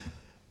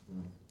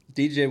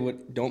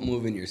DJ, don't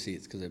move in your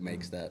seats because it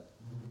makes that.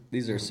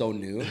 These are so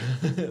new.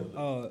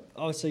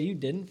 Oh, so you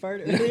didn't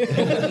fart earlier?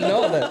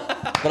 No,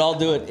 but I'll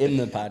do it in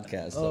the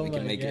podcast so we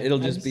can make it. It'll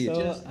just be.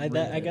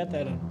 I got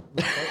that in.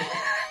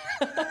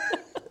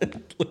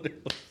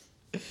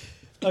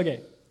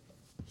 Okay,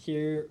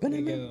 here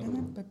we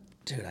go.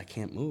 Dude, I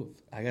can't move.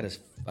 I gotta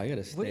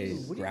stay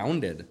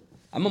grounded.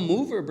 I'm a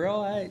mover,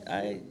 bro.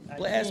 I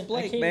ask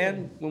Blake,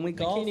 man. When we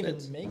golf, I can't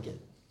even make it.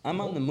 I'm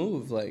on the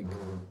move. Like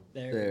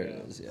there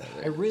it is. Yeah,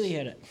 I really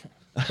had to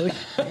push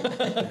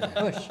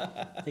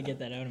to get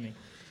that out of me.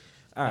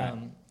 All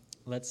right,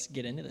 let's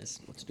get into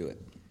this. Let's do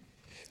it.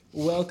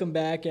 Welcome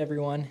back,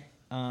 everyone.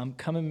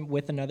 Coming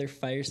with another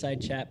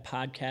Fireside Chat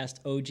podcast.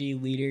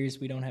 OG leaders.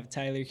 We don't have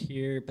Tyler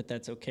here, but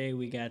that's okay.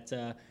 We got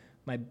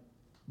my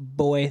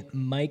boy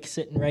Mike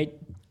sitting right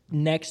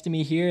next to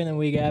me here, and then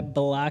we got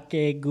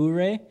Balake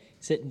Gure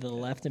sitting to the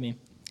left of me.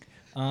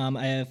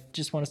 I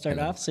just want to start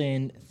off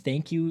saying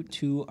thank you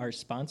to our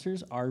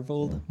sponsors,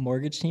 Arvold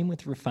Mortgage Team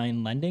with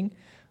Refined Lending.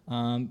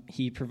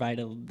 He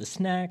provided the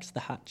snacks, the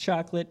hot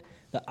chocolate,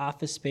 the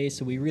office space,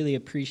 so we really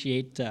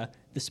appreciate the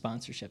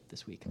sponsorship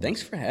this week.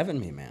 Thanks for having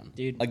me, man.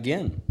 Dude,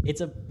 again.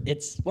 It's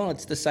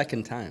the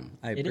second time.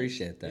 I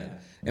appreciate that. Yeah.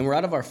 And we're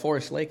out of our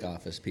Forest Lake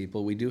office,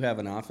 people. We do have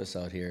an office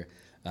out here,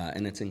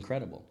 and it's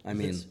incredible. I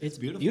mean, it's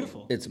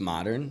beautiful. It's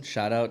modern.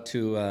 Shout out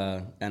to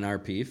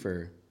NRP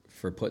for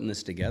putting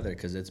this together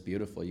because it's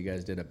beautiful. You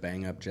guys did a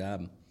bang-up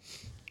job.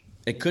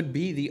 It could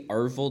be the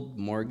Arvold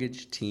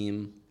Mortgage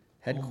Team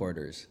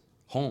headquarters.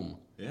 Home.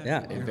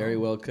 Yeah, it very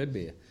well could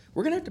be.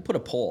 We're going to have to put a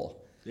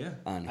poll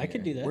on here. I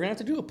could do that. We're going to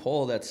have to do a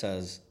poll that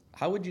says,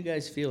 how would you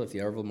guys feel if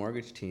the Arvold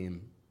Mortgage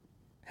Team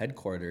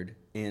headquartered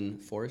in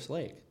Forest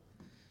Lake?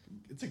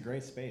 It's a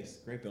great space,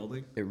 great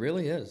building. It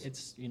really is.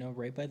 It's,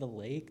 right by the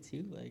lake,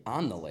 too. Like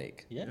on the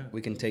lake. Yeah.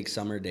 We can take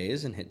summer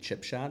days and hit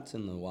chip shots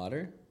in the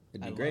water.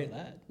 It'd be great.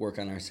 Love that. Work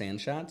on our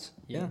sand shots.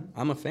 Yeah,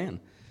 I'm a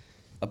fan.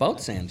 About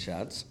sand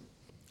shots,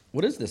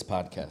 what is this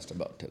podcast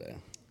about today?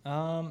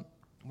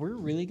 We're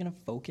really going to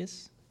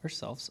focus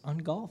ourselves on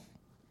golf.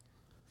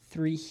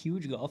 3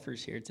 huge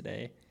golfers here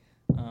today.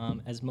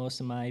 As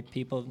most of my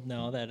people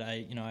know that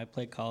I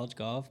played college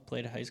golf,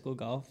 played high school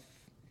golf,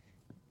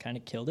 kind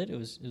of killed it. It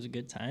was a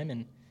good time.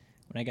 And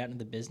when I got into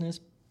the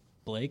business,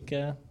 Blake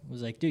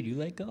was like, dude, you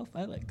like golf?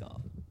 I like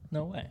golf.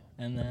 No way.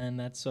 And then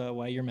that's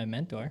why you're my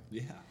mentor.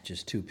 Yeah.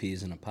 Just 2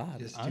 peas in a pod.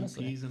 Just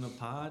honestly. 2 peas in a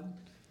pod.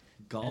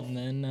 Golf. And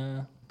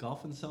then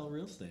golf and sell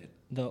real estate.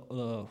 The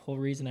whole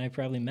reason I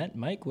probably met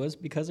Mike was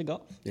because of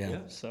golf. Yeah.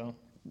 So.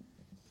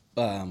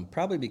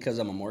 Probably because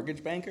I'm a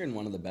mortgage banker and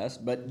one of the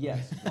best. But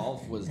yes,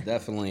 golf was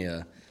definitely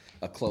a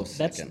close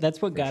second.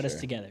 That's what got us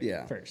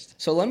together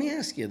first. So let me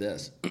ask you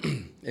this.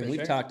 And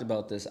we've talked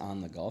about this on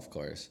the golf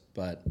course,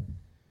 but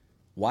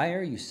why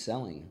are you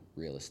selling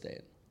real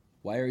estate?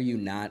 Why are you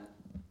not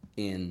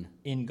in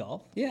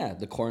golf? Yeah,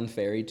 the Corn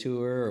Ferry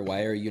Tour, or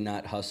why are you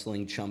not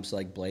hustling chumps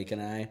like Blake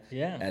and I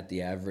at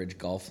the average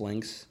golf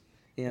links?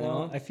 You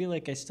know? I feel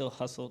like I still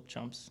hustle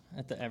chumps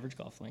at the average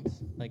golf links.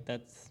 Like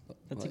that's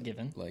a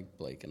given. Like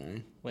Blake and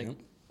I. Like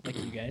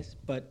you guys.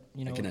 But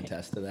I can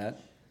attest to that.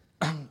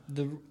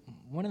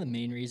 One of the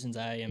main reasons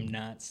I am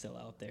not still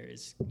out there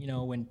is,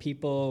 when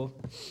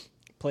people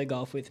play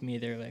golf with me,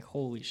 they're like,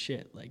 holy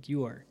shit, like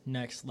you are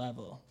next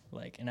level.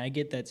 Like, and I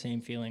get that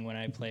same feeling when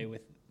I play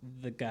with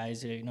the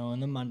guys, in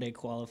the Monday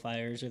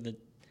qualifiers or the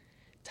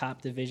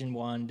top Division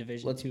I,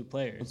 Division II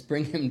players. Let's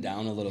bring him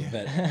down a little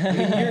bit. I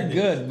mean, you're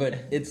good, but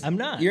I'm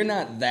not. You're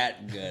not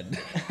that good.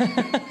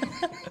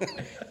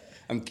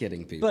 I'm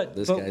kidding, people. But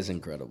this guy's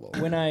incredible.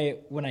 When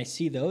I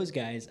see those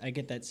guys, I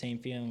get that same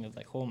feeling of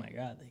like, oh my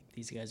god, like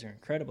these guys are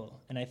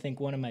incredible. And I think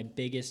one of my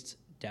biggest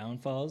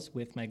downfalls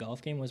with my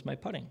golf game was my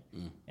putting,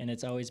 and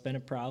it's always been a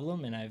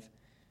problem. And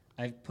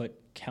I've put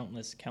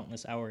countless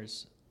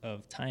hours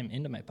of time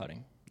into my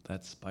putting.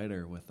 That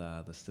spider with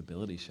the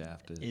stability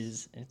shaft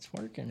it's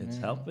working. It's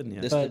helping you.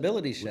 The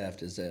stability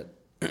shaft is it.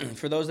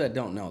 For those that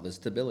don't know, the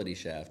stability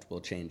shaft will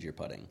change your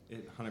putting.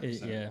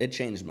 100%. It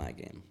changed my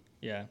game.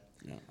 Yeah.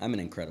 I'm an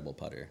incredible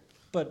putter.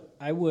 But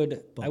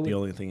the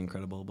only thing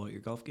incredible about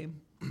your golf game?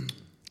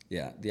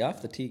 Yeah, the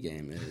off the tee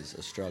game is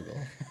a struggle.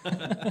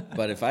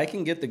 But if I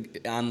can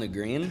get on the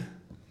green,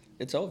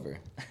 it's over.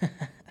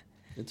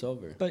 It's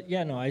over. But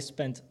I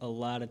spent a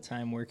lot of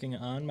time working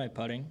on my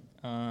putting.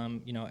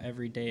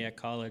 Every day at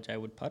college I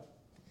would putt,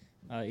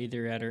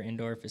 either at our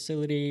indoor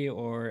facility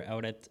or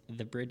out at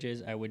the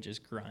bridges. I would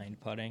just grind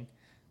putting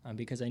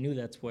because I knew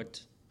that's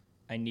what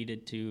I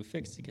needed to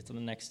fix to get to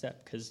the next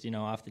step. Because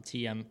off the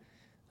tee I'm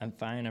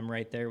fine. I'm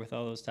right there with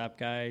all those top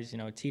guys.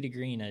 Tee to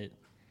green,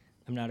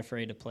 I'm not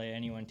afraid to play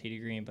anyone tee to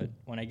green. But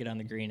when I get on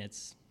the green,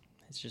 it's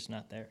just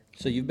not there.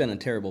 So you've been a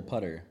terrible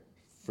putter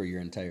for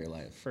your entire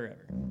life?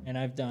 Forever. And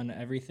I've done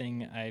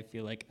everything I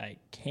feel like I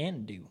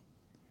can do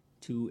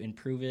to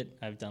improve it.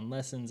 I've done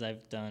lessons.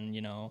 I've done,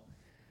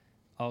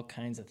 all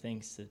kinds of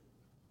things to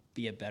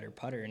be a better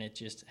putter, and it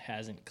just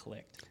hasn't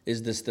clicked.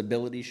 Is the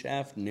stability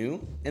shaft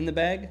new in the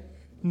bag?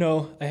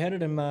 No, I had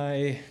it in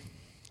my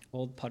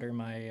old putter,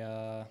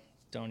 my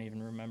don't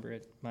even remember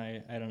it.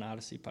 I had an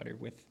Odyssey putter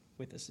with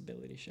a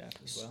stability shaft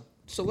as well.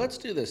 So let's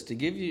do this to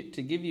give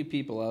you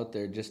people out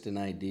there just an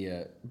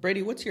idea.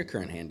 Brady, what's your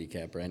current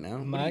handicap right now?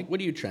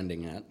 What are you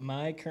trending at?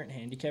 My current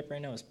handicap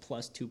right now is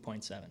plus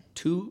 2.7.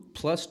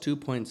 Plus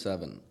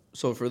 2.7.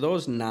 So for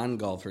those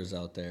non-golfers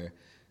out there,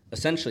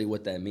 essentially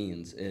what that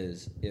means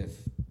is if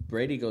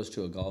Brady goes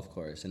to a golf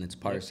course and it's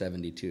par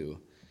 72,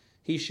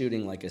 he's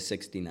shooting like a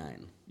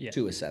 69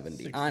 to a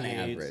 70 on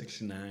average.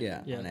 69.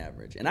 Yeah, on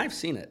average. And I've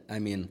seen it. I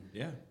mean,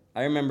 Yeah.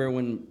 I remember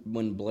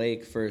when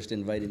Blake first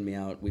invited me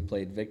out, we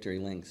played Victory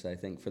Links, I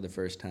think, for the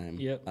first time.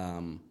 Yep.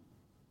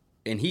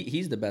 And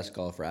he's the best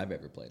golfer I've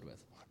ever played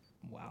with.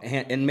 Wow.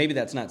 And maybe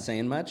that's not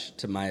saying much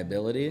to my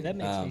ability. That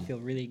makes me feel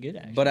really good,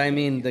 actually. But I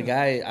mean, the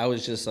guy, I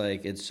was just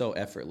like, it's so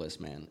effortless,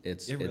 man.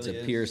 It's It really a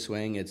is. pure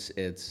swing. It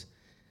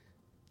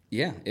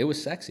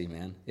was sexy,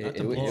 man. Not It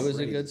to was blow a good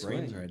Brady's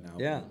brains swing. right now.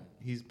 Yeah, but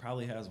he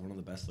probably has one of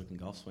the best looking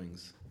golf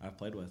swings I've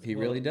played with. he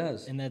really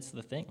does. And that's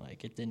the thing.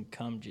 Like, it didn't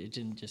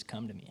just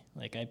come to me.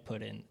 Like, I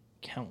put in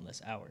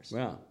countless hours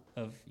Yeah.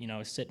 of,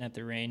 sitting at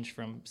the range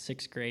from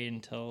 6th grade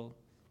until,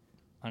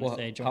 Well,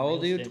 honestly, I joined how old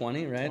are real you? estate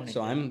 20, right? 20,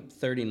 So yeah. I'm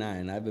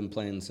 39. I've been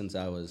playing since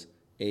I was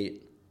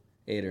 8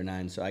 or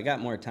 9. So I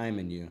got more time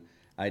than you.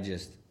 I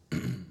just,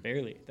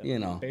 Barely.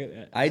 Though.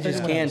 Barely. I just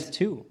Started when I was can't.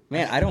 2.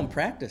 Man, I don't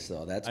practice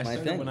though. That's I my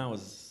started thing. when I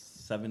was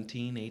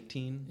 17,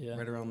 18, Yeah.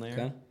 right around there.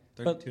 Okay.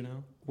 32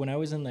 now. When I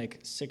was in like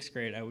 6th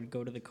grade, I would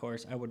go to the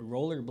course. I would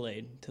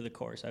rollerblade to the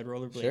course. I'd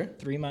rollerblade Sure.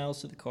 3 miles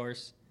to the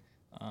course,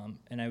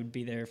 and I would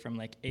be there from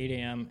like 8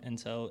 a.m.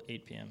 until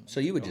 8 p.m. So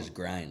you would just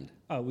grind.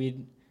 Oh,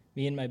 me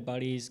and my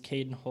buddies,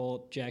 Caden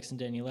Holt, Jackson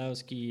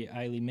Danielowski,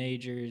 Eiley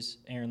Majors,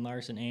 Aaron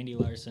Larson, Andy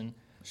Larson.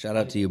 Shout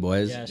out to you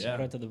boys. Yeah,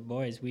 shout out to the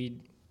boys. We'd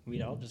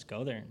all just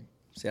go there. And,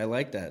 See, I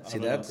like that. See,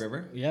 Out of that's Elk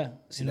River. yeah.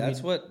 See, and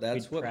that's we'd what my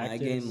practice.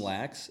 game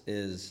lacks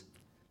is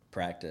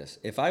practice.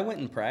 If I went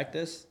and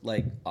practiced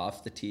like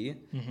off the tee,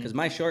 because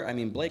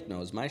Blake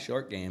knows my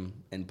short game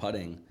and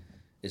putting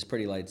is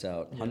pretty lights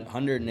out.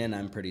 100 and in,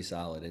 I'm pretty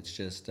solid. It's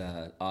just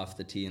off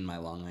the tee and my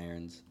long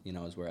irons,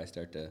 is where I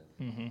start to.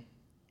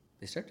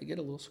 They start to get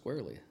a little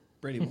squirrely.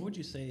 Brady, what would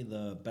you say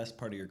the best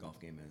part of your golf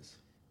game is?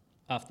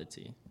 Off the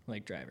tee,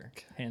 like driver,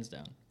 hands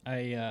down.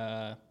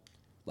 I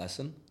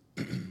Lesson?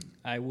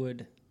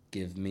 would.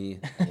 Give me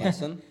a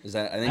lesson? Is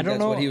that? I think I don't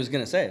that's what know. he was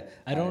gonna say.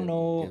 I don't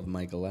know. Give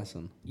Mike a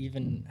lesson.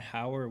 Even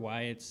how or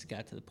why it's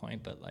got to the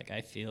point, but like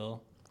I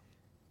feel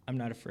I'm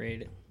not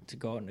afraid to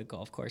go out on a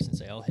golf course and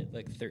say I'll hit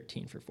like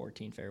 13 for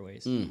 14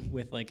 fairways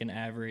with like an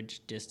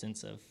average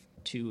distance of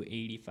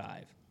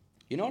 285.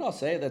 You know what I'll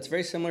say? That's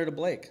very similar to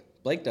Blake.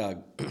 Blake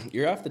Dog,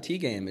 your off the tee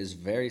game is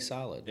very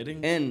solid.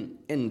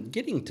 And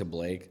getting to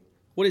Blake,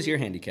 what is your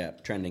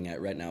handicap trending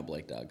at right now,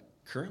 Blake Dog?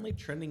 Currently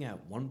trending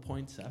at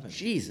 1.7.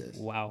 Jesus.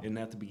 Wow. And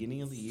at the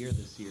beginning of the year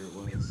this year it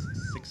was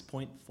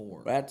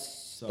 6.4.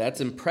 That's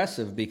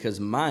impressive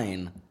because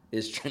mine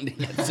is trending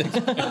at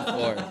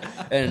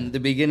 6.4. And the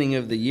beginning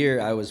of the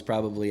year, I was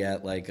probably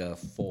at like a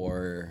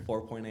 4.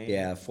 4.8.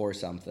 Yeah, 4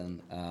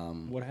 something.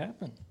 What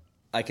happened?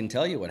 I can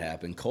tell you what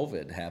happened.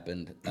 COVID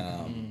happened,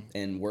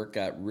 and work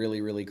got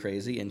really, really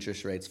crazy.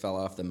 Interest rates fell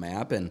off the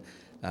map. And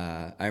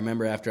I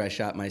remember after I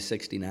shot my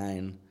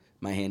 69,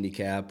 my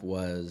handicap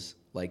was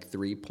like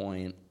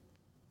 3.4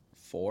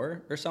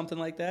 or something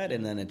like that.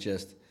 And then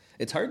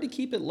it's hard to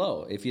keep it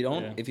low. If you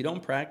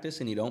don't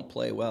practice and you don't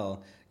play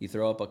well, you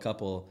throw up a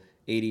couple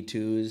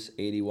 82s,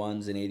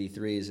 81s, and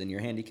 83s, and your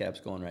handicap's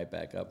going right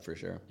back up for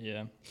sure.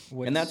 Yeah.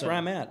 And that's where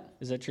I'm at.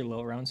 Is that your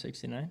low round,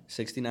 69?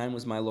 69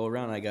 was my low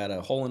round. I got a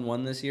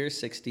hole-in-one this year,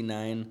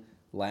 69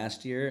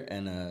 last year,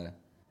 and a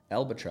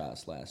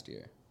albatross last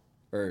year.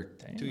 Or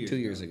Damn. 2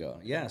 years ago.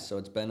 Yeah, so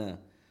it's been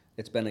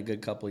a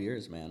good couple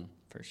years, man.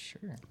 For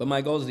sure. But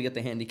my goal is to get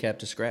the handicap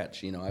to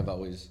scratch. I've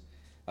always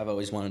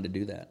wanted to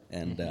do that,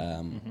 and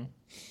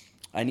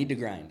I need to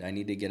grind. I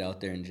need to get out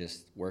there and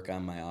just work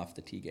on my off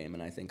the tee game,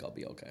 and I think I'll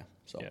be okay.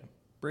 So, Yeah.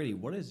 Brady,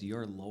 what is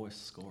your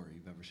lowest score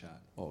you've ever shot?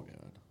 Oh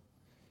god,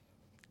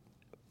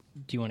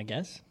 Do you want to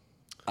guess?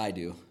 I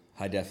do.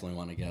 I definitely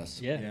want to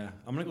guess. Yeah.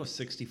 I'm gonna go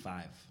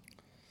 65.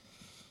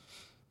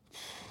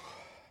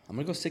 I'm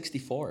gonna go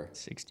 64.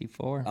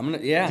 64. I'm gonna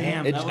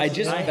Damn, that I was-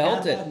 just I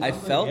felt had it. that I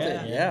number. felt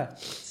Yeah. it. Yeah.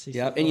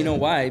 64. And you know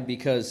why?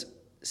 Because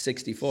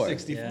 64.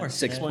 64.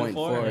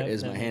 6.4 Yeah,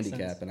 is that my makes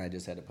handicap, sense. and I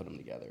just had to put them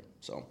together.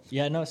 So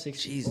Yeah, no,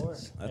 64.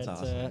 Jesus, that's at,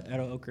 awesome. At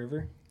Elk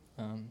River.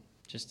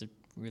 Just a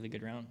really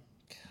good round.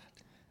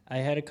 I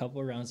had a couple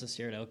of rounds this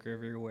year at Elk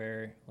River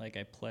where like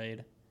I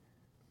played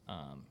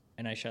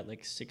and I shot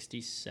like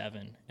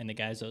 67, and the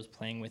guys I was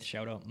playing with,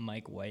 shout out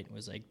Mike White,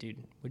 was like,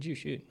 dude, what'd you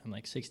shoot? I'm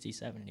like,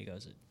 67. And he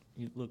goes,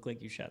 you look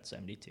like you shot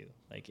 72.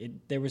 Like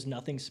there was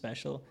nothing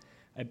special.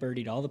 I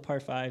birdied all the par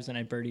 5s and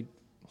I birdied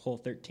hole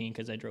 13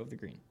 because I drove the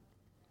green.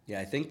 yeah,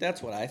 I think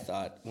that's what I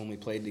thought when we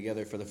played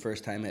together for the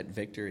first time at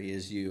Victory.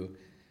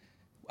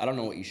 I don't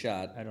know what you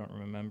shot. I don't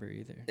remember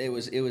either. It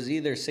was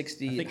either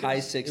 60, high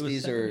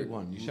 60s or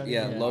You shot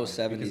yeah, it low because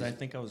 70s. I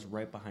think I was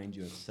right behind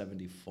you at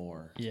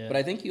 74. Yeah. But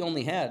I think you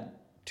only had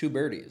 2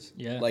 birdies,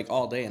 Yeah. like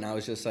all day, and I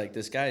was just like,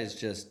 this guy is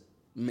just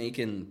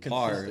making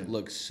par Consistent.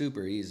 look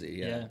super easy.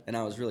 Yeah. And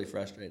I was really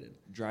frustrated.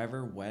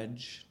 Driver,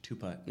 wedge,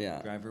 2-putt.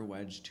 Yeah. Driver,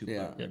 wedge,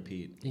 2-putt, Yeah.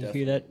 repeat. You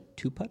hear that?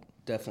 2-putt?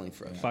 Definitely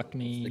frustrated. Fucked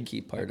me. That's the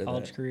key part my of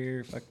college that.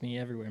 career. Fucked me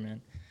everywhere,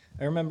 man.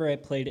 I remember I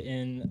played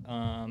in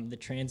the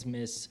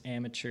Transmiss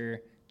Amateur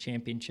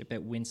Championship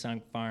at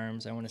Winsong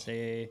Farms. I want to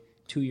say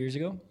 2 years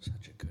ago,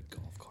 Such a good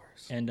golf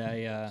course. and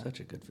I Such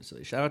a good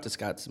facility. Shout out to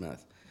Scott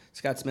Smith.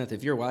 Scott Smith,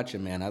 if you're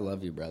watching, man, I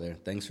love you, brother.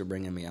 Thanks for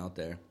bringing me out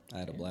there. I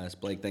had a blast.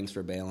 Blake, thanks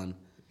for bailing.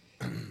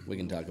 We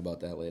can talk about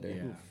that later.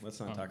 Yeah, let's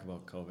not talk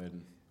about COVID.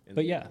 And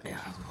But yeah.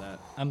 implications with that.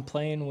 I'm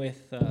playing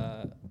with.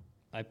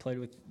 I played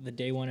with the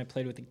day one. I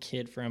played with a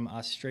kid from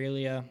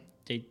Australia.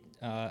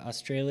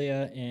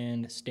 Australia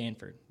and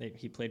Stanford.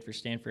 He played for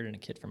Stanford and a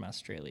kid from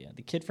Australia.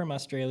 The kid from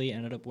Australia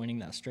ended up winning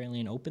the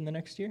Australian Open the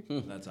next year.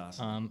 That's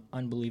awesome.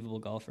 Unbelievable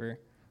golfer.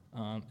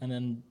 And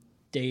then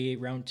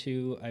round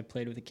 2, I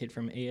played with a kid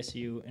from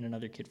ASU and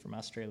another kid from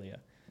Australia.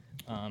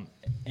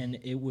 And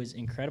it was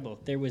incredible.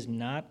 There was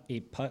not a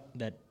putt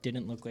that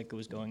didn't look like it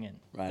was going in.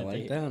 I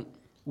like that.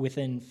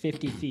 Within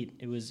 50 feet,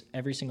 it was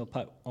every single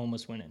putt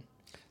almost went in.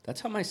 That's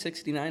how my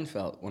 69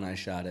 felt when I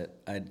shot it.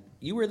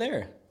 You were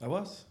there. I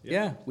was.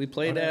 Yeah, we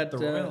played Out at at the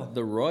Royal.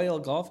 the Royal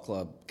Golf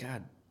Club.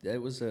 God,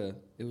 it was a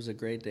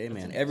great day,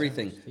 man.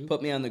 Everything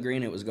put me on the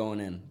green. It was going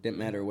in. Didn't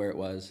matter where it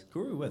was.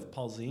 Who were we with?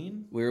 Paul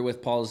Zine? We were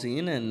with Paul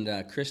Zine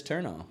and Chris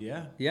Turnow.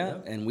 Yeah. Yeah,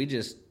 Yep. and we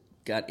just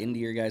got into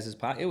your guys'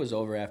 pot. It was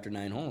over after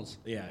 9 holes.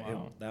 Yeah,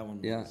 Wow. that one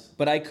Yeah, was.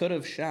 but I could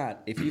have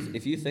shot if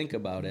you think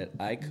about it.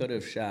 I could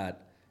have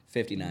shot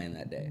 59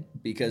 that day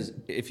because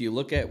if you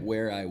look at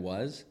where I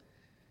was,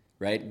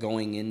 right,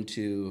 going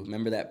into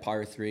remember that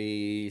par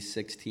 3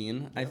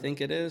 16, I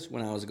think it is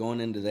when I was going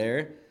into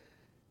there.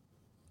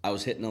 I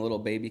was hitting a little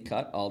baby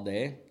cut all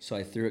day, so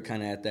I threw it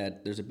kind of at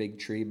that. There's a big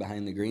tree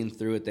behind the green.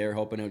 Threw it there,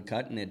 hoping it would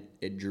cut, and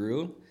it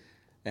drew.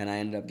 And I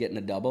ended up getting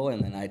a double,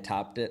 and then I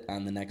topped it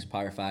on the next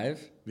par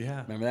 5.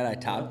 Yeah. Remember that? I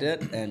topped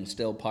it and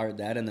still parred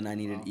that, and then I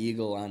needed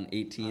eagle on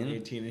 18. On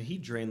 18, and he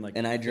drained like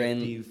And I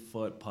drained-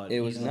 50-foot putt.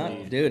 It was easily.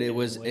 nuts, dude. It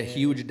was a Way.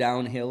 huge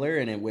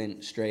downhiller, and it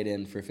went straight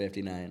in for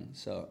 59.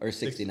 So or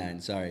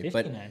 69, sorry.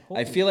 59, But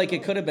I feel like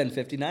it could have been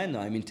 59 though.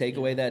 I mean, take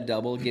away that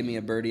double, give me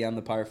a birdie on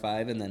the par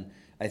 5, and then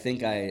I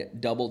think I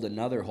doubled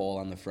another hole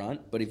on the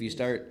front. But if you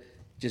start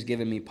just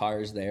giving me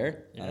pars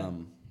there, Yeah.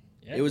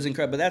 Yeah. it was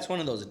incredible. But that's one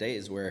of those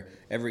days where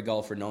every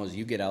golfer knows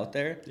you get out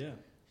there Yeah.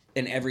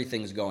 and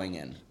everything's going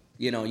in.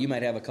 You know, you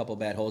might have a couple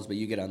bad holes, but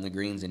you get on the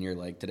greens and you're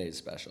like, today's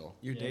special.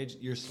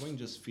 Your swing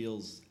just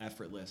feels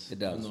effortless It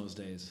does. on those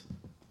days.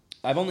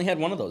 I've only had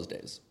one of those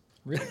days.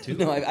 Really?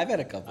 No, I've had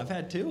a couple. I've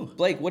had 2.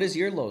 Blake, what is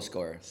your low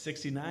score?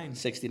 69.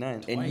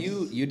 69. Twice. And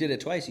you did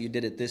it twice. You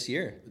did it this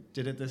year.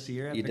 Did it this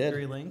year at You did.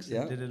 Victory Links.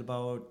 Yeah. And did it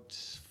about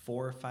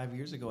 4 or 5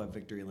 years ago at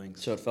Victory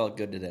Links. So it felt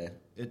good today.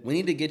 We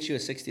need to get you a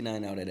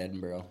 69 out at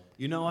Edinburgh.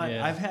 You know what?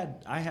 Yeah.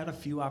 I had a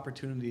few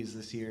opportunities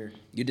this year.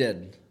 You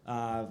did.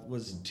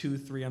 Was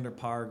 2-3 under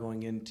par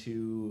going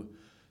into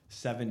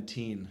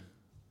 17,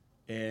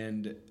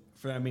 and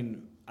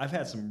I've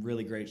had some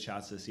really great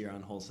shots this year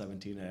on hole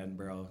 17 at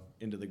Edinburgh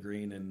into the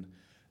green, and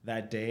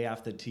that day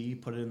off the tee,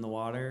 put it in the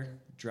water,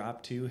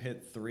 dropped 2,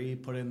 hit 3,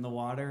 put it in the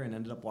water, and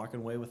ended up walking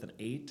away with an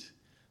 8,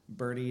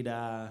 birdied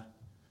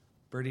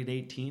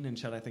 18 and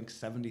shot I think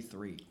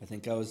 73. I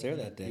think I was there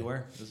that day. You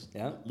were? It was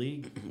Yeah.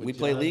 league. We with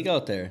play John. league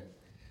out there.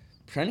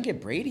 Trying to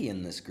get Brady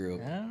in this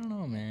group. I don't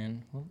know,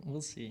 man.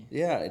 We'll see.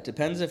 Yeah, it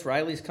depends if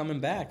Riley's coming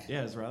back.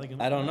 Yeah, is Riley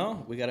gonna? I don't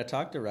know. We got to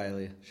talk to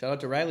Riley. Shout out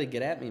to Riley.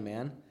 Get at me,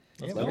 man.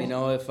 Yeah, Let me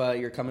know if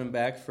you're coming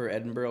back for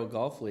Edinburgh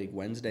Golf League,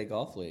 Wednesday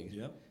Golf League.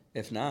 Yep.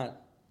 If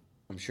not,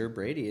 I'm sure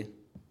Brady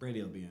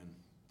Brady will be in.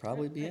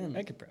 probably be in.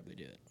 I could probably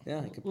do it.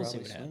 Yeah, he could We'll see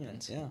probably what swing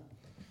happens. it. Yeah.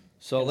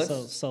 So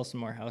let's. sell some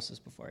more houses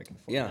before I can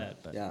afford Yeah,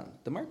 that. But yeah.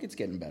 The market's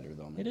getting better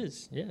though, man. it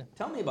is. Yeah.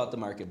 Tell me about the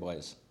market,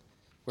 boys.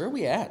 Where are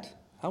we at?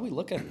 How we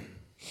looking?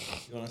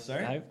 You want to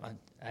start?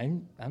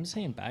 I'm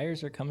saying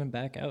buyers are coming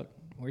back out.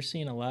 We're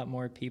seeing a lot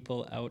more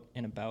people out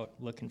and about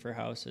looking for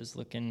houses,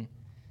 looking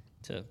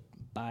to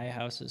buy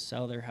houses,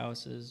 sell their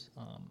houses.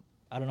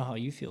 I don't know how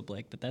you feel,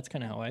 Blake, but that's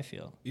kind of how I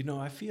feel. You know,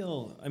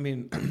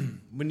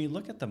 when you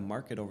look at the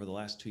market over the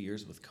last 2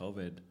 years with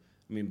COVID,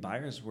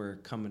 buyers were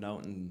coming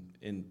out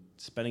and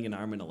spending an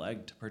arm and a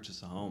leg to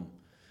purchase a home.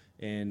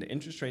 And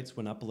interest rates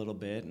went up a little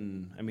bit,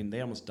 and they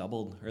almost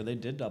doubled, or they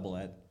did double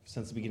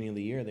since the beginning of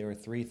the year. They were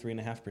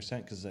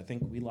 3.5%, because I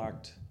think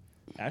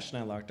Ash and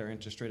I locked our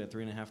interest rate at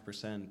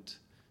 3.5%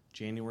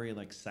 January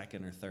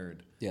 2nd or 3rd.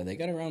 Yeah, they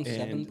got around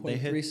And they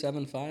hit-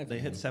 7.375. They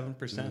hit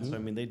 7%,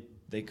 so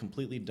they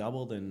completely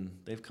doubled, and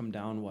they've come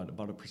down about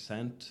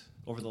 1%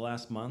 over the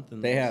last month.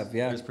 And They have,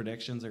 yeah. There's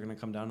predictions they're going to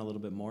come down a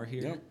little bit more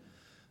here. Yep.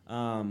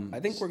 I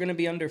think we're going to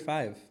be under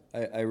 5.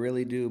 I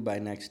really do by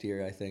next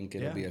year. I think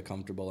it'll Yeah. be a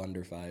comfortable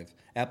under 5.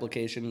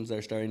 Applications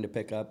are starting to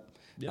pick up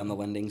Yeah. on the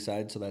lending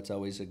side, so that's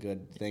always a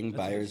good thing. That's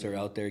Buyers good. are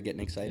out there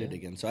getting excited Yeah.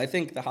 again. So I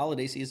think the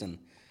holiday season,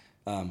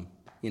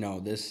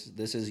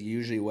 this is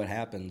usually what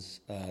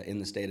happens in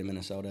the state of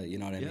Minnesota. You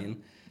know what I Yeah.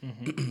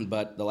 mean?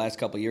 But the last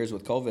couple of years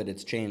with COVID,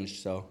 it's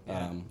changed. So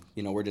Yeah.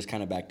 we're just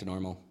kind of back to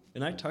normal.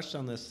 And I touched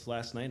on this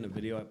last night in a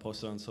video I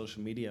posted on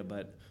social media,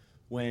 but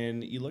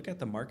when you look at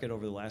the market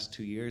over the last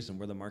 2 years and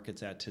where the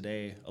market's at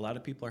today, a lot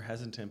of people are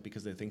hesitant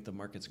because they think the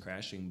market's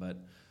crashing. But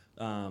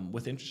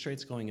with interest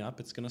rates going up,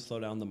 it's going to slow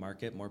down the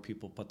market. More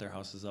people put their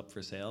houses up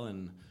for sale.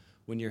 And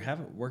when you're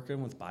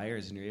working with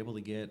buyers and you're able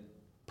to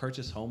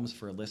purchase homes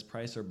for a list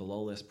price or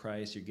below list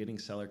price, you're getting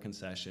seller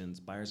concessions,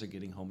 buyers are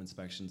getting home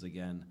inspections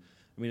again.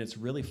 I mean, it's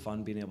really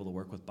fun being able to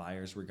work with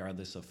buyers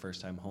regardless of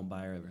first-time home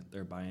buyer.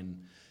 They're buying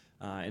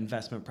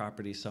investment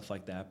properties, stuff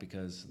like that,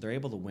 because they're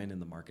able to win in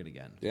the market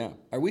again. Yeah.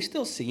 Are we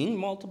still seeing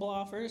multiple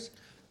offers?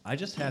 I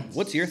just had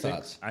What's your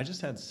thoughts? I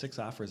just had 6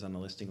 offers on a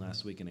listing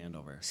last week in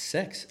Andover.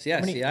 6?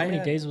 Yeah. How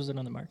many days was it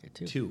on the market,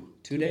 too? 2.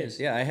 2 days.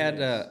 Yeah, I had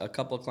a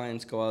couple of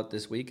clients go out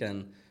this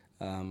weekend,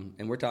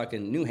 and we're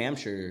talking New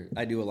Hampshire.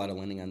 I do a lot of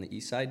lending on the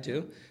east side,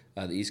 too,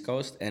 the East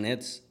Coast, and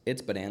it's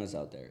bananas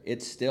out there.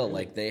 It's still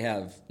like they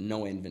have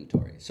no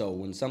inventory. So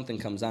when something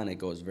comes on, it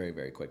goes very,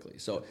 very quickly.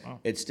 So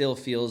it still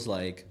feels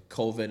like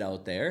COVID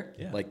out there,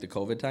 like the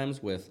COVID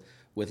times with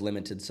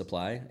limited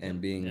supply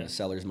and being a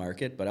seller's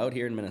market. But out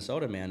here in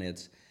Minnesota, man,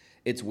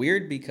 it's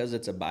weird because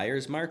it's a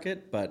buyer's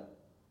market, but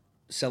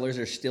sellers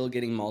are still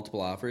getting multiple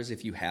offers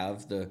if you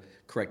have the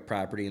correct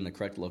property in the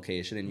correct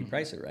location and you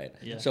price it right.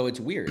 Yeah. So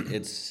it's weird.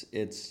 It's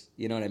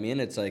you know what I mean?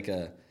 It's like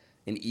an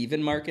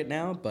even market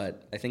now,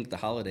 but I think the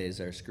holidays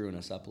are screwing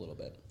us up a little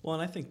bit. Well,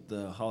 and I think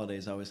the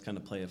holidays always kind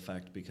of play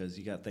effect because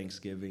you got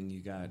Thanksgiving,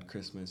 you got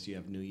Christmas, you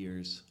have New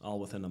Year's, all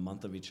within a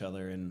month of each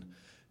other, and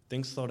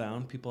things slow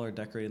down. People are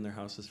decorating their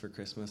houses for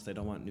Christmas. They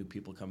don't want new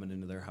people coming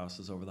into their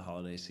houses over the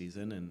holiday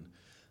season,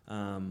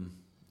 and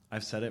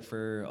I've said it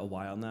for a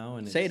while now.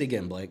 And say it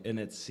again, Blake. And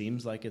it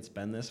seems like it's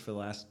been this for the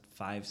last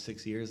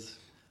 5-6 years.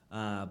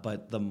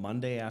 But the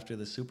Monday after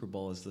the Super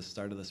Bowl is the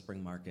start of the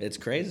spring market. It's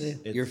crazy.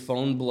 Your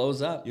phone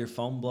blows up. Your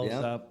phone blows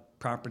up.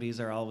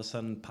 Properties are all of a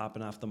sudden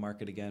popping off the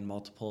market again,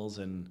 multiples,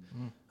 and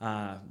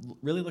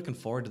really looking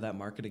forward to that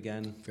market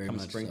again come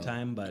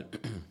springtime. So.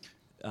 But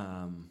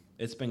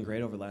it's been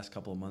great over the last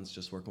couple of months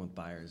just working with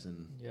buyers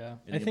and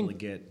able to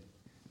get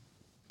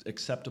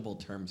acceptable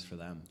terms for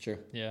them. Sure.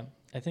 Yeah.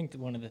 I think that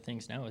one of the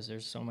things now is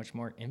there's so much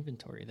more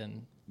inventory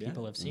than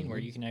people have seen where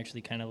you can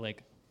actually kind of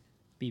like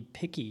be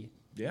picky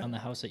on the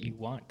house that you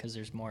want because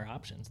there's more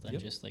options than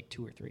just like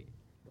 2 or 3.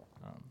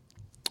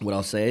 What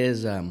I'll say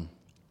is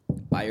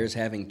buyers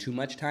having too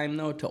much time,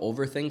 though, to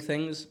overthink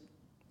things.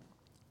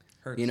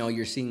 Hurts. You know,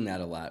 you're seeing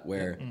that a lot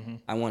where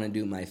I want to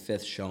do my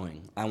 5th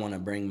showing. I want to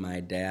bring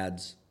my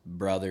dad's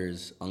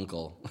brother's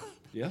uncle.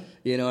 Yeah.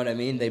 You know what I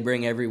mean? They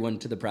bring everyone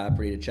to the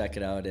property to check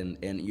it out,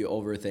 and you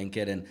overthink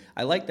it. And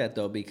I like that,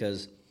 though,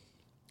 because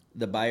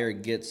the buyer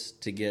gets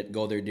to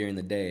go there during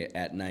the day.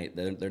 At night,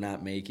 they're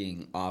not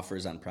making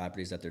offers on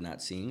properties that they're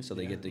not seeing, so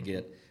they get to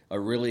get a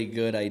really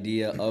good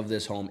idea of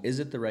this home. Is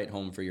it the right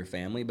home for your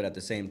family? But at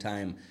the same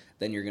time,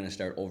 then you're going to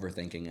start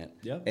overthinking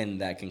it,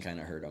 and that can kind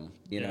of hurt them.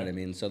 You know what I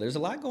mean? So there's a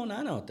lot going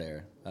on out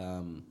there.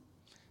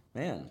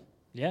 Man.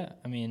 Yeah,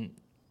 I mean,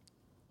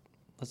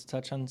 let's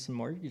touch on some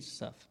mortgage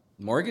stuff.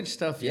 Mortgage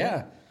stuff,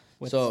 yeah.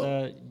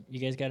 So you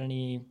guys got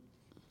any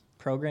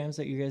programs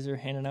that you guys are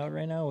handing out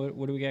right now?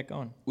 What do we got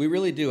going? We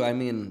really do. I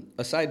mean,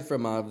 aside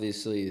from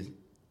obviously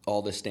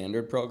all the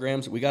standard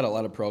programs, we got a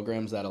lot of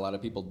programs that a lot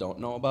of people don't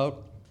know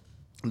about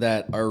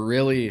that are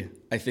really,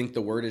 I think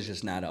the word is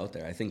just not out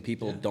there. I think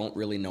people don't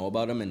really know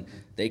about them, and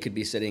they could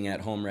be sitting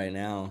at home right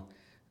now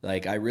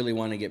like, I really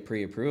want to get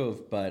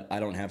pre-approved, but I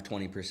don't have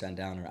 20%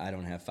 down, or I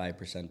don't have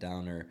 5%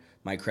 down, or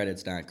my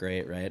credit's not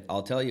great, right?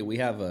 I'll tell you, we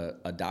have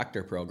a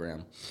doctor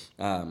program,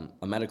 a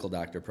medical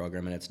doctor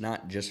program, and it's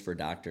not just for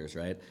doctors,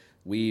 right?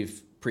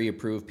 We've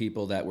pre-approved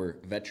people that were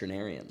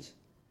veterinarians,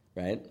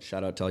 right?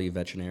 Shout out to all you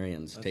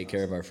veterinarians. That's Take awesome.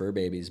 Care of our fur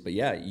babies. But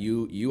yeah,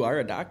 you are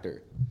a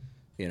doctor,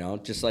 you know,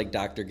 just like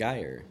Dr.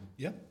 Geyer.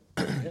 Yep.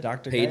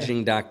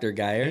 Paging Dr.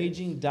 Geyer.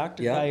 Paging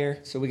Dr. Geyer.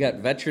 So we got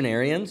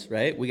veterinarians,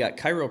 right? We got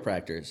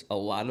chiropractors. A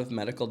lot of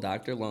medical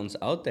doctor loans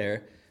out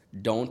there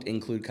don't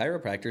include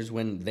chiropractors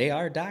when they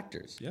are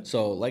doctors. Yep.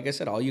 So like I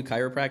said, all you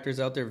chiropractors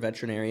out there,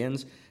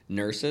 veterinarians,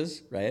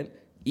 nurses, right,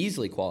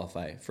 easily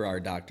qualify for our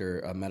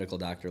medical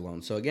doctor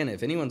loan. So again,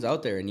 if anyone's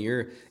out there and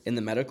you're in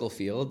the medical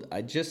field,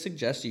 I just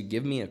suggest you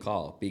give me a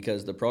call,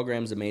 because the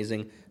program's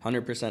amazing.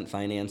 100%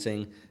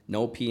 financing,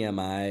 no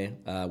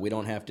PMI. We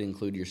don't have to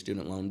include your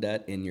student loan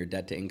debt in your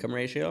debt to income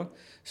ratio.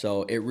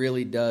 So it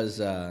really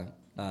does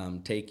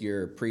take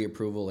your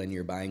pre-approval and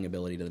your buying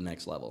ability to the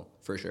next level,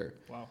 for sure.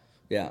 Wow.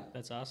 Yeah.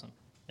 That's awesome.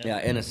 Yeah,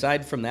 and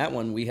aside from that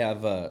one, we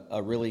have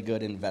a really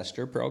good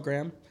investor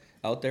program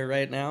out there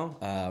right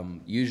now.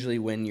 Usually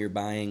when you're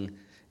buying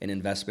an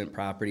investment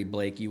property,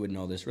 Blake, you would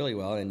know this really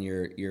well, and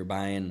you're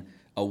buying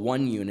a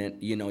 1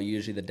 unit, you know,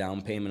 usually the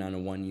down payment on a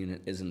 1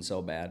 unit isn't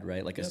so bad,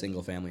 right? Like a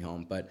single family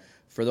home. But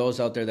for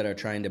those out there that are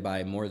trying to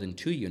buy more than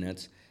 2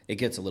 units, it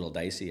gets a little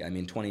dicey. I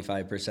mean,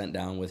 25%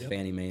 down with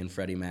Fannie Mae and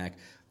Freddie Mac.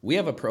 We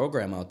have a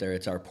program out there.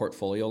 It's our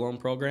portfolio loan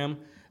program.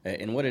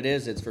 And what it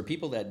is, it's for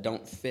people that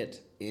don't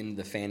fit in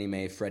the Fannie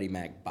Mae, Freddie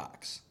Mac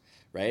box,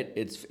 right?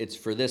 It's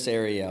for this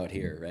area out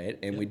here, right?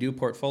 And we do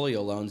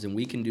portfolio loans, and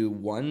we can do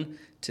 1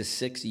 to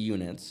 6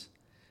 units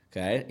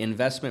Okay,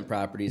 investment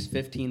properties,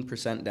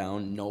 15%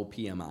 down, no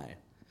PMI.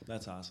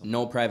 That's awesome.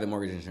 No private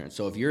mortgage insurance.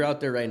 So if you're out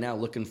there right now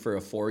looking for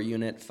a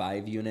 4-unit,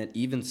 5-unit,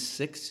 even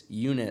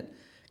 6-unit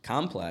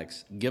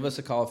complex, give us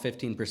a call,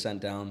 15%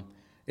 down.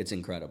 It's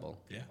incredible.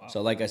 Yeah. Wow.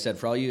 So like I said,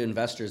 for all you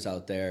investors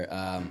out there,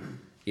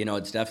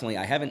 it's definitely,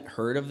 I haven't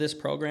heard of this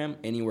program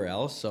anywhere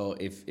else. So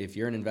if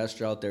you're an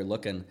investor out there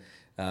looking,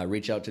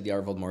 reach out to the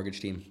Arvold Mortgage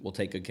team. We'll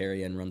take good care of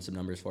you and run some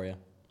numbers for you.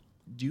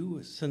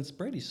 Since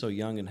Brady's so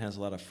young and has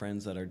a lot of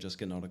friends that are just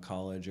getting out of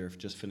college or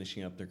just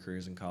finishing up their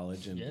careers in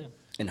college and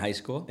In high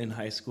school? in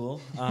high school,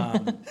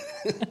 God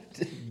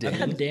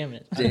damn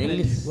it.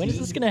 Ding. When is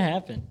this going to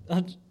happen?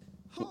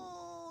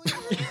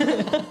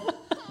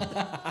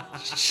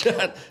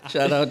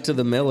 Shout out to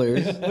the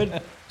Millers.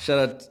 Shout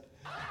out.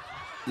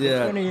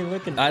 Yeah. Which one are you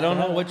looking I don't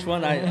at? know which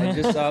one. I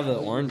just saw the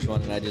orange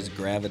one and I just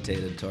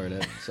gravitated toward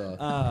it. So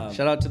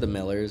shout out to the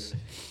Millers.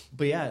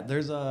 but yeah,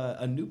 there's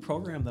a new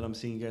program that I'm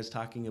seeing you guys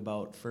talking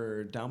about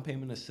for down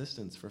payment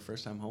assistance for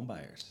first-time home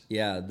buyers.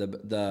 Yeah,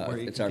 Where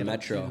you it's can our get up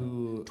Metro,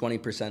 to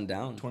 20%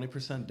 down.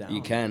 20% down.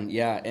 You can,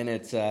 yeah, and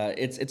it's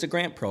a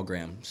grant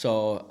program,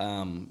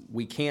 so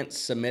we can't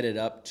submit it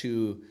up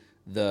to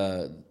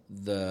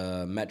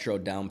the Metro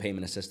down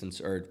payment assistance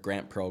or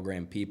grant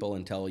program people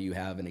until you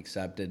have an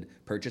accepted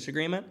purchase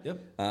agreement. Yep.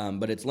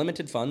 But it's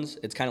limited funds.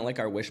 It's kind of like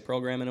our Wish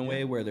program in a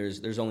way, where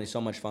there's only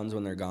so much funds.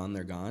 When they're gone,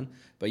 they're gone.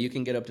 But you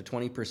can get up to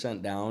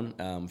 20%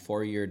 down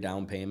for your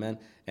down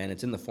payment, and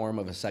it's in the form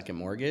of a second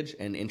mortgage.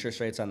 And interest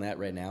rates on that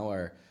right now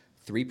are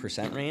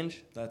 3%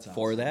 range. That's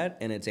for awesome. that,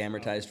 and it's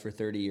amortized for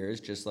 30 years,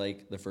 just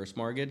like the first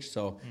mortgage.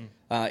 So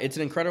it's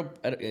an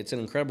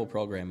incredible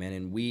program, man.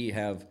 And we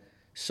have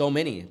so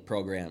many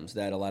programs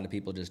that a lot of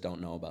people just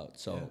don't know about.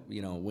 So,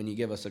 when you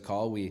give us a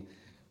call,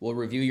 we'll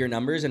review your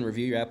numbers and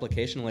review your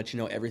application and let you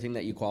know everything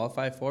that you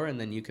qualify for, and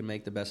then you can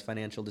make the best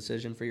financial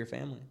decision for your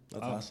family.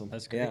 That's awesome.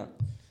 That's great. Yeah.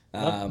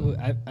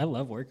 I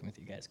love working with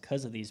you guys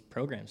because of these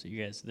programs that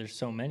you guys, there's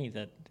so many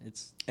that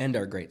it's... And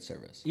our great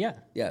service. Yeah.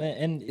 Yeah.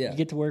 And Yeah. you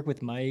get to work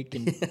with Mike,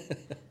 and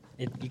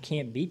you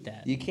can't beat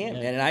that. You can't,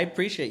 Yeah. man. And I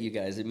appreciate you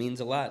guys. It means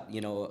a lot.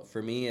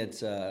 For me,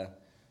 it's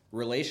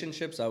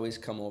relationships always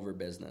come over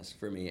business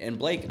for me. And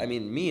Blake, I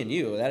mean, me and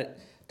you, that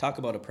talk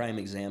about a prime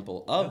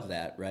example of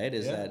that, right?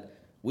 Is that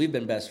we've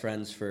been best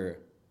friends for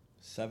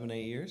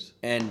 7-8 years.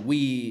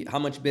 And how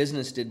much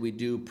business did we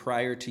do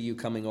prior to you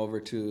coming over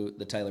to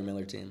the Tyler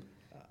Miller team?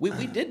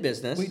 We did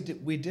business.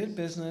 We did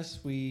business.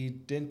 We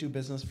didn't do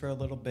business for a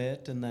little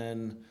bit, and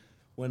then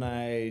when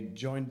I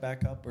joined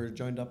up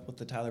with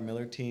the Tyler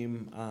Miller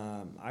team,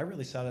 I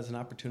really saw it as an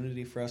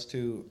opportunity for us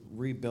to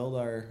rebuild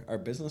our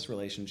business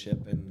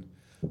relationship. And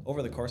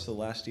over the course of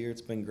the last year,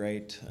 it's been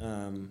great.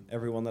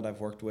 Everyone that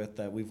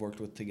we've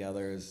worked with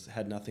together has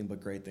had nothing but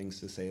great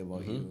things to say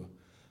about you.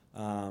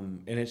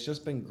 And it's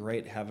just been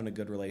great having a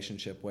good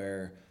relationship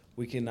where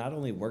we can not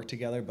only work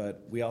together,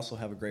 but we also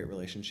have a great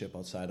relationship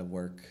outside of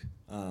work,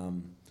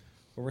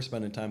 where we're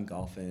spending time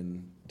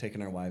golfing,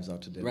 taking our wives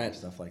out to dinner,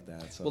 stuff like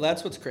that. So well,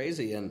 that's what's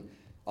crazy. And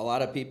a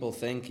lot of people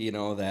think,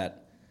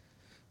 that,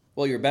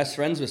 well, you're best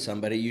friends with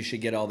somebody, you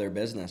should get all their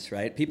business,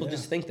 right? People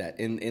just think that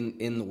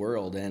in the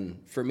world.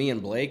 And for me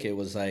and Blake, it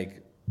was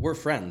like, we're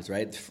friends,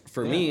 right?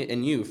 For me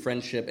and you,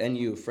 friendship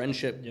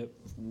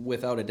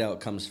without a doubt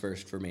comes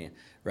first for me,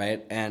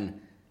 right? And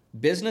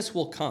business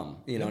will come,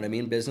 you know what I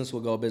mean? Business will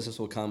go, business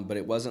will come, but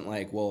it wasn't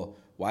like, well,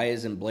 why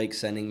isn't Blake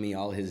sending me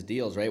all his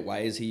deals, right? Why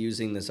is he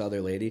using this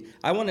other lady?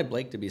 I wanted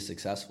Blake to be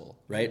successful,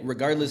 right?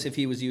 Regardless if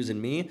he was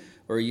using me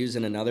or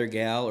using another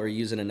gal or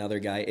using another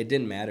guy, it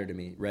didn't matter to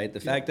me, right? The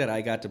fact that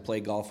I got to play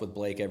golf with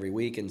Blake every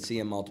week and see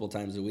him multiple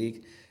times a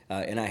week,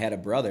 and I had a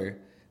brother,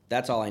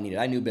 that's all I needed.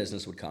 I knew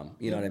business would come,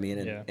 you know what I mean?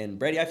 And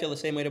Brady, I feel the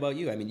same way about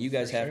you. I mean, you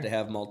guys have to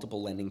have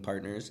multiple lending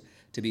partners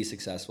to be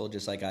successful,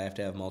 just like I have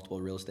to have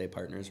multiple real estate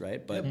partners,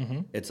 right? But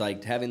it's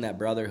like having that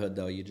brotherhood,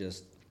 though. You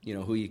just,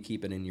 who you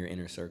keeping in your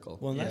inner circle.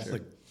 Well,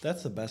 and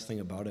that's the best thing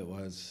about it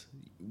was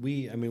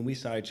we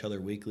saw each other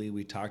weekly.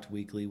 We talked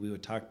weekly. We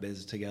would talk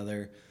biz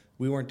together.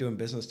 We weren't doing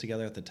business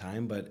together at the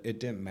time, but it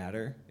didn't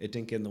matter. It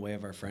didn't get in the way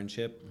of our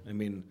friendship. I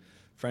mean,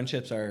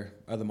 friendships are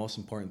the most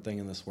important thing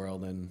in this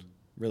world, and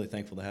really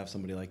thankful to have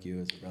somebody like you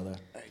as a brother.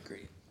 I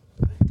agree.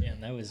 Damn,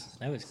 that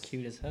was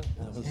cute as hell.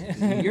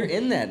 You're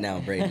in that now,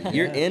 Brady.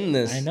 You're in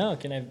this. I know.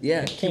 Can I?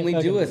 Yeah. Can we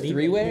do a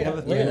three-way? Look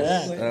at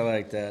that. I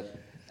like that.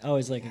 I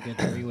always like a good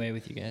three-way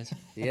with you guys.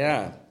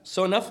 Yeah.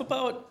 So enough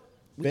about.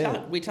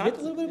 We talked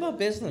a little bit about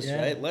business,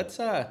 right? Let's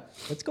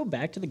go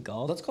back to the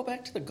golf. Let's go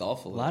back to the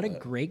golf a little lot bit. of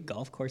great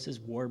golf courses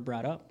Ward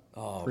brought up.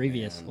 Oh,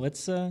 previous. man.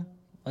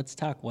 Let's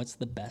talk. What's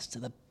the best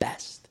of the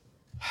best?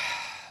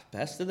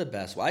 Best of the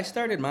best. Well, I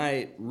started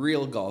my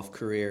real golf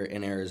career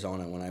in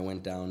Arizona when I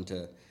went down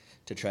to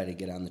try to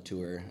get on the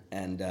tour,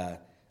 and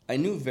I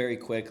knew very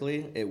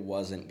quickly it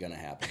wasn't gonna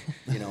happen.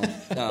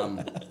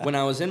 When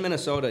I was in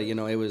Minnesota,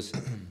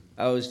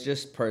 I was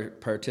just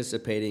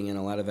participating in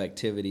a lot of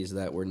activities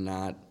that were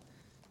not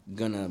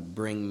gonna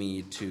bring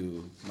me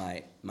to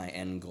my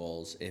end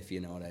goals, if you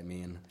know what I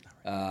mean.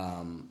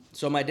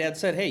 So my dad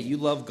said, "Hey, you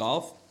love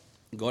golf?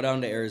 Go down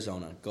to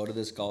Arizona. Go to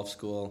this golf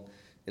school.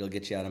 It'll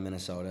get you out of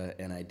Minnesota,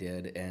 and I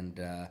did. And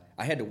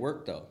I had to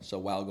work, though, so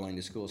while going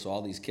to school. So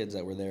all these kids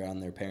that were there on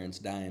their parents'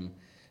 dime,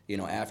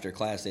 after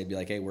class, they'd be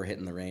like, hey, we're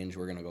hitting the range.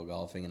 We're going to go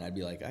golfing. And I'd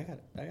be like, I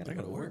got to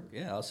go to work.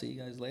 Yeah, I'll see you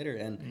guys later.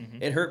 And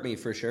it hurt me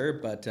for sure,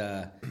 but,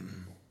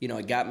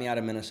 it got me out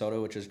of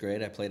Minnesota, which was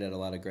great. I played at a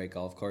lot of great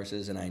golf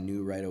courses, and I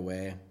knew right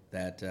away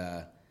that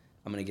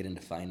I'm going to get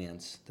into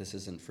finance. This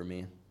isn't for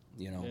me,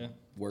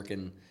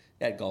 working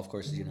at golf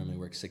courses. You normally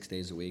work 6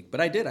 days a week.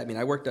 But I did. I mean,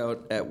 I worked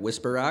out at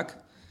Whisper Rock.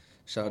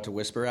 Shout out to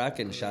Whisper Rock,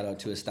 and shout out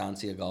to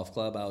Estancia Golf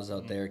Club. I was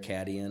out there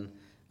caddying,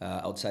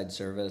 outside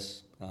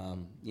service,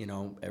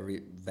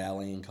 every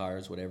valeting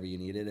cars, whatever you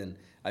needed. And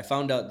I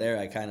found out there,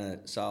 I kind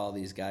of saw all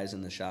these guys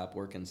in the shop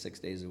working 6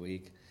 days a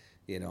week,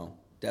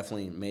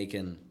 definitely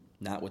making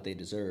not what they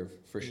deserve,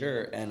 for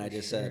sure. And I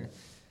just said,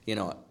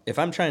 if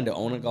I'm trying to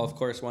own a golf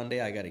course one day,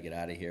 I got to get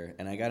out of here.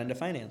 And I got into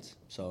finance.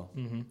 So,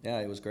 yeah,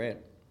 it was great.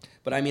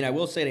 But, I mean, I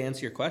will say, to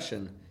answer your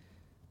question,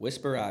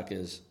 Whisper Rock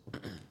is,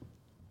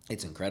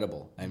 it's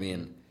incredible. I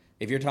mean,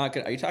 are you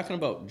talking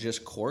about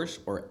just course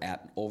or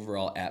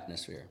overall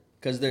atmosphere?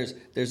 Because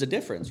there's a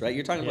difference, right?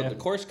 You're talking about the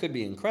course could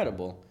be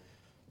incredible,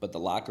 but the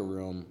locker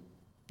room,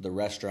 the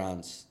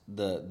restaurants,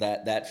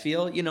 that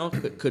feel,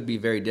 could be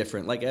very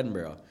different. Like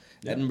Edinburgh.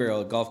 Yep.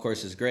 Edinburgh golf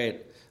course is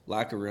great.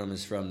 Locker room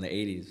is from the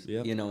 80s,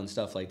 and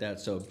stuff like that.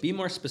 So be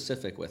more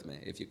specific with me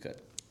if you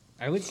could.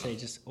 I would say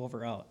just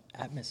overall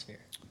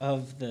atmosphere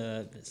of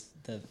the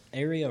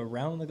area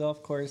around the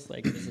golf course.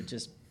 Like, does it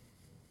just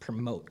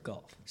promote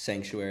golf?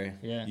 Sanctuary.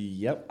 Yeah.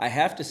 Yep. I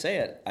have to say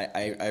it.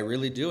 I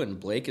really do. And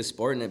Blake is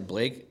sporting it.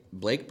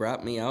 Blake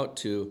brought me out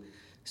to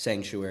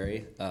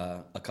Sanctuary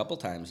a couple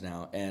times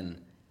now.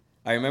 And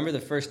I remember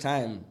the first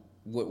time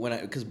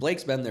because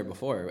Blake's been there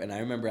before, and I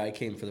remember I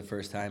came for the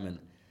first time, and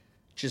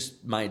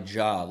just my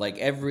jaw, like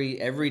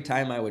every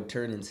time I would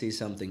turn and see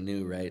something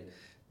new, right?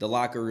 The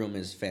locker room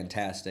is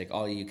fantastic.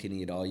 All you can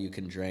eat, all you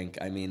can drink.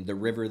 I mean, the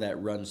river that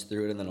runs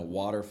through it, and then a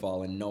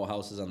waterfall, and no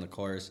houses on the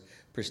course.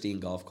 Pristine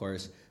golf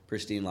course,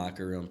 pristine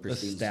locker room,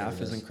 pristine The staff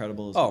service. is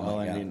incredible as well.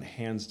 I mean,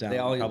 hands down,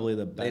 probably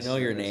the best. They know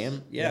your service.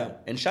 name, yeah.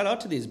 And shout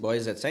out to these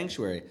boys at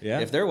Sanctuary.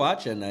 Yeah. If they're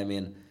watching, I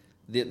mean,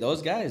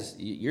 those guys,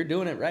 you're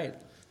doing it right.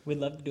 We'd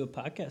love to do a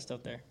podcast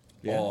out there.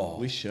 Yeah,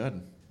 we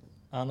should.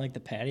 On like the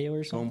patio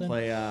or Go something. and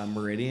play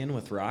Meridian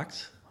with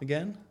Rocks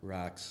again.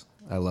 Rocks.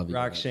 I love you.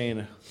 Rock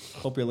Shane,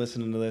 hope you're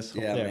listening to this.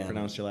 Hopefully I man.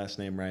 pronounced your last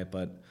name right,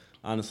 but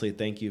honestly,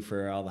 thank you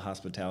for all the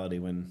hospitality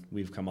when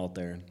we've come out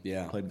there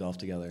and played golf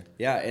together.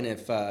 Yeah, and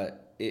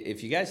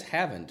if you guys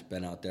haven't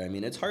been out there, I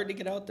mean, it's hard to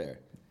get out there.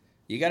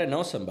 You got to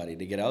know somebody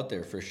to get out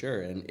there for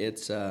sure, and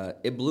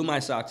it blew my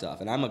socks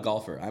off. And I'm a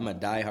golfer. I'm a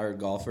diehard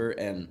golfer,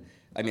 and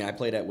I mean, I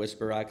played at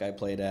Whisper Rock. I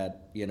played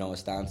at,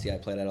 Estancia. I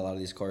played at a lot of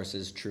these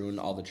courses,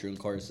 all the Troon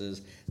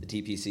courses, the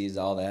TPCs,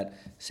 all that.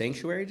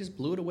 Sanctuary just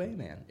blew it away,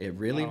 man. It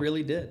really,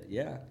 really did.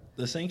 Yeah.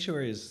 The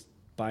Sanctuary is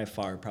by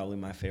far probably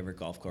my favorite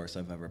golf course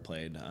I've ever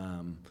played.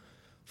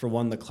 For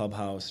one, the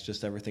clubhouse,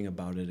 just everything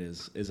about it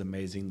is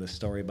amazing. The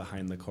story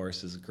behind the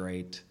course is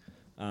great.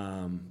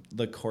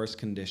 The course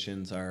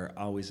conditions are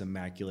always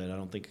immaculate. I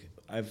don't think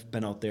I've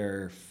been out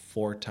there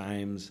 4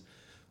 times.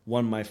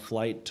 Won my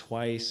flight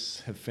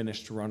twice, have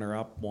finished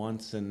runner-up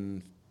once,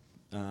 and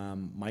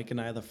Mike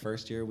and I, the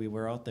first year we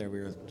were out there,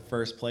 we were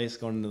first place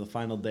going into the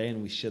final day,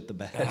 and we shit the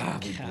bed.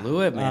 We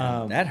blew it,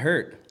 man. That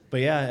hurt. But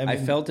yeah, I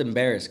felt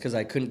embarrassed because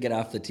I couldn't get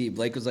off the tee.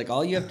 Blake was like,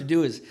 all you have to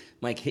do is,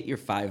 Mike, hit your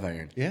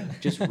 5-iron. Yeah.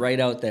 Just right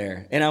out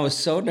there. And I was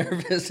so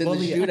nervous in the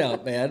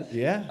shootout, man.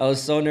 Yeah. I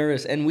was so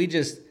nervous. And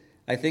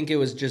I think it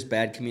was just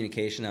bad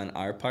communication on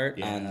our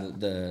part on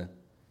the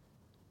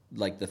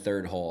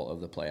third hole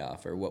of the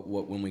playoff, or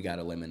when we got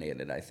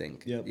eliminated, I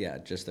think. Yep. Yeah,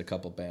 just a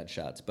couple bad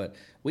shots. But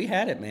we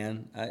had it,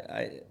 man.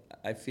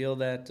 I feel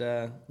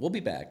that we'll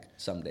be back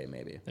someday,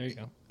 maybe. There you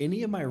go.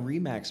 Any of my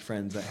Remax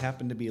friends that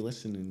happen to be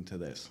listening to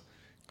this,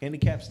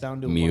 handicaps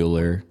down to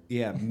Mueller.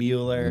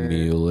 Mueller.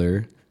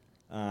 Mueller.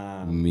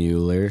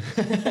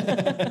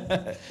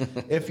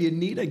 If you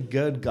need a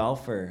good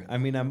golfer, I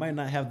mean, I might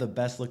not have the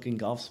best looking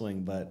golf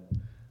swing, but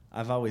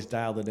I've always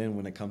dialed it in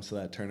when it comes to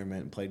that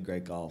tournament and played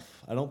great golf.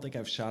 I don't think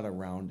I've shot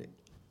around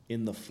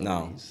in the 40s.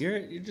 No,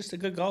 you're just a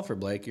good golfer,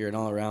 Blake. You're an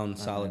all-around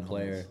solid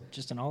player.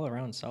 Just an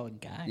all-around solid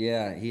guy.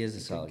 Yeah, he is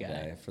a solid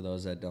guy. For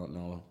those that don't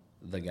know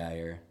the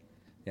guyer.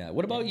 Yeah.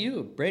 What about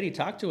you, Brady?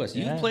 Talk to us.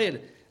 Yeah. You've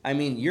played. I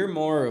mean, you're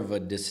more of a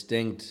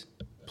distinct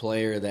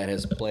player that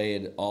has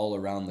played all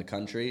around the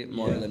country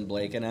more than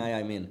Blake and I.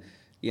 I mean,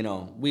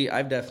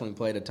 I've definitely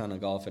played a ton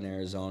of golf in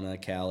Arizona,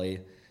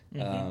 Cali.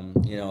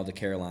 The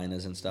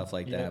Carolinas and stuff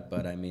like that.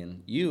 But I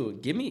mean,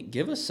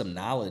 give us some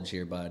knowledge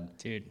here, bud.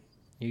 Dude,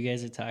 you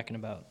guys are talking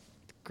about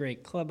the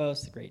great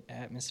clubhouse, the great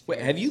atmosphere.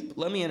 Wait,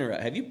 let me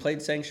interrupt. Have you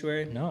played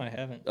Sanctuary? No, I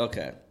haven't.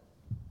 Okay.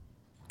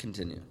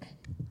 Continue.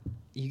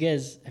 Have you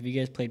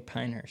guys played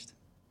Pinehurst?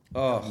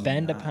 Oh.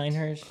 Been to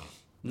Pinehurst?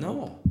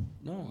 No,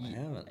 I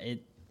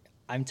haven't.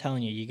 I'm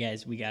telling you, you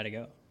guys, we got to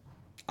go.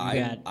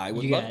 I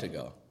would love to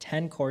go.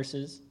 10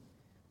 courses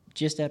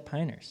just at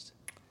Pinehurst.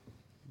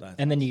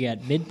 And then you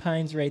got Mid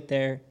Pines right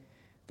there.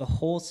 The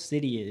whole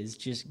city is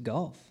just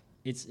golf.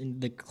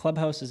 the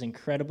clubhouse is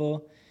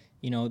incredible.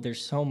 You know,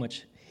 there's so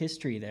much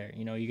history there.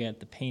 You know, you got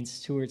the Payne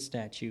Stewart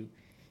statue.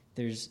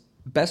 There's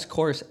Best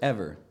course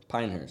ever,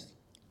 Pinehurst.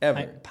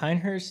 Ever.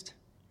 Pinehurst,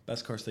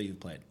 Best course that you've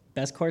played.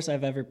 best course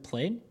I've ever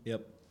played.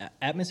 Yep.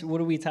 Atmosphere.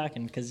 What are we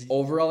talking? Because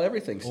Overall,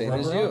 everything, same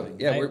as Overall. you.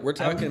 Yeah,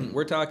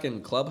 we're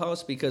talking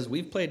clubhouse because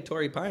we've played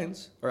Torrey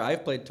Pines, or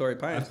I've played Torrey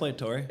Pines. I've played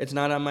Torrey. It's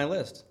not on my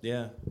list.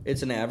 Yeah.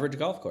 It's an average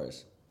golf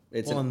course.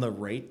 And the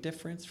rate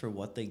difference for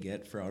what they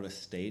get for out of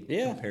state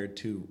compared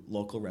to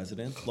local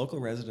residents.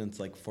 Local residents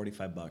like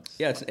 $45.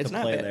 Yeah, it's to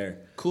not play bad. there.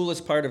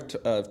 Coolest part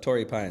of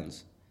Torrey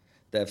Pines,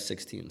 the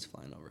F-16s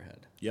flying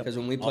overhead. Yep. Because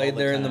when we All played the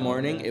there in the time,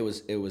 morning, yeah. it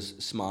was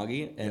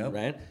smoggy and Yep.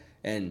 right,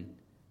 and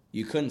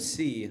you couldn't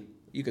see.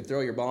 You could throw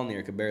your ball in the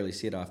air, could barely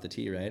see it off the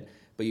tee, right?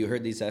 But you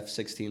heard these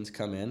F-16s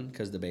come in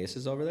because the base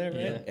is over there,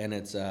 right? Yeah. And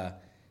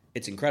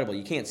it's incredible.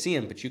 You can't see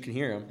them, but you can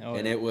hear them, Oh,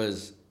 and yeah. it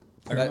was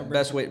I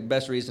remember-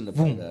 best reason to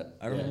play that.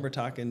 I remember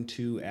talking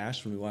to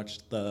Ash when we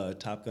watched the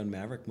Top Gun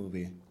Maverick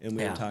movie, and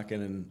we Yeah. were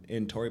talking,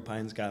 and Torrey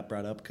Pines got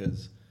brought up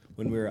because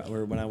when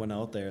I went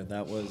out there,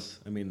 that was,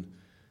 I mean,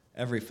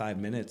 every 5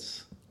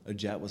 minutes a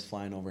jet was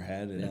flying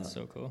overhead, and That's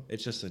so cool.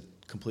 it's just a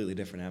completely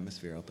different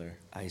atmosphere out there.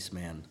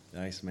 Iceman.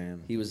 Nice,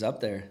 man. He was up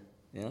there.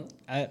 Yeah.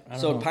 I don't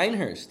So know.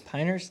 Pinehurst.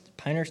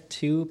 Pinehurst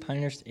 2,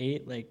 Pinehurst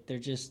 8, like they're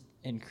just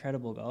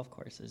incredible golf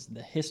courses.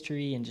 The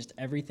history and just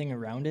everything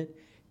around it.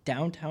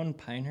 Downtown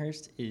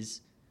Pinehurst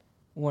is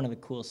one of the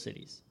coolest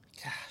cities.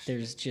 Gosh.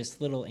 There's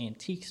just little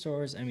antique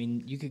stores. I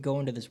mean, you could go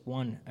into this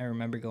one I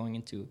remember going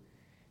into,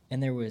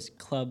 and there was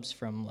clubs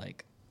from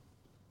like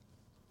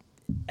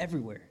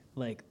everywhere.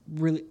 Like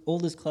really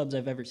oldest clubs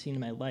I've ever seen in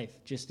my life.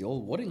 Just The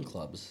old wooden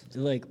clubs.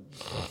 like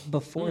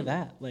before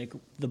that, like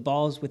the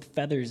balls with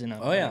feathers in them.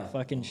 Oh, yeah. like,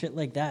 fucking shit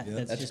like that.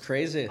 Yeah. That's just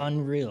crazy.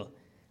 unreal.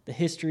 The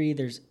history,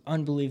 there's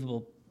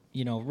unbelievable,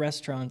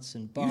 restaurants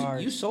and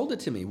bars. You sold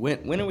it to me.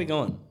 When are we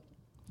going?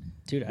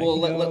 Dude,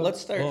 Well, I could go- let's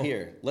start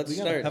here. Let's we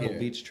got a start Pebble here.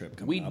 Beach trip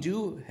coming We up.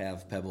 do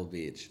have Pebble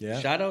Beach. Yeah.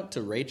 Shout out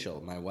to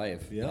Rachel, my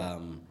wife, Yeah.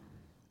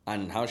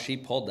 on how she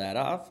pulled that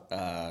off.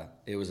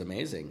 It was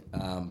amazing.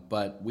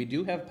 But we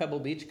do have Pebble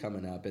Beach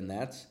coming up, and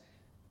that's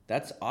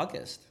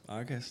August.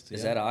 August.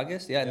 Is yeah. that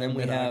August? Yeah, and Yeah, then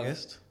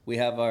mid-August. we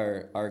have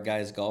our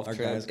guys golf Our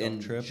trip guys' golf in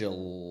trip.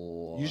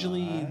 July.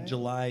 Usually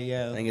July,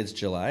 yeah. I think it's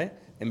July.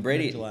 And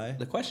Brady, Mid-July.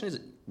 the question is,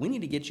 we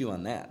need to get you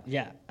on that.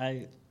 Yeah,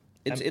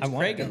 It's I want to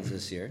Craigan's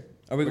this year.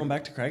 Are we going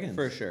back to Craigan's?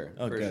 For sure.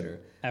 Oh, for good. sure.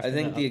 After I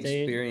think the the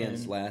update experience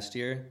and- last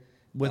year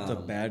With the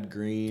bad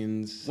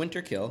greens.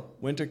 Winter Kill.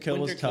 Winter Kill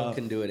was tough.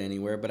 Can do it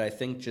anywhere, but I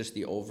think just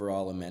the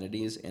overall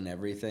amenities and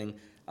everything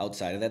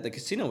outside of that, the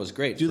casino was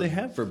great. Do for, they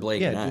have for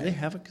Blake and I? do they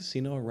have a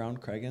casino around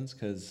Craigan's?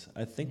 Because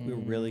I think we're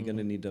really going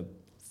to need to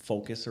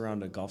focus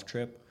around a golf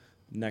trip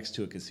next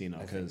to a casino.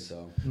 I think Because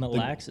so. Mille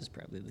Lacs is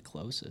probably the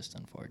closest,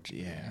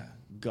 unfortunately. yeah,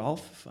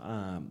 golf.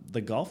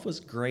 The golf was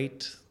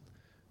great.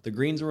 The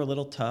greens were a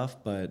little tough,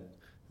 but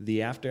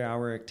the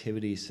after-hour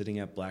activity, sitting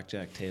at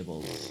blackjack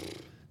tables,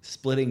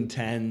 splitting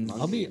tens,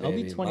 I'll be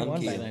Baby, 21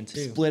 monkey. by then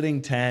too.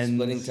 splitting tens,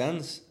 Splitting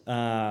tens.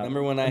 Uh,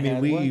 Remember when I mean,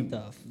 had we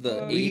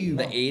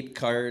the eight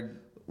card.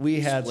 we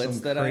had splits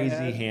some that I crazy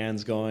had?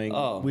 hands going.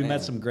 Oh, we man.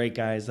 met some great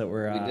guys that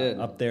were We did.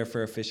 up there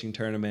for a fishing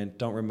tournament.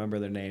 Don't remember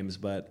their names,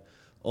 but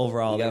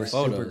overall We they got were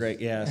super photos.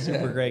 great. Yeah,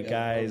 super great got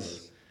guys.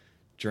 photos.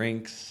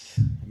 Drinks.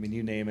 I mean,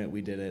 you name it,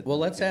 we did it. Well,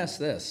 let's ask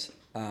this.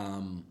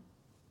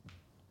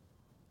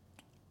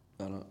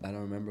 I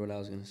don't remember what I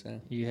was going to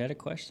say. You had a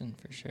question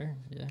for sure.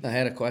 Yeah. I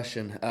had a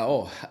question.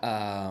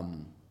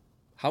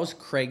 How's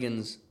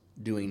Craigan's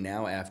doing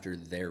now after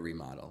their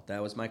remodel?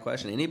 That was my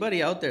question.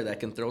 Anybody out there that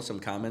can throw some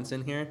comments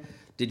in here?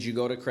 Did you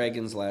go to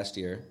Craigan's last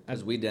year?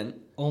 Because we didn't.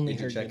 Only Did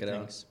you heard check good it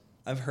things.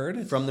 I've heard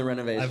it From the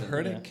renovation. I've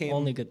heard Yeah, it came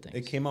only good things.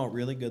 It came out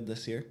really good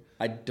this year.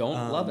 I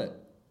don't love it.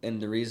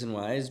 And the reason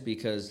why is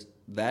because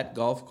that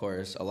golf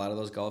course, a lot of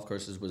those golf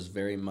courses was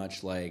very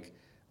much like,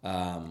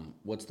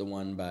 what's the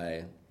one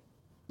by,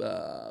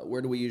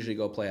 where do we usually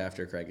go play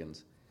after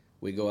Craigan's?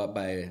 We go up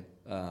by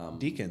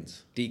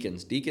Deacons.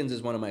 Deacons. Deacons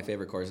is one of my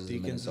favorite courses in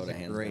Deacons Minnesota, is a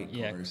hands great down.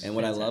 Yeah. course. And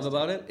what I love Fantastic.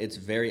 about it, it's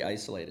very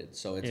isolated.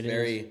 So it's It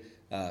very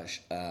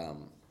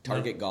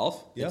target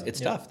golf. Yep. It's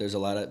Yep. tough. There's a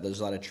lot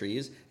of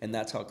trees, and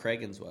that's how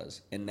Craigan's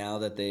was. And now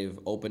that they've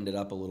opened it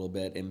up a little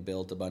bit and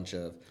built a bunch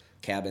of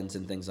cabins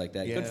and things like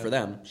that, good Yeah. for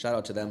them. Shout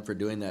out to them for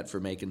doing that, for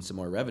making some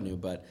more revenue.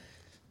 But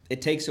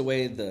it takes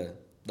away the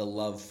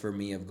love for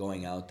me of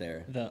going out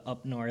there. The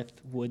up north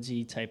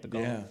woodsy type of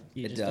golf. Yeah,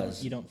 you it just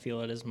does. You don't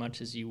feel it as much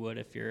as you would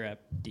if you're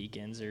at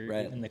Deacons or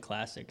Right. even the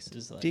classics.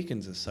 Is like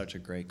Deacons is such a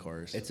great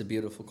course. It's a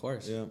beautiful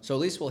course. Yeah. So at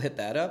least we'll hit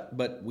that up.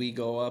 But we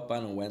go up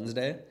on a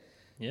Wednesday.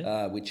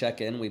 yeah. We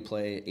check in. We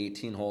play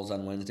 18 holes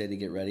on Wednesday to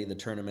get ready. The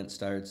tournament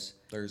starts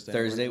Thursday.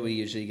 Thursday. We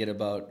usually get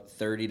about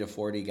 30 to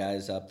 40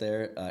 guys up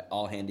there,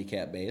 all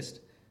handicap based.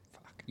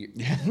 Fuck.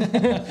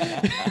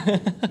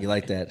 You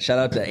like that? Shout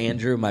out to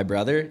Andrew, my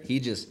brother.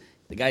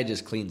 The guy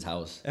just cleans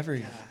house.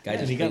 Every Guy and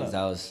just he got cleans a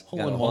house. hole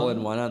Got in a hole one.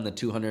 in one on the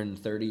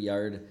 230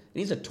 yard. And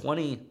he's a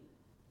 20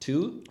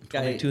 Two?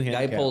 Guy 22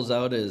 handicap. pulls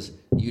out his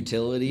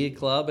utility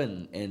club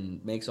and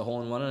makes a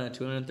hole-in-one on a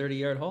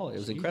 230-yard hole. It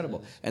was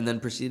incredible. And then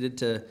proceeded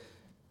to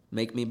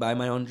make me buy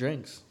my own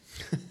drinks.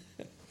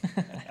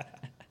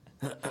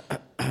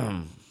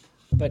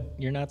 But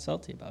you're not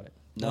salty about it.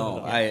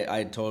 No,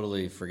 I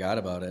totally forgot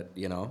about it,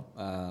 you know.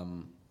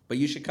 But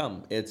you should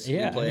come. We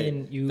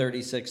play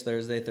 36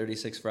 Thursday,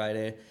 36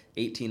 Friday,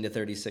 18 to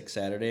 36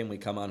 Saturday, and we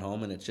come on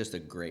home, and it's just a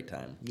great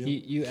time. Yeah.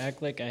 You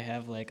act like I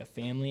have like a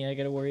family I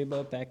got to worry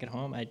about back at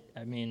home. I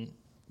mean,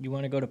 you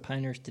want to go to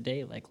Pinehurst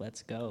today? Like,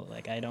 let's go.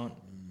 Like, I don't.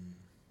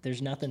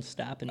 There's nothing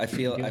stopping. I me from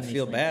feel doing these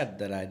things. bad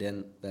that I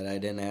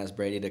didn't ask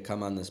Brady to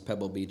come on this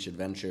Pebble Beach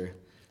adventure,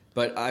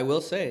 but I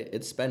will say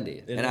it's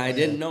spendy, I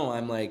didn't know.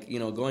 I'm like, you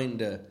know, going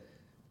to.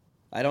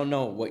 I don't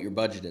know what your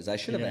budget is. I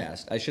should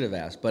have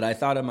asked, but I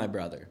thought of my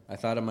brother.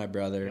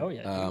 Oh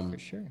yeah, dude, for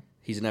sure.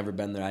 He's never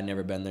been there. I've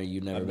never been there.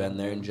 You've never been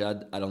there. And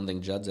Judd, I don't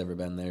think Judd's ever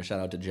been there.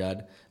 Shout out to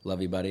Judd.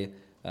 Love you, buddy.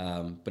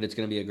 But it's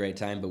going to be a great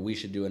time. But we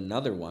should do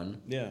another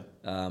one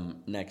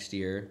next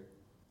year.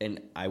 And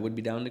I would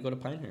be down to go to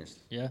Pinehurst.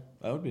 Yeah.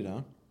 I would be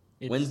down.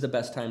 When's the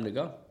best time to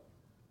go?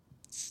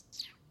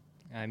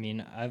 I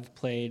mean, I've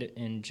played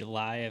in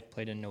July. I've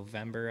played in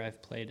November.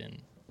 I've played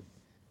in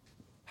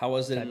How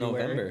was it February. in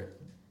November?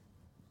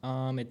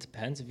 It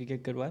depends if you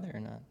get good weather or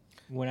not.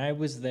 When I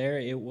was there,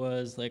 it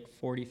was like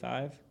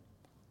 45.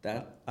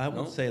 I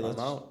would say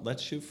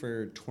let's shoot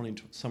for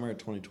summer of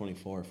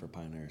 2024 for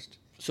Pinehurst.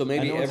 So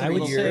maybe I every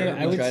would year say-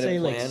 I we would try say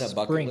to like plan a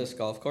bucket spring. list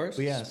golf course.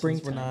 But yeah,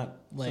 Springtime,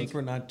 since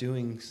we're not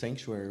doing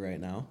Sanctuary right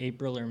now,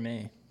 April or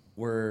May.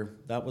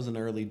 that was an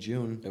early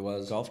June. It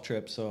was. Golf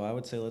trip, so I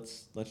would say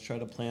let's try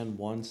to plan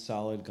one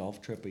solid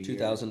golf trip a year.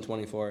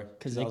 2024.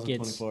 Because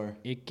 2024.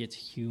 it gets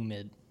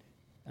humid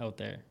out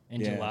there.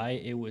 In Yeah.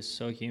 July, it was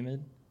so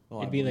humid. Oh,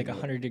 I It'd be like believe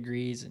it. 100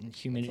 degrees and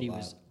humidity lot.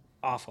 was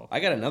awful. I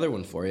got another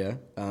one for you.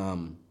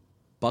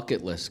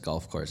 Bucket list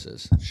golf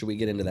courses. Should we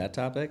get into that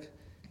topic?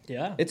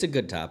 Yeah. It's a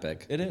good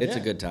topic. It is. It's a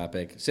Yeah. good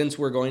topic. Since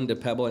we're going to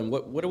Pebble, and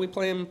what are we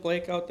playing,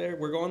 Blake, out there?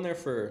 We're going there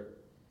for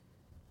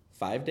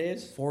 5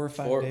 days? 4 or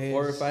 5 days.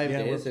 4 or 5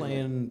 yeah, days. we're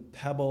playing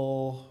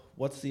Pebble.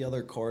 What's the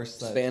other course?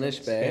 Spanish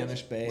Bay.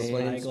 Spanish Bay. We're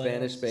playing Spyglass.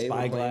 Spanish Bay. We're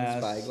playing Spyglass.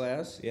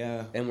 Spyglass.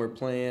 Yeah. And we're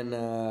playing,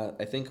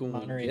 I think when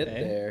Monterey we get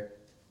Bay? there.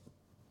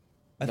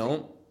 I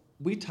think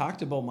we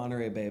talked about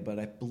Monterey Bay, but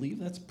I believe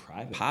that's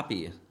private.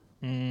 Poppy.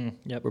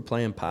 Yep. We're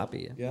playing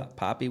Poppy. Yeah.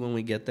 Poppy when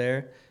we get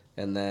there.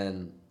 And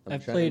then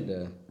I've played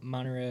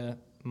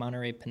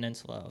Monterey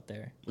Peninsula out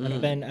there.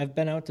 I've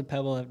been out to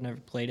Pebble. I've never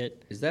played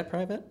it. Is that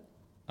private?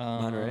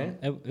 Monterey?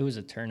 It was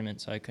a tournament,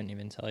 so I couldn't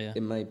even tell you.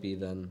 It might be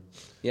then.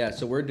 Yeah,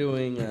 so we're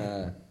doing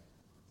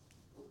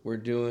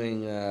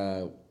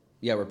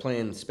we're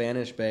playing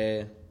Spanish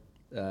Bay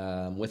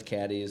with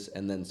caddies,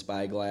 and then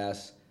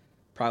Spyglass.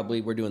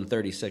 Probably we're doing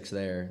 36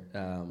 there.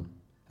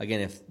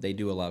 Again, if they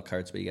do allow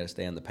carts, but you got to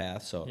stay on the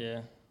path, so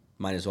Yeah.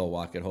 might as well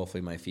walk it.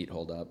 Hopefully my feet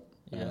hold up.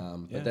 Yeah.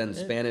 But then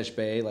Spanish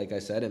Bay, like I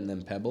said, and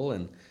then Pebble,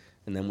 and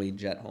then we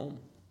jet home.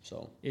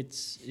 So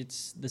It's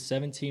the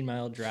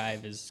 17-mile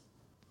drive is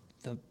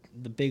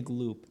the big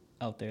loop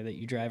out there that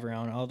you drive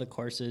around all the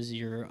courses.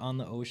 You're on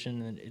the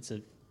ocean, and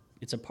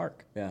it's a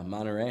park. yeah,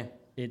 Monterey.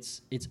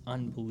 It's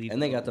unbelievable.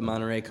 And they got the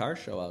Monterey Car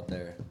Show out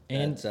there.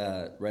 And-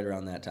 That's right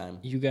around that time.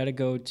 You got to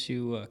go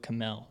to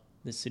Camel,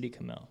 the city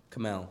Camel.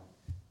 Kamel,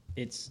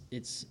 It's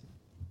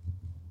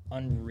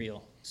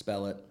unreal.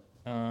 spell it.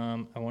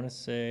 I want to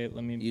say,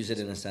 let me Use it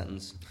in a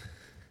sentence.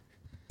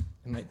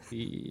 It might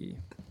be.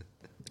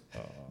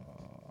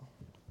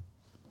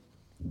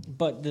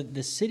 But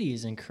the city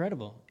is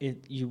incredible.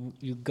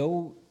 You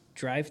go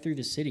drive through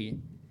the city,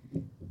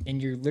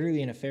 and you're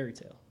literally in a fairy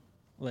tale.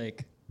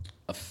 Like,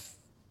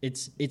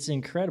 it's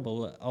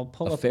incredible. I'll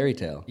pull A up. fairy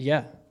tale.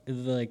 Yeah,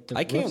 like the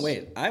I can't roofs.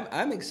 wait.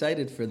 I'm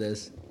excited for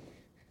this.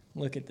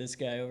 Look at this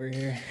guy over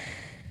here.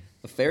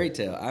 A fairy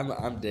tale.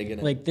 I'm digging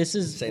it. Like, this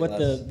is Say what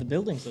less. the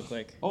buildings look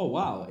like. Oh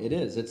wow, it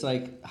is. It's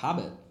like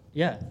Hobbit.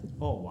 Yeah,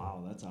 Oh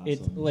wow, that's awesome.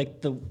 it's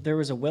like there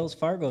was a Wells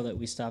Fargo that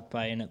we stopped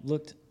by, and it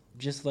looked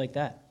just like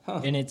that. Huh.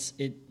 And it's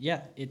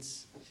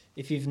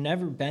if you've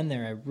never been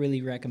there, I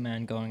really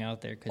recommend going out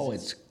there because Oh,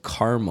 it's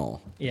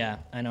caramel. yeah,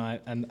 I know.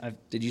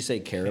 I've Did you say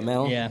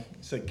caramel? yeah,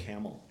 It's a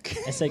camel.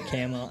 I said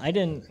camel. I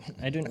didn't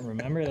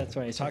remember. That's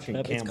why I searched Talking it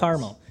up. It's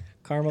camels.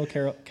 caramel,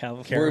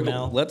 California.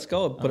 We're- Let's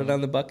go. Put it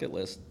on the bucket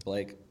list.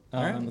 Like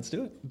All right, let's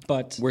do it.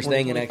 But we're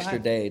staying an 2025. extra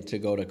day to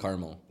go to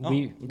Carmel.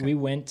 we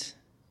went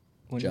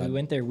when Judd. we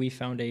went there. We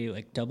found a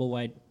like double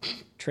wide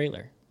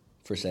trailer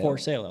For sale. for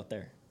sale out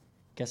there.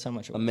 Guess how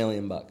much it $1 was?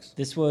 million.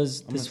 This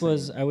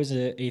was I was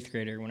an 8th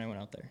grader when I went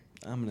out there.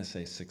 I'm gonna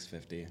say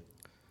 650,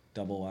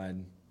 double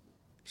wide.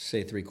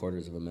 Say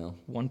 $750,000.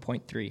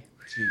 1.3.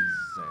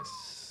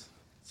 Jesus,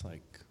 it's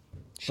like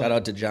Shout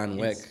out to John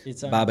Wick.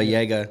 it's Baba unreal.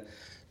 Yaga,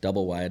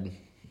 double wide.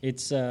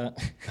 It's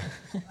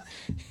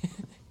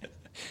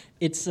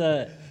it's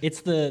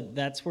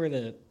that's where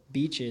the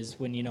beach is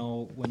when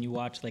you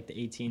watch like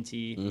the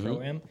AT&T Mm-hmm.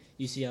 Pro-Am.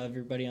 You see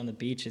everybody on the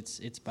beach.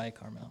 It's by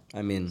Carmel.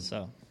 I mean,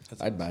 So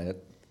I'd buy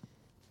it.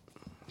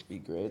 Be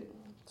great.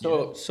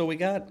 So we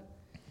got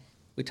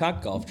We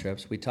talked golf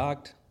trips. We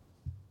talked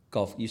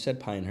golf. You said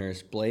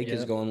Pinehurst. Blake is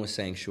Yep. going with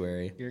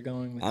Sanctuary. You're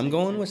going with I'm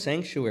going with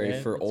Sanctuary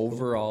Yeah, for that's cool.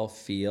 overall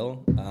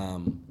feel.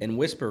 And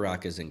Whisper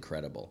Rock is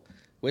incredible.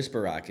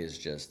 Whisper Rock is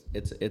just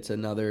it's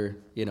another,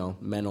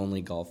 men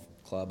only golf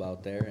club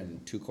out there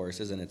and 2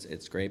 courses, and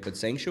it's great. But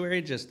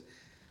Sanctuary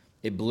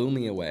it blew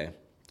me away.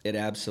 It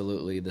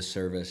absolutely, the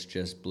service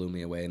just blew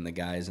me away, and the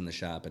guys in the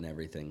shop and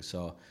everything.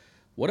 So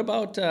what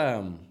about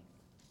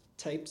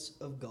types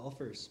of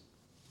golfers.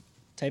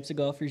 Types of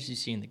golfers you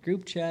see in the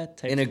group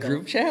chat. in a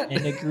group chat?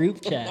 In a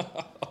group chat.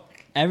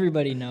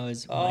 Everybody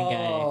knows one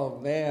guy. Oh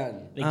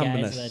man. The I'm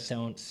guys gonna that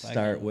don't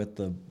start with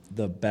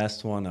the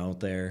best one out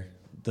there,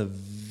 the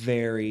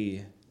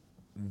very,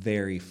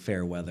 very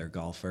fair weather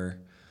golfer.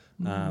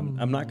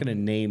 I'm not going to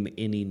name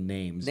any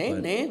names. Name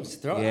but names.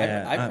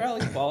 Yeah, I'd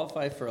probably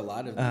qualify for a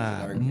lot of these in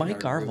our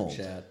Mike our group Arvold.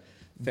 chat.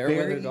 Fair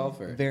weather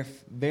golfer.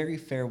 Very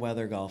fair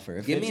weather golfer.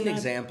 If Give it's me an not-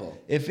 example.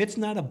 If it's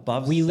not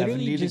above We 70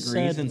 literally just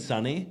degrees said- and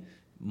sunny,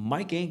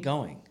 Mike ain't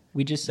going.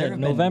 We just There said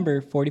have been- November,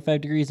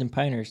 45 degrees in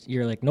Pinehurst.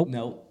 You're like, nope.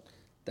 No.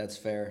 That's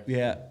fair.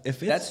 Yeah,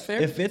 if it's, That's fair.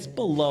 If it's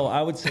below,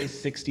 I would say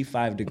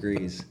 65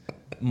 degrees,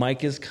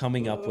 Mike is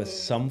coming up with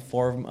some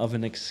form of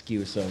an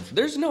excuse of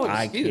There's no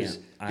I excuse.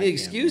 can't The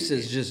excuse make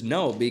is just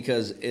no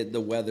because the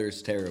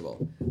weather's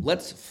terrible.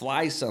 Let's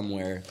fly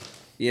somewhere.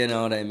 You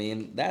know what I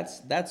mean?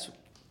 That's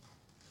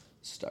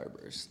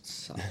Starburst.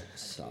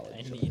 Solid.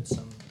 I need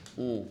something.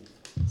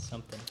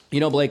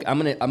 Blake, I'm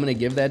gonna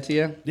give that to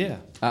you. Yeah.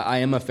 I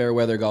am a fair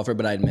weather golfer,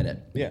 but I admit it.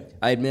 Yeah.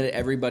 I admit it.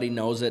 Everybody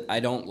knows it. I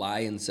don't lie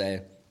and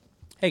say,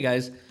 "Hey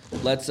guys,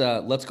 let's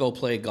go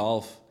play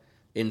golf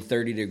in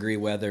 30-degree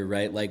weather."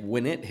 Right? Like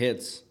when it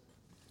hits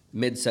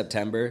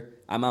mid-September,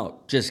 I'm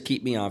out. Just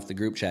keep me off the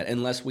group chat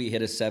unless we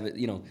hit a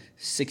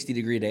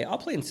 60-degree day. I'll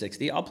play in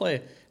 60. I'll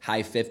play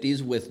high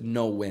 50s with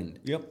no wind.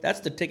 Yep.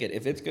 That's the ticket.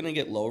 If it's gonna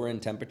get lower in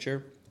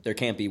temperature, there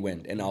can't be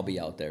wind, and I'll be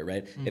out there,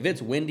 right? Mm-hmm. If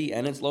it's windy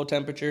and it's low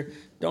temperature,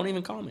 don't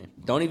even call me.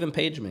 Don't even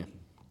page me.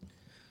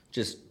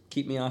 Just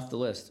keep me off the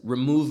list.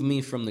 Remove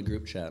me from the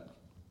group chat.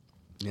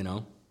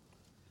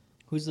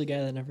 Who's the guy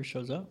that never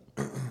shows up?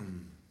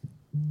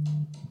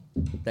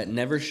 That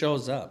never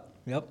shows up.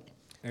 Yep.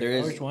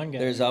 There's always one guy.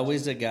 There's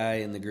always a guy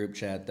in the group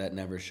chat that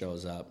never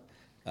shows up.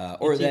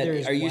 Or It's that either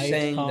his are you wife's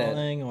saying that?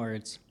 calling or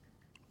it's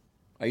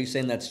Are you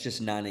saying that's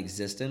just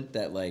non-existent?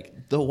 That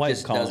like The wife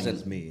just calling doesn't-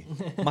 is me.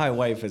 My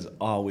wife is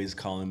always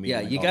calling me. Yeah,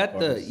 on the you golf got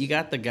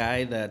course. the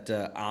guy that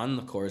on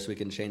the course. We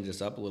can change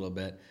this up a little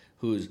bit.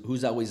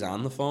 Who's always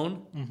on the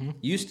phone? Mm-hmm.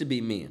 Used to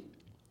be me.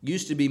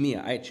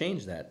 I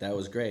changed that. That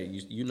was great.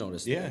 You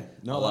noticed Yeah,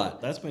 that no, a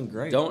lot. that's been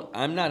great.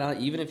 I'm not on,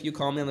 even if you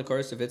call me on the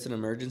course, if it's an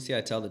emergency,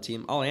 I tell the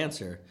team, I'll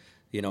answer.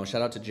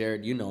 Shout out to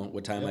Jared,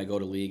 what time I go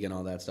to league and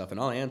all that stuff, and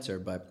I'll answer.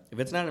 But if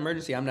it's not an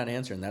emergency, I'm not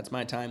answering. That's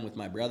my time with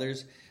my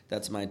brothers.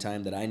 That's my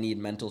time that I need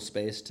mental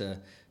space to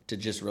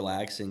just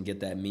relax and get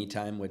that me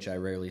time, which I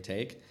rarely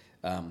take.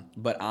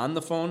 But on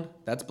the phone,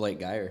 that's Blake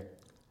Geyer.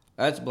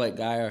 That's Blake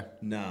Geyer.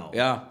 No.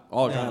 Yeah,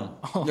 all the No.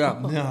 time.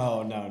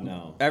 Yeah.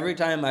 No. Every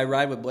time I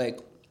ride with Blake,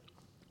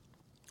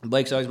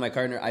 Blake's always my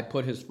partner. I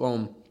put his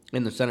phone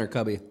in the center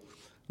cubby.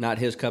 Not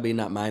his cubby,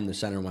 not mine, the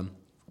center one.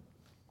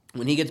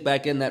 When he gets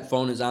back in, that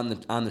phone is on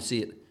the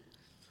seat.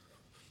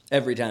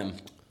 Every time.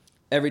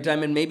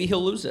 And maybe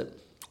he'll lose it.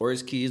 Or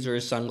his keys or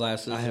his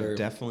sunglasses. I have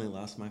definitely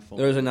lost my phone.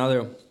 There's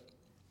another.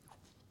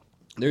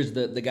 There's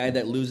the guy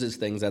that loses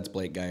things, that's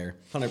Blake Geyer.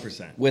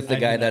 100%. With the I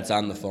guy do that's not-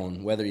 on the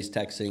phone. Whether he's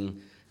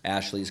texting,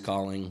 Ashley's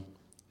calling,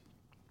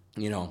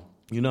 I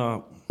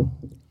love.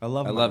 I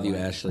my love you,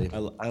 wife. Ashley.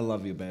 I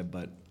love you, babe.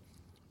 But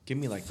give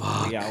me like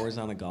 3 hours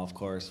on a golf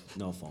course,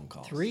 no phone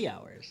calls. 3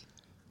 hours.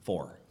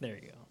 4. There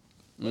you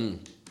go.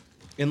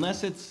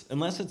 Unless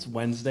it's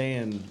Wednesday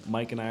and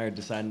Mike and I are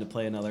deciding to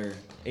play another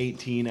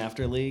 18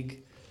 after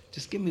league,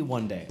 just give me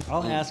one day.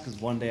 All I ask is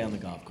one day on the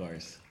golf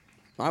course.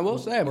 I will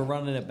say, We're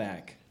running it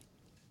back.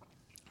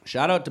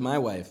 shout out to my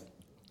wife.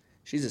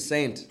 She's a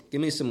saint. Give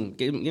me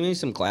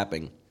some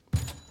clapping.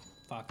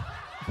 Fuck.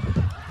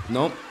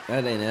 Nope,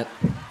 that ain't it.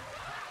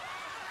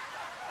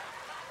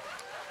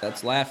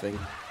 That's laughing.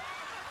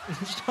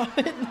 Stop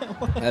it.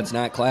 No. That's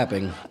not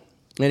clapping.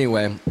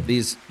 Anyway,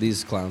 these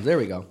clowns. There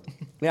we go.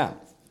 Yeah.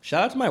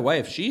 Shout out to my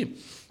wife. She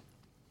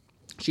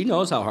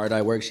knows how hard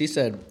I work. She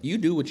said, "You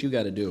do what you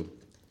got to do.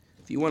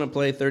 If you want to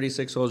play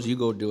 36 holes, you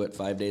go do it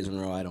 5 days in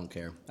a row. I don't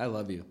care. I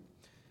love you.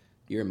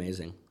 You're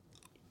amazing."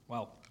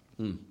 Wow.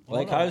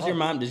 Like, how's your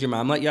mom? Does your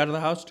mom let you out of the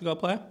house to go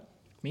play?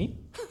 Me?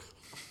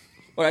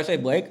 What did I say,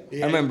 Blake?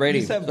 Yeah, I meant Brady.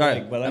 you said Sorry,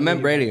 Blake, but I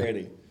meant knew you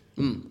Brady.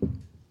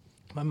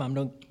 My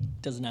mom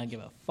does not give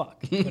a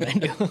fuck what I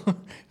do.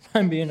 If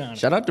I'm being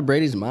honest. Shout out to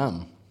Brady's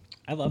mom.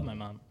 I love my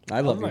mom.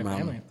 I love your my mom.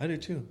 family. I do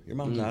too. Your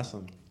mom's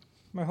awesome.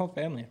 My whole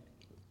family.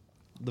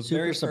 The Super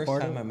very first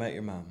supportive. time I met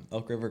your mom,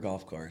 Elk River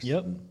Golf Course.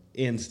 Yep.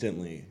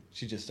 Instantly,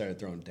 she just started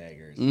throwing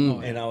daggers,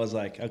 and I was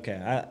like,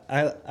 okay,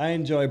 I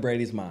enjoy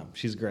Brady's mom.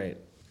 She's great.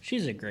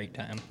 She's a great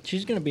time.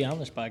 She's going to be on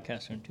this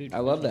podcast soon, too. I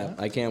love that.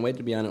 I can't wait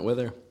to be on it with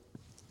her.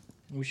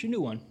 We should do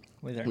one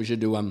with her. We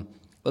should do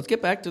let's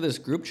get back to this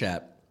group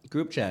chat.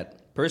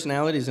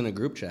 Personalities in a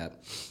group chat.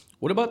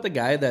 What about the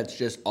guy that's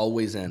just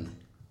always in?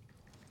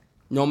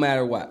 No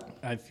matter what.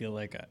 I feel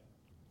like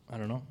I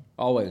don't know.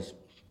 Always.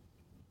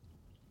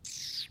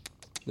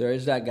 There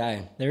is that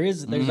guy.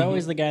 There's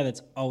always the guy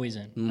that's always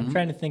in. I'm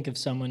trying to think of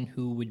someone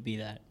who would be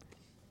that.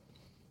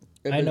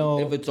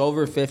 If it's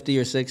over 50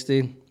 or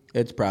 60,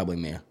 it's probably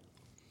me.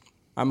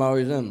 I'm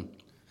always in.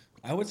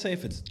 I would say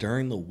if it's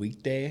during the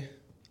weekday,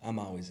 I'm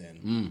always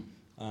in.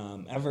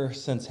 Ever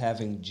since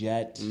having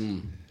Jet,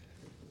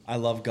 I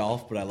love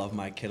golf, but I love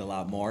my kid a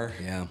lot more.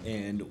 Yeah.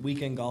 And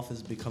weekend golf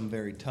has become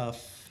very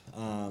tough.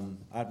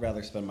 I'd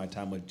rather spend my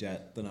time with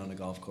Jet than on a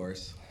golf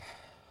course.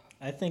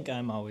 I think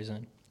I'm always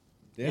in.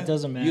 Yeah. It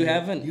doesn't matter. You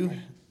haven't.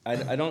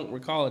 I don't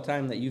recall a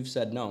time that you've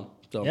said no.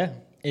 So Yeah.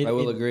 I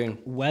will agree.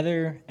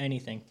 Weather,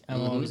 anything.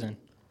 I'm always in.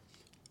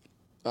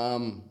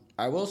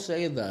 I will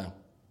say the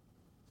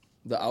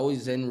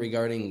always in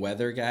regarding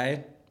weather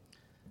guy,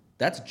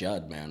 that's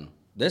Judd, man.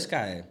 This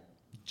guy.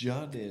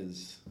 Judd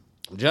is.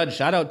 Judd,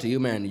 shout out to you,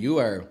 man. You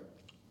are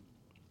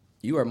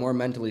more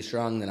mentally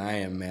strong than I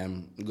am,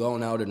 man.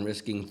 Going out and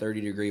risking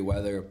 30-degree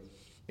weather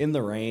In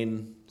the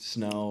rain,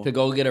 snow. to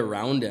go get a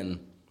round in.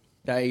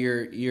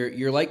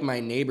 You're like my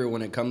neighbor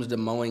when it comes to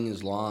mowing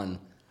his lawn.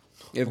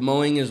 If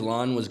mowing his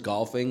lawn was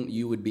golfing,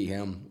 you would be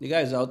him. You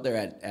guys out there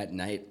at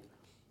night,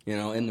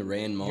 in the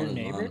rain mowing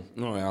his lawn.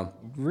 Oh, yeah.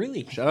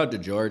 Really? Shout out to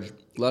George.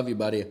 Love you,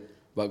 buddy.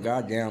 But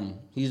goddamn,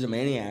 he's a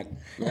maniac.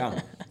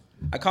 Yeah.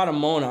 I caught him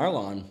mowing our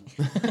lawn.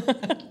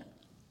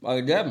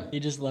 I did. He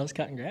just loves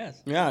cutting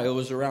grass. Yeah, it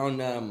was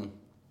around,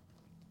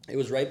 it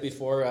was right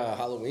before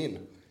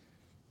Halloween.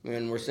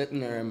 And we're sitting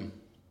there, and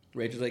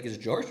Rachel's like, is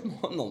George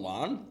mowing the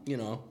lawn?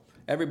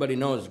 Everybody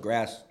knows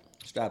grass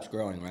stops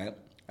growing, right?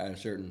 At a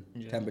certain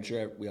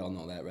temperature. We all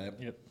know that, right?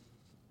 Yep.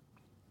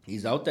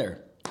 He's out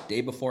there.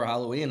 Day before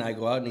Halloween, I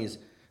go out and he's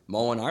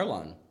mowing our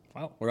lawn.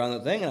 Wow. We're on the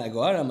thing, and I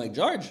go out and I'm like,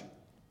 George,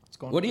 What's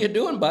going what are you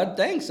doing, bud?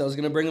 Thanks. I was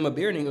going to bring him a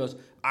beer, and he goes,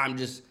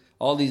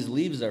 all these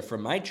leaves are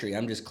from my tree.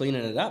 I'm just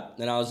cleaning it up.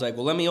 And I was like,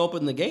 well, let me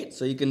open the gate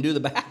so you can do the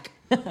back.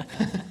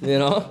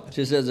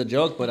 Just as a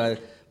joke.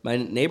 But my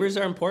neighbors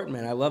are important,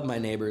 man. I love my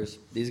neighbors.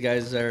 These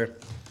guys they're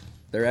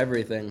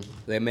everything.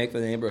 They make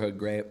the neighborhood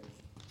great.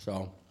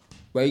 So,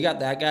 well, you got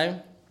that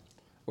guy.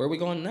 Where are we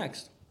going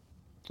next?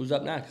 Who's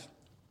up next?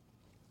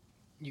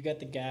 You got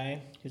the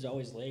guy who's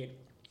always late.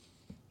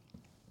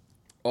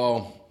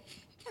 Oh,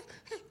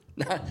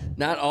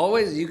 not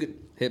always. You could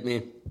hit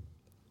me.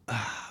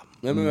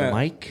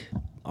 Mike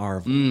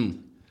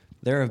Arvin.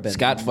 There have been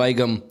Scott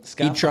Feigum.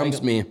 He trumps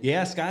Feigum. me.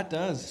 Yeah, Scott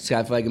does.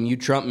 Scott Feigum, you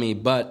trump me,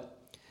 but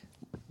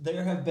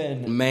There have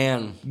been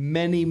man,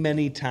 many,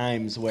 many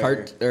times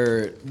where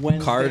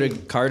car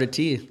to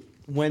tee.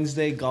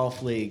 Wednesday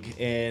golf league,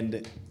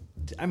 and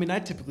I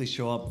typically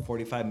show up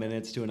 45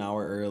 minutes to an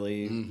hour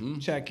early,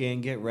 check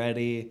in, get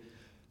ready.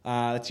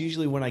 It's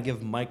usually when I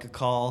give Mike a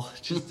call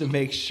just to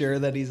make sure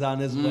that he's on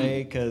his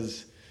way,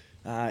 because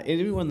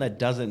anyone that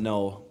doesn't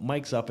know,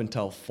 Mike's up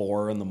until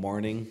 4 in the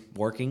morning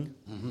working,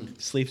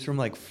 sleeps from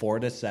like 4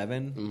 to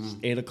 7,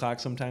 8 o'clock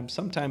sometimes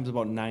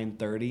about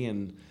 9:30,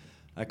 and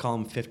I call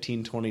him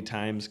 15, 20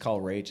 times,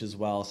 call Rach as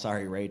well.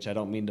 Sorry, Rach, I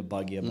don't mean to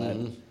bug you, but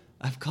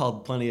I've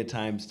called plenty of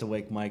times to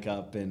wake Mike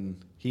up, and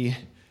he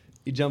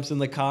jumps in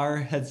the car,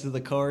 heads to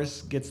the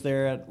course, gets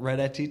there right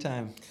at tea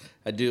time.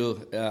 I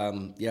do.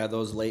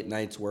 Those late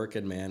nights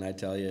working, man, I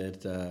tell you,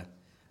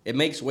 it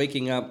makes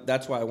waking up.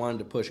 That's why I wanted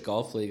to push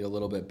Golf League a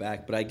little bit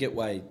back, but I get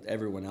why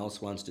everyone else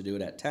wants to do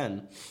it at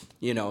 10.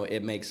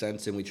 It makes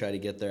sense, and we try to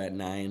get there at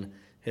 9,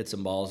 hit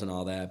some balls and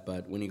all that,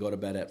 but when you go to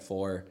bed at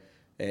 4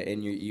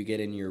 and you get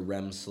in your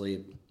REM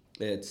sleep,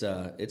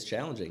 it's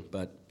challenging,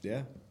 but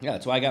yeah,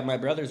 that's why I got my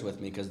brothers with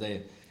me, because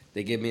they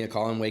give me a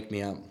call and wake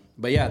me up.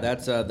 But yeah,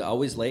 that's the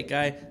always late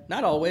guy.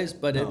 Not always,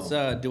 but No. it's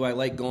do I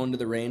like going to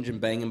the range and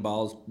banging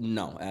balls?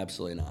 No,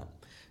 absolutely not.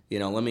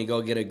 Let me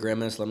go get a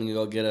Grimace, let me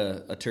go get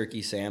a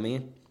Turkey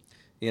Sammy,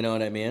 you know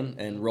what I mean,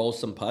 and roll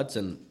some putts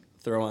and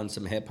throw on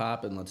some hip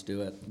hop and let's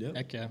do it. Yep.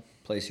 Heck yeah.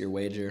 Place your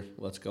wager.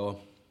 Let's go.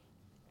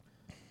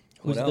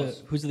 Who's What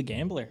else? who's the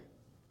gambler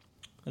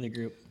of the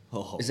group?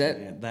 Oh, Is that-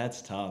 man,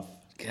 that's tough.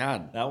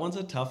 God. That one's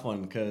a tough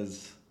one,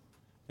 because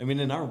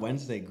in our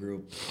Wednesday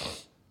group,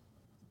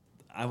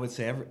 I would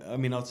say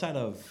outside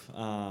of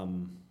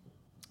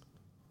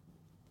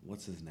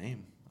what's his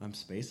name? I'm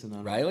spacing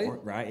on Riley?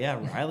 Right? Yeah,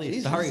 Riley.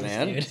 Jesus, Sorry,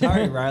 man.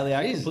 Sorry, Riley.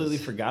 I Jesus. completely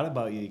forgot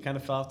about you. You kind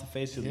of fell off the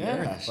face of the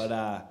earth. Gosh.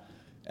 But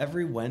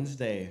every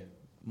Wednesday,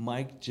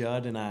 Mike,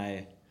 Judd, and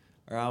I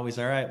are always,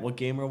 all right, what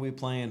game are we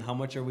playing? How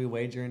much are we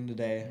wagering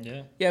today?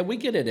 Yeah. Yeah, we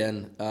get it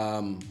in.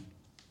 And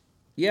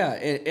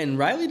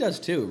Riley does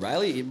too.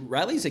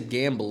 Riley's a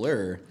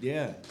gambler.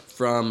 Yeah.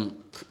 From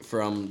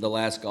the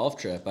last golf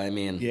trip.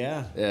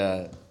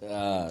 Yeah.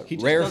 He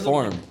just Rare doesn't-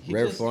 form. he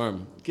Rare just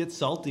form. Gets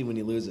salty when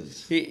he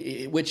loses.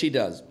 Which he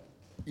does.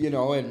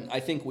 And I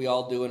think we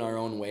all do in our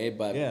own way,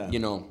 but Yeah.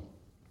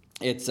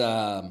 it's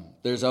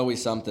there's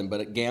always something.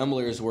 But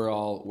gamblers, we're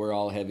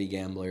all heavy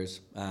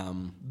gamblers.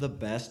 The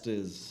best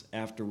is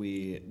after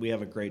we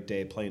have a great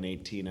day playing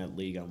 18 at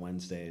league on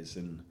Wednesdays,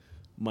 and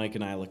Mike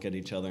and I look at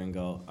each other and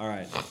go, all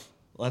right,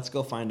 let's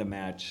go find a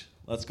match.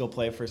 let's go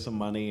play for some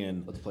money.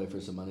 And Let's play for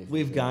some money.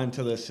 we've gone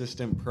to the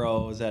assistant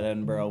pros at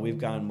Edinburgh. We've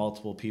gotten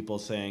multiple people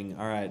saying,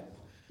 all right,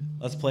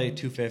 let's play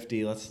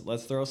 250.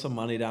 Let's throw some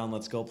money down.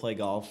 Let's go play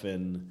golf.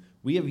 And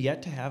we have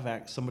yet to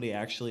have somebody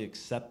actually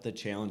accept the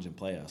challenge and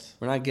play us.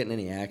 We're not getting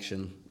any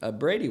action.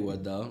 Brady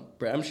would, though.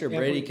 I'm sure Yeah,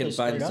 Brady play can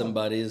find straight some up.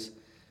 buddies.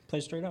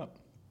 Play straight up.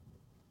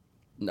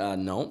 No.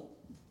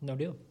 No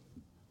deal.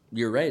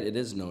 You're right. It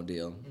is no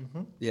deal.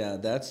 Mm-hmm. Yeah,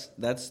 that's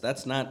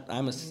not.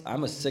 I'm a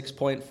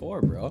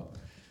 6.4, bro.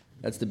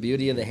 That's the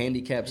beauty of the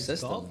handicap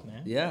system. golf,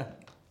 man. Yeah,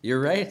 you're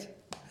right.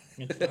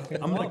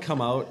 I'm going to come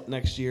out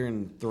next year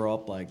and throw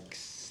up like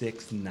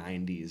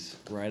 690s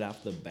right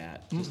off the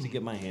bat just to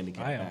get my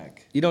handicap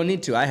back. You don't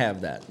need to. I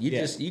have that.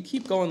 Yeah. You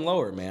keep going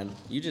lower, man.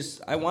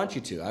 I want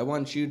you to. I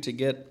want you to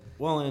get.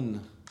 Well,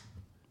 and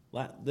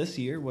this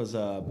year was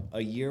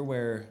a year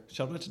where,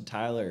 shout out to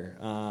Tyler,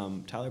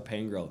 Tyler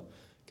Pangirl,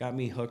 got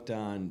me hooked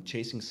on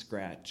Chasing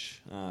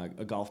Scratch,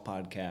 a golf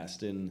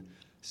podcast, and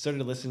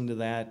started listening to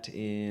that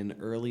in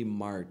early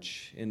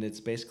March. And it's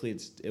basically,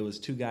 it was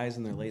two guys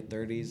in their late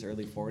 30s,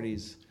 early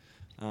 40s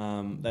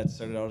that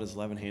started out as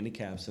 11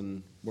 handicaps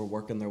and were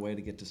working their way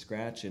to get to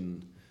scratch.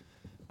 And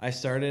I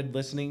started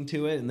listening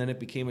to it, and then it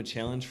became a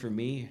challenge for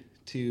me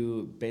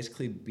to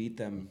basically beat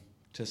them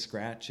to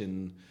scratch.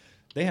 And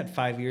they had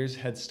 5 years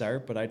head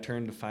start, but I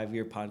turned a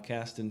 5-year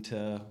podcast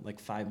into like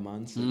 5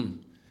 months.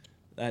 And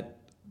that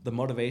the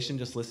motivation,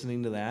 just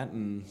listening to that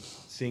and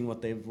seeing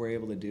what they were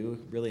able to do,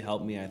 really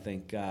helped me, I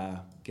think,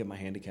 get my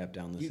handicap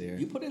down this year.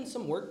 You put in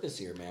some work this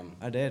year, man.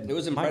 I did. It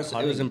was My impressive.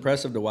 It was putting-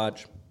 impressive to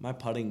watch. My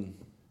putting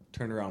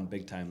turned around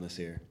big time this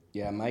year.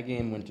 Yeah, my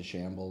game went to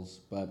shambles,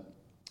 but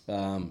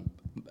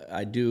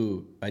I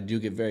do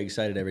get very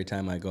excited every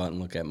time I go out and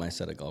look at my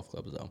set of golf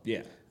clubs, though.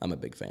 Yeah. I'm a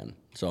big fan.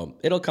 So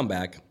it'll come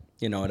back.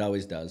 You know, it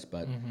always does.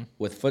 But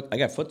I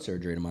got foot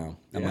surgery tomorrow.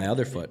 And my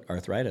other foot,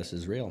 arthritis,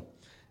 is real.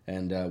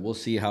 And we'll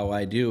see how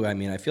I do. I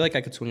mean, I feel like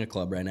I could swing a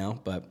club right now,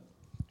 but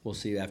we'll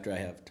see after I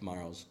have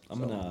tomorr's. I'm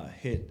going to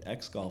hit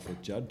X Golf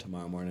with Judd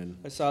tomorrow morning.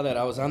 I saw that.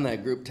 I was on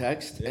that group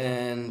text,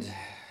 and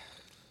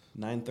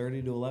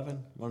 9:30 to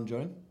 11. Want to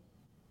join?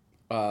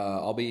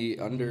 I'll be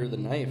under the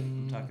knife.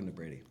 I'm talking to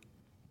Brady.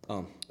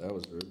 Oh, that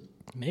was rude.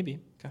 Maybe.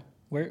 Okay.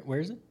 Where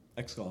is it?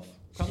 X Golf.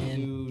 Probably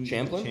do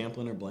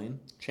Champlin or Blaine.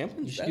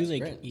 Champions? You should That's do,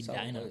 like, great.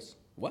 Solid Edina. place.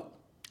 What?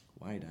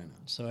 Why Dinah?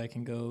 So I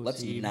can go Let's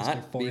see not,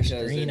 Mr. Forrest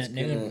because Green at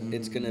noon.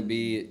 it's gonna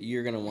be,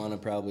 you're gonna want to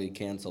probably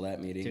cancel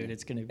that meeting. Dude,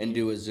 it's gonna be- and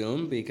do a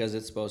Zoom because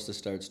it's supposed to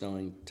start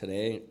snowing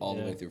today all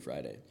the Yeah. way through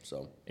Friday.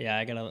 So Yeah,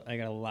 I got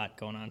a lot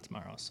going on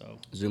tomorrow, so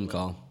Zoom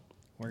call.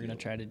 we're gonna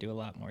try to do a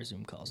lot more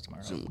Zoom calls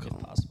tomorrow, Zoom if call.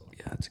 possible.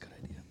 Yeah, that's a good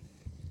idea.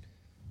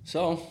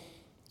 So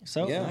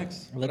So yeah,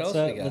 let's what else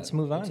we got? let's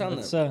move on.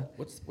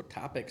 What's what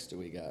topics do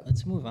we got?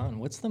 Let's move on.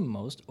 What's the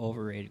most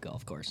overrated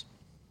golf course?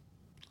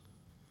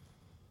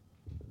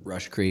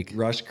 Rush Creek.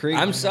 Rush Creek.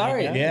 I'm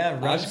sorry. Yeah,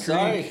 Rush I'm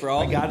sorry Creek. for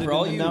all, I got it for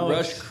all in the you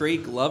notes. Rush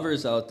Creek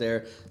lovers out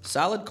there.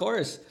 Solid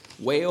course,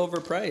 way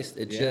overpriced.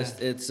 It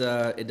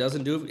it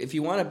doesn't do. If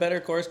you want a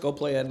better course, go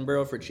play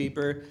Edinburgh for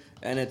cheaper.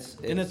 And it's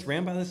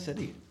ran by the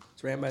city.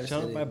 It's ran by the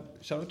Shout city. out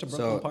to Brooklyn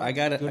So Park. I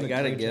gotta Doing a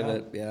great give job.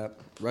 it. Yeah,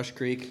 Rush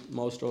Creek,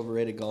 most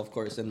overrated golf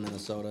course in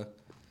Minnesota.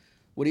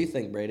 What do you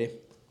think, Brady?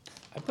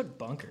 I put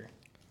Bunker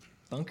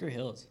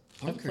Hills.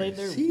 I've Bunker. played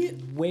there See?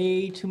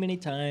 way too many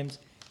times.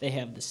 They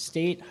have the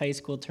state high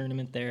school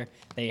tournament there.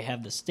 They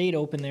have the state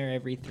open there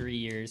every 3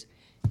 years.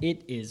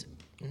 It is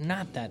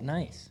not that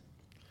nice.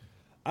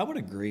 I would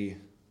agree.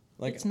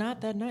 Like, It's not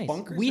that nice.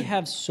 Bunkers We are-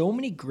 have so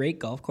many great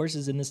golf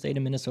courses in the state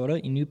of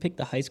Minnesota, and you pick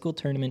the high school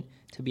tournament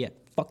to be at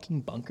fucking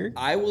Bunker.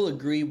 I will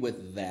agree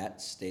with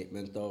that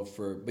statement though.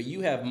 But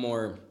you have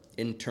more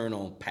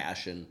internal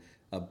passion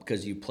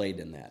because you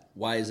played in that.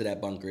 Why is it at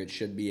Bunker? It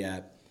should be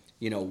at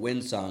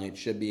Windsong. It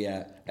should be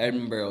at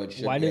Edinburgh. It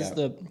should. Why be does at,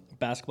 the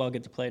basketball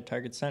get to play at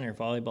Target Center?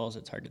 Volleyball's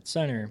at Target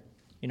Center.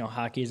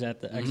 Hockey's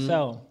at the Mm-hmm.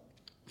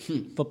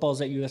 XL.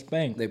 Football's at US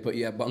Bank. they put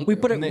you at Bunker? We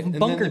put it and then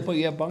Bunker. they put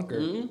you at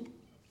Bunker.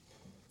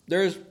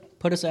 There's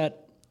Put us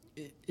at.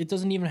 It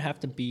doesn't even have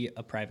to be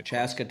a private course.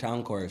 Chaska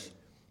Town Course,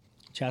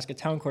 Chaska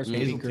Town Course would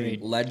be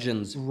great.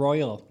 Legends,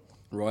 Royal.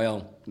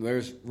 Royal.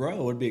 There's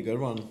Royal would be a good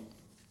one.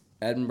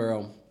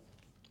 Edinburgh.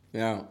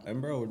 Yeah.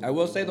 Edinburgh would. I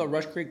will say though,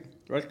 Rush Creek,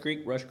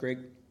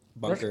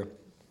 Bunker.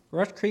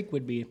 Rush Creek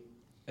would be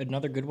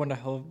another good one to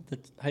hold the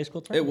high school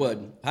It tournament.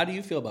 would. How do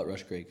you feel about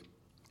Rush Creek?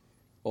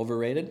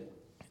 Overrated?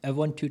 I've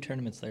won 2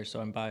 tournaments there,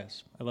 so I'm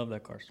biased. I love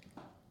that course.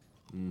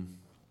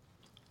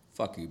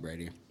 Fuck you,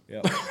 Brady.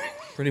 Yeah.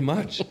 Pretty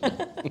much.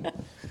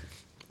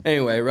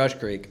 Anyway, Rush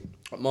Creek,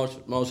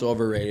 most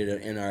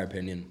overrated in our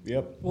opinion.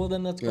 Yep. Well,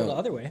 then let's go Yeah. the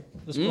other way.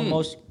 Let's go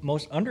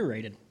most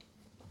underrated.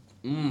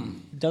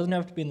 It doesn't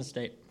have to be in the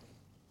state.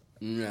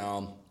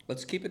 No,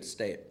 let's keep it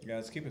state. Yeah,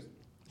 let's keep it.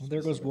 Well,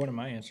 there goes one of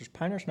my answers.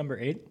 Pinehurst number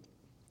 8.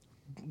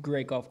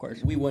 Great golf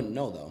course. We wouldn't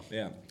know though.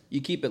 Yeah.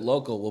 You keep it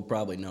local, we'll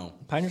probably know.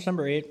 Pinehurst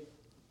number 8,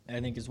 I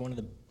think, is one of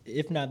the,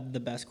 if not the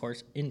best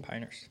course in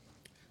Pinehurst.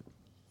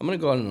 I'm gonna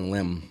go out on a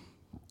limb.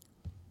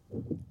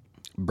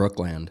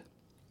 Brookland.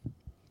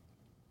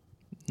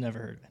 Never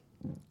heard of it.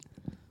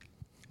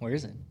 Where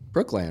is it?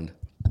 Brookland.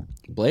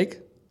 Blake,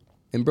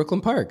 in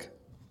Brooklyn Park.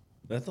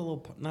 That's a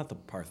little, not the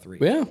par 3.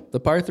 Yeah, the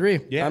par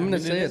 3. Yeah, I'm going to I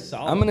mean, say it it. is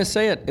solid. I'm going to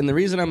say it. And the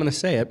reason I'm going to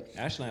say it,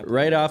 Ash and I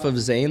right off of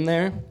Zane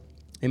there,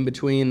 in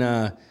between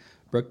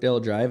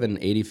Brookdale Drive and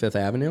 85th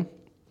Avenue,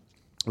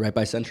 right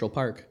by Central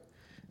Park.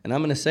 And I'm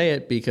going to say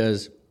it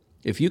because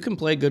if you can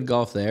play good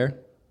golf there,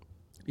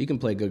 you can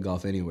play good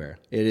golf anywhere.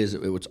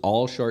 It's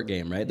all short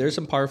game, right? There's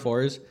some par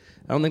 4s.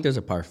 I don't think there's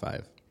a par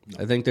 5.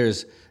 No. I think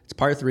it's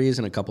par 3s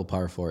and a couple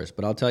par 4s.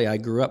 But I'll tell you, I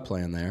grew up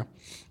playing there.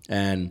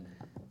 And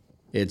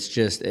it's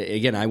just,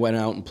 again, I went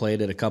out and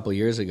played it a couple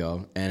years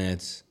ago,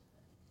 and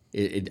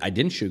I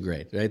didn't shoot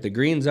great, right? The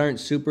greens aren't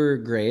super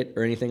great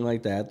or anything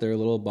like that. They're a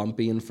little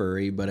bumpy and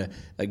furry. But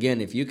again,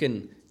 if you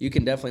can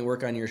definitely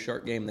work on your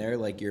short game there,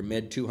 like your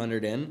mid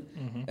 200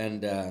 in,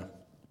 and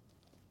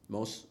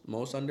most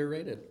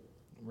underrated.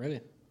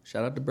 Really?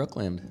 Shout out to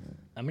Brookland.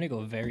 I'm going to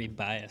go very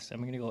biased.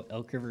 I'm going to go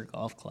Elk River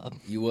Golf Club.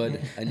 You would.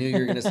 I knew you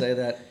were going to say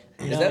that.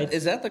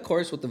 Is that the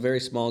course with the very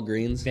small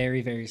greens?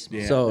 Very, very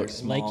small. Yeah, so,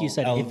 like you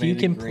said, if you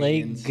can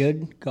play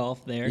good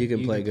golf there, you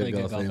can play good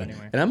golf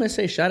anywhere. And I'm going to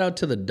say shout out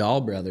to the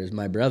Dahl brothers,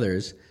 my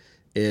brothers,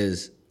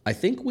 I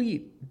think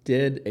we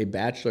did a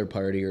bachelor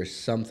party or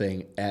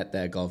something at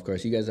that golf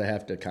course. You guys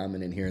have to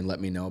comment in here and let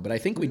me know. But I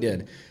think we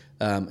did.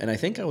 And I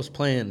think I was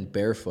playing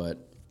barefoot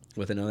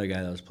with another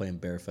guy that was playing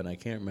barefoot. I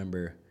can't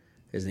remember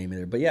his name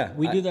either. But yeah.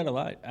 We do that a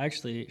lot.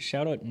 Actually,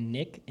 shout out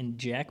Nick and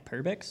Jack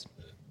Perbix.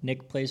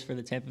 Nick plays for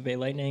the Tampa Bay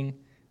Lightning.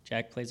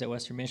 Jack plays at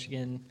Western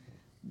Michigan.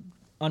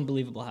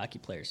 Unbelievable hockey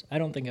players. I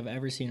don't think I've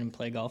ever seen him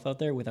play golf out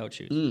there without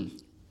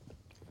shoes.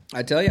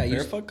 I tell you,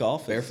 barefoot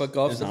golf is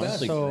the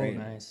best. So great.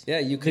 nice. Yeah,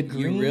 you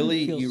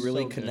really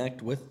so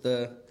connect with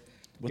the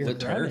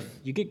turf.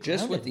 You get grounded.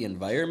 just with the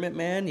environment,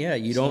 man. Yeah,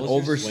 you don't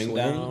overswing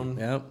down.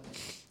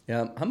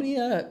 Yeah. How many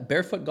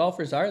barefoot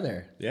golfers are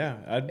there?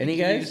 Yeah. Any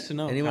guys? To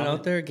know. Anyone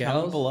out there? Gals?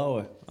 Comment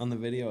below on the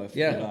video if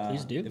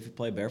please do. If you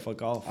play barefoot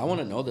golf. I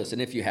want to know this,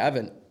 and if you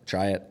haven't,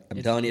 try it.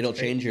 I'm telling you, it'll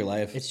change your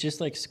life. It's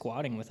just like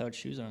squatting without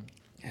shoes on.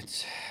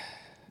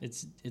 It's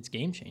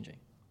game changing.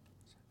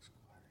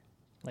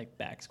 Like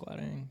back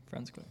squatting,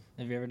 front squat.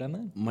 Have you ever done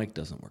that? Mike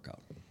doesn't work out.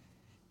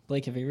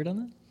 Blake, have you ever done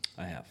that?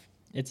 I have.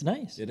 It's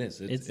nice. It is.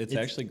 It's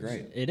actually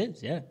great. It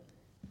is, yeah.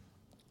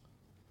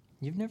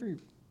 You've never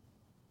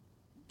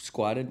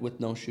squatted with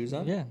no shoes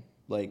on? Yeah.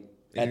 Like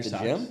In at your the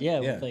socks? gym? Yeah,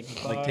 Yeah. with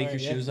like Like take your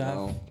shoes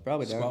off. No,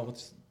 probably not. Squat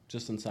with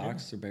just in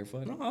socks or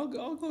barefoot. No, I'll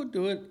go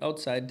do it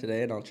outside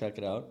today, and I'll check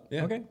it out.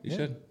 Yeah. Okay. You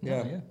should.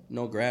 Yeah. Yeah.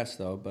 No grass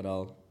though, but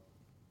I've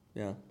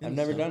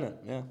never done it.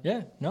 Yeah.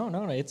 Yeah.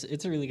 No.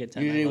 It's a really good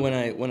time. Usually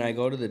when I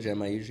go to the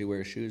gym, I usually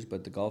wear shoes,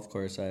 but the golf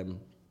course, I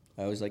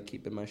always like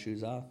keeping my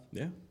shoes off.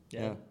 Yeah.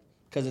 Yeah.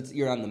 Because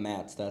you're on the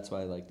mats. That's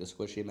why I like the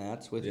squishy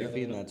mats with your Yeah.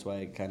 feet, and that's why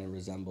it kind of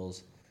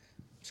resembles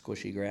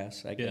squishy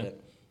grass. I get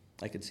it.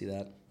 I could see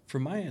that. For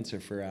my answer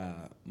for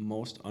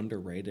most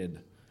underrated,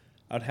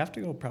 I'd have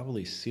to go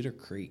probably Cedar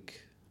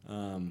Creek.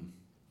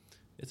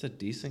 It's a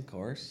decent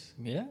course.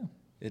 Yeah.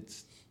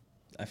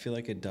 I feel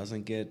like it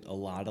doesn't get a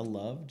lot of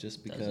love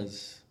just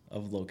because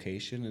of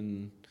location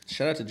and.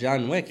 Shout out to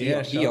John Wick. He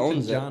shout out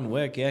owns to it. John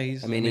Wick. Yeah, he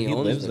owns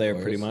lives the there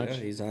course. pretty much. Yeah,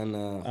 he's on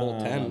hole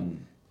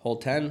 10. Hole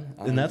 10.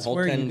 And that's hole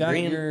where 10 you got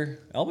green. your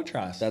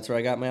albatross. That's where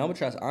I got my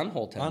albatross on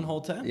hole 10. on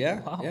hole 10. Yeah.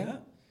 Wow. Yeah.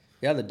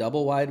 Yeah, the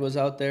double wide was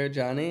out there,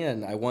 Johnny,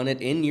 and I won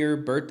it in your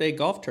birthday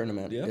golf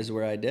tournament. Yep. Is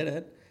where I did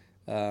it.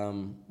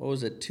 What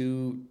was it?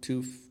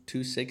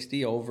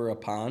 260 over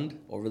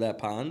that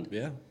pond.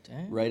 Yeah.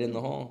 Dang. Right in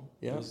the hole.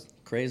 Yeah,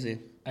 crazy.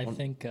 I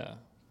think.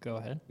 Go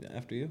ahead. Yeah,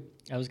 after you.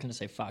 I was gonna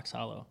say Fox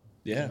Hollow.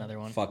 Yeah. Another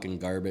one. Fucking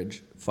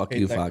garbage. Fuck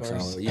Hate you, that Fox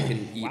course. Hollow. You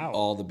can eat Wow.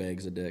 all the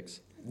bags of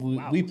dicks.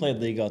 We played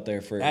league out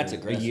there for That's a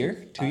aggressive.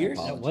 year, 2 I years.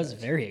 apologize. That was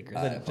very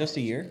aggressive. Just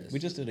a year. We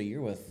just did a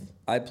year with.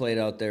 I played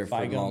out there for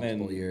Figum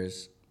multiple and-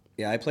 years.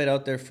 Yeah, I played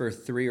out there for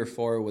 3 or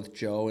 4 with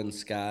Joe and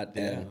Scott.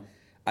 Yeah. And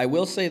I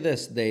will say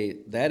this: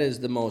 that is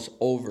the most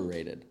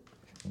overrated.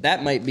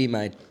 That might be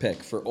my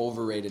pick for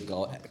overrated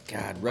golf.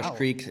 God, Rush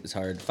Creek is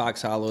hard.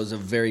 Fox Hollow is a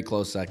very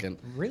close second.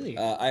 Really?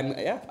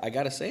 I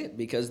gotta say it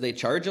because they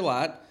charge a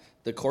lot.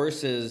 The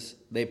courses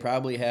they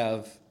probably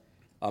have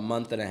a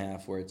month and a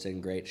half where it's in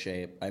great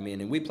shape. I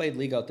mean, and we played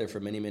league out there for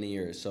many, many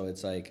years, so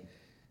it's like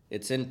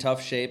it's in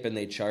tough shape, and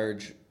they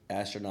charge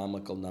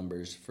astronomical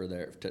numbers for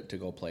to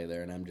go play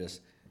there. And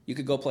you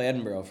could go play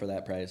Edinburgh for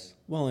that price.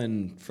 Well,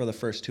 and for the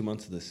first 2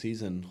 months of the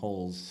season,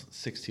 holes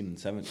 16 and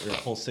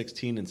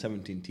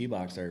 17 tee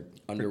box are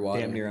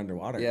Underwater. damn near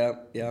underwater. Yeah,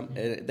 yeah.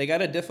 They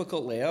got a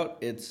difficult layout.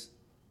 It's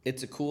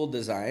a cool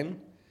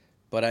design,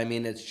 but I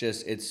mean,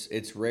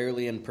 it's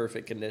rarely in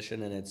perfect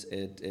condition, and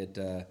it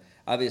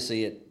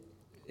obviously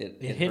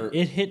it hurt.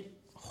 It hit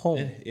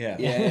home. Yeah.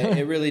 Yeah,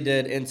 it really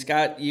did. And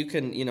Scott,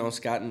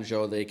 Scott and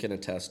Joe, they can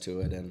attest to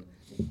it. And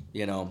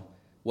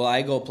will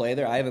I go play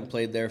there? I haven't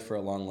played there for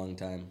a long, long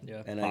time.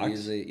 Yeah. And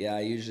Fox?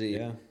 I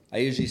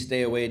usually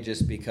stay away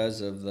just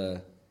because of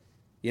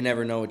you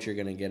never know what you're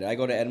gonna get. I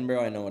go to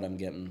Edinburgh, I know what I'm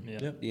getting.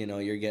 Yeah. Yep.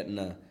 You're getting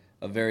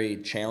a very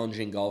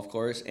challenging golf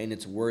course, and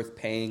it's worth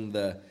paying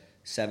the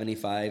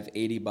 $75,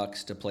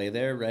 $80 to play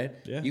there, right?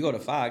 Yeah. You go to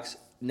Fox,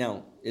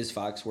 Now, is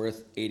Fox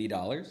worth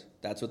 $80?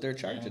 That's what they're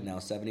charging now,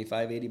 $75,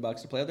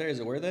 $80 to play out there. Is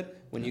it worth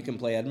it when you can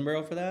play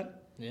Edinburgh for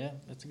that? Yeah,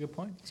 that's a good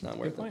point. It's not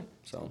worth it.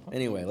 So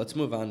anyway, let's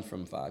move on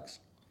from Fox.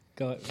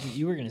 Go.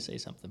 You were going to say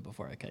something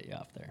before I cut you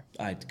off there.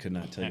 I could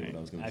not tell you what I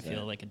was going to say. I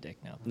feel like a dick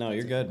now. No,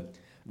 you're good.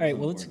 All right,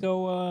 well, let's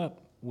go.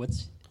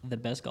 What's the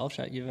best golf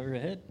shot you've ever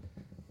hit?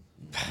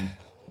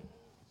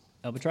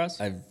 Albatross?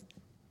 The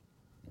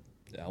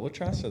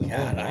Albatross or the God,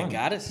 hole-in-one? I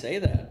gotta say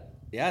that.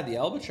 Yeah, the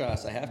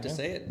Albatross. I have to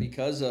say it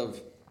because of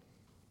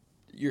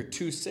your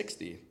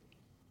 260.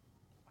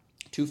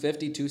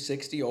 250,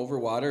 260 over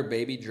water,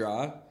 baby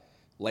draw,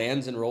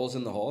 lands and rolls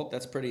in the hole.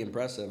 That's pretty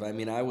impressive. I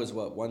mean, I was,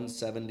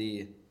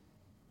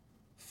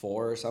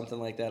 174 or something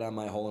like that on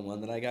my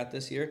hole-in-one that I got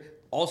this year.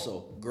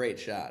 Also, great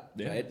shot,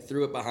 right?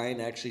 Threw it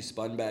behind, actually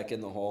spun back in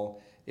the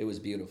hole. It was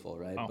beautiful,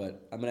 right? Oh.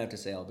 But I'm going to have to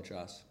say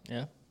Albatross.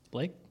 Yeah.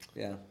 Blake?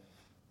 Yeah.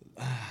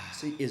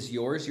 See, is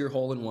yours your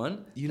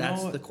hole-in-one?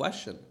 That's the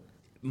question.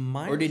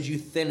 Or did you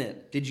thin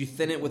it? Did you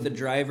thin it with a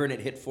driver and it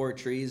hit 4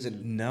 trees?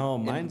 No,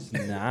 mine's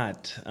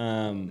not.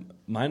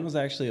 Mine was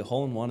actually a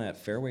hole-in-one at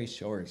Fairway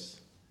Shores.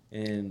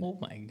 Oh,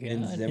 my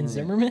God. In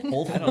Zimmerman?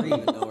 Hole 3. I don't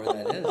even know where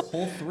that is.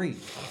 Hole 3.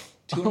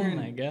 Oh,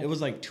 my God. It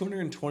was like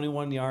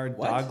 221-yard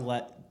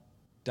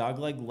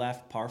dogleg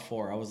left par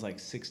 4. I was like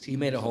 16. You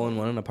made a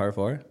hole-in-one on a par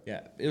 4?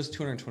 Yeah, it was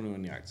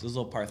 221 yards. It was a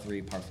little par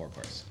 3, par 4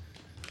 course.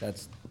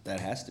 That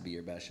has to be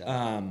your best shot.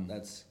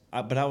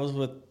 But I was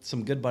with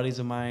some good buddies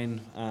of mine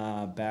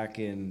back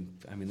in,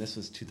 this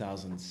was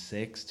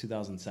 2006,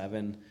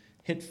 2007.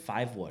 Hit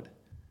 5 wood.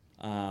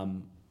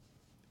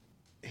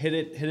 Hit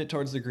it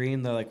towards the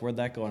green. They're like, where'd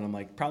that go? And I'm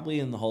like,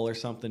 probably in the hole or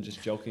something,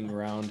 just joking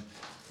around.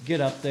 Get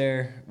up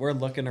there. We're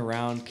looking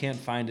around. Can't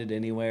find it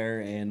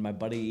anywhere. And my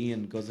buddy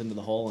Ian goes into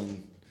the hole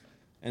and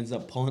ends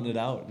up pulling it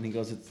out. And he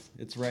goes,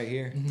 it's right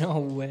here. No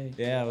way.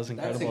 Yeah, it was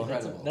incredible.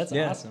 That's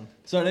awesome.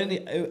 So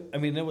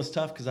it was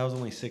tough because I was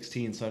only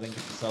 16, so I didn't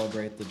get to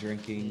celebrate the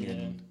drinking. Yeah.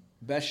 And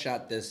Best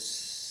shot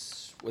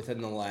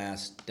within the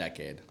last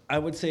decade. I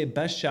would say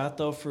best shot,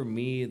 though, for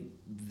me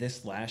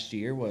this last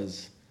year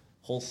was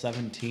hole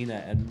 17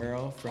 at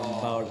Edinburgh from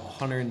about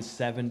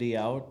 170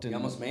 out. And You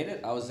almost made it?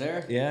 I was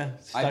there. Yeah,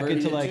 I stuck it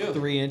birdied to it like too.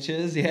 3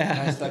 inches.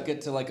 Yeah. I stuck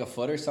it to like a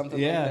foot or something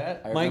Yeah. like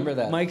that. I remember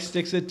that. Mike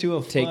sticks it to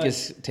a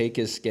foot. Take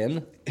his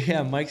skin.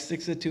 Yeah, Mike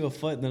sticks it to a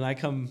foot, and then I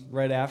come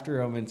right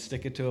after him and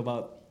stick it to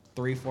about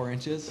 3-4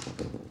 inches.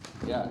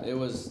 Yeah, that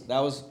was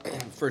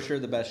for sure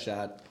the best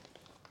shot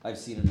I've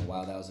seen in a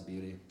while. That was a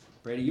beauty.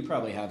 Brady, you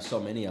probably have so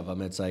many of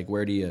them. It's like,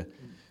 where do you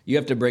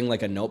have to bring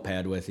like a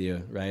notepad with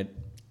you, right?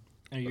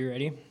 Are you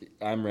ready?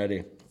 I'm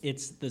ready.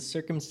 It's the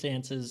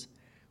circumstances,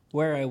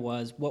 where I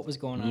was, what was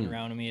going on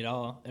around me. It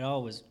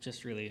all was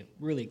just really,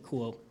 really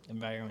cool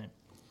environment.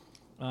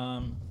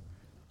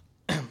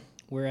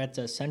 We're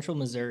at Central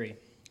Missouri,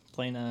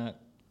 playing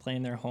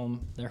their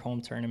home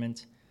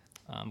tournament,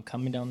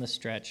 coming down the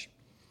stretch,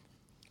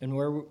 and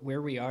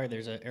where we are,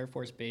 there's an Air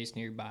Force base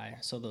nearby.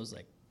 So those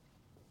like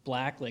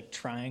black like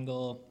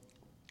triangle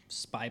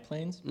spy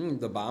planes,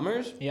 The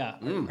bombers? yeah,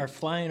 are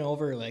flying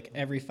over like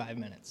every 5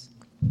 minutes.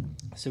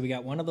 So we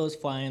got one of those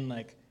flying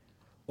like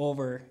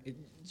over.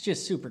 It's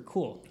just super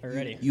cool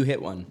already. You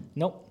hit one.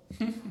 Nope.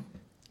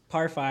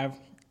 Par 5.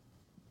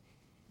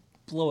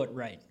 Blow it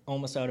right.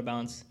 Almost out of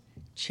bounds.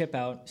 Chip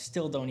out.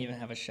 Still don't even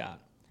have a shot.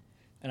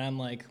 And I'm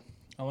like,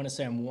 I want to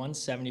say I'm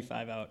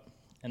 175 out.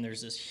 And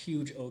there's this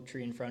huge oak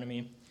tree in front of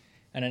me.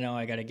 And I know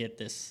I got to get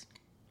this.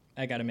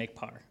 I got to make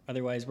par.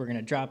 Otherwise, we're going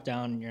to drop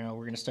down. We're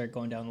going to start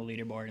going down the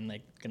leaderboard and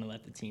like going to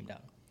let the team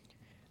down.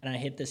 And I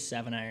hit this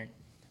 7-iron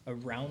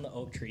around the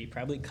oak tree.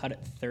 Probably cut it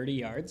 30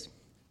 yards.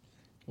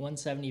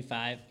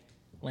 175.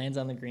 Lands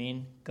on the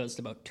green. Goes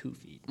to about 2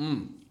 feet.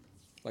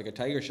 Like a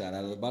tiger shot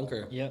out of the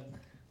bunker. Yep.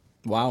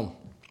 Wow.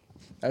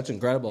 That's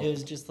incredible. It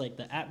was just like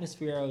the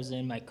atmosphere I was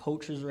in. My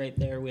coach was right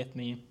there with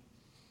me.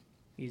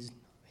 He's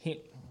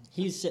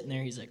sitting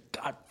there. He's like,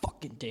 God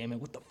fucking damn it.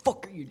 What the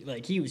fuck are you doing?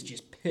 Like, he was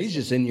just pissed. He's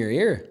just in your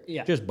ear.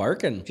 Yeah. Just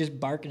barking. Just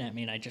barking at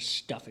me, and I just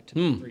stuff it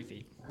to 3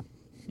 feet.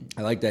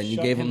 I like that. And you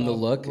Shut gave him him the up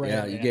look. right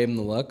Yeah, up, you yeah. gave him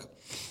the look.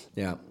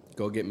 Yeah.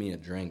 Go get me a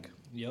drink,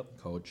 Yep.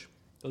 coach.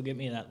 Go get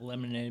me that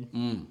lemonade.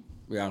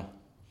 Yeah.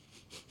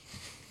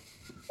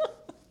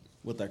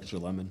 With extra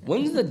lemon.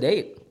 When's the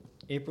date?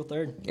 April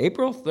 3rd.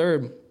 April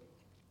 3rd.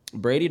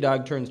 Brady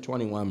Dog turns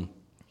 21.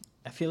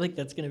 I feel like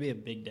that's going to be a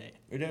big day.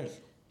 It is.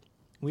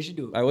 We should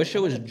do it. I wish it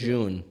was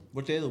June.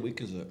 What day of the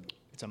week is it?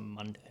 It's a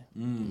Monday.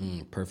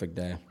 Perfect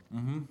day.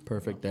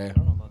 Perfect day. I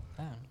don't know about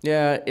that.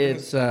 Yeah,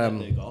 it's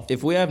day golf.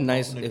 if we have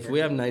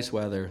nice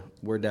weather,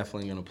 we're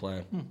definitely gonna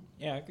play.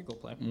 Yeah, I could go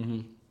play.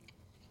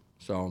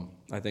 So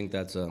I think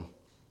that's a.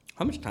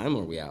 How much time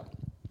are we at?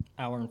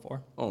 Hour and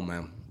 4. Oh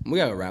man, we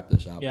gotta wrap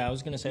this up. Yeah, I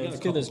was going to say, We got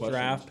let's a do this couple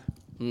draft.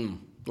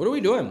 What are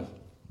we doing?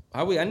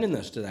 How are we ending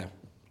this today?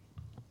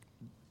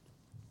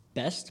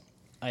 Best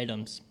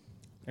items,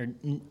 or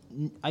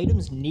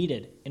items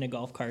needed in a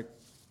golf cart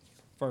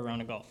for a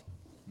round of golf.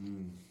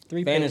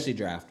 3 Fantasy picks.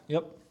 draft.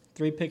 Yep,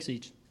 3 picks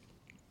each.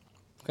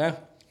 Okay.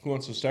 Who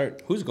wants to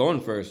start? Who's going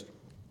first?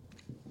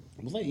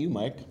 We'll let you,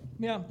 Mike.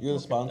 Yeah. You're the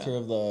sponsor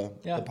of the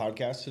Yeah.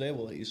 podcast today.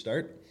 We'll let you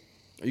start.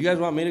 You guys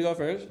want me to go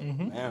first?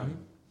 Yeah.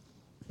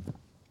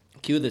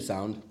 Cue the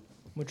sound.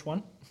 Which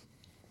one?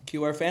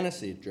 Cue our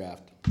fantasy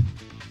draft.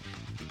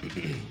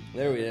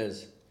 There it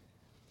is.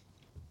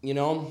 You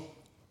know,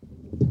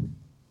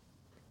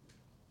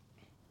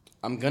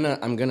 I'm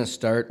gonna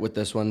start with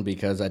this one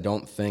because I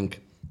don't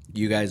think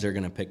you guys are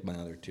gonna pick my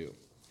other two.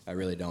 I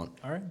really don't.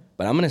 All right.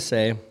 But I'm gonna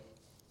say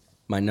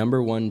my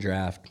number one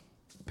draft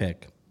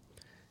pick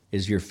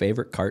is your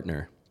favorite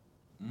partner.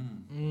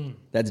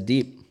 That's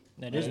deep.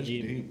 That is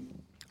deep.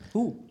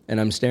 Who? And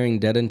I'm staring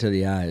dead into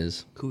the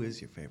eyes. Who is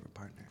your favorite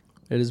partner?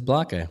 It is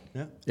Blake.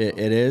 Yeah. It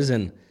is,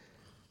 and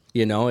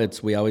you know,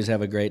 we always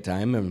have a great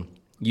time, and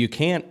you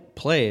can't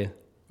play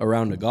a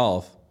round of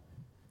golf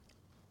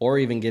or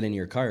even get in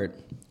your cart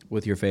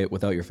with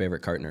without your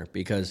favorite partner,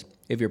 because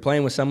if you're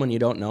playing with someone you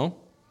don't know,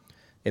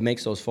 it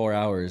makes those 4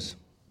 hours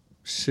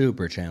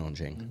super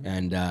challenging.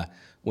 And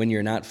when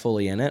you're not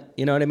fully in it,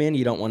 you know what I mean?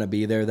 You don't want to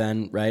be there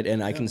then, right?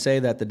 And I can say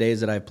that the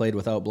days that I've played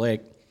without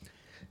Blake,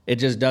 it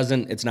just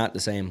doesn't. It's not the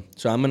same.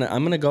 So I'm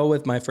gonna go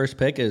with my first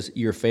pick is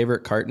your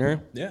favorite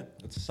partner. Yeah,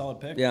 that's a solid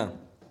pick. Yeah.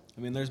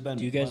 I mean, there's been.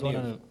 Do you guys plenty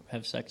want to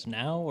have sex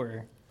now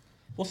or?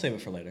 We'll save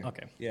it for later.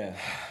 Okay. Yeah,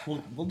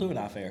 we'll do it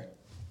off air.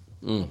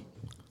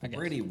 I guess.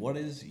 Brady, what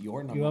is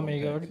your number? You want me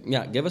to one go? pick?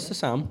 Yeah, give us the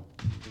sound.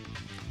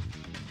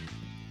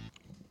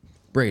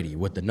 Brady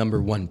with the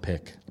number one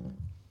pick.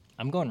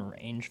 I'm going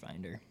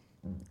rangefinder.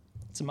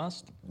 It's a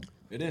must.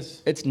 It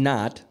is. It's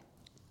not.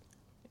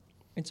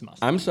 It's a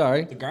must. I'm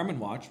sorry. The Garmin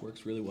watch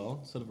works really well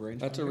instead of a range.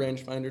 That's a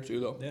rangefinder too,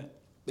 though. Yeah.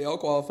 They all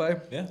qualify.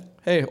 Yeah.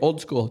 Hey,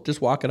 old school,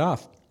 just walk it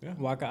off. Yeah.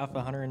 Walk off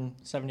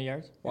 170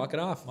 yards. Walk it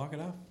off. Lock it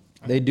off.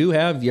 They do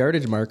have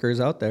yardage markers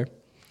out there.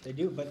 They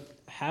do, but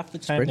half the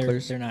time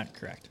Sprinklers. they're not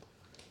correct.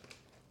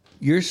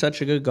 You're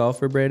such a good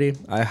golfer, Brady.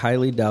 I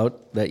highly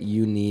doubt that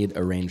you need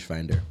a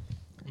rangefinder.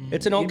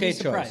 It's an You'd okay be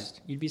surprised.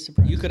 choice. You'd be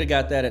surprised. You could have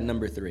got that at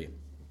number 3,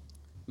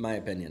 my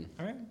opinion.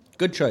 All right.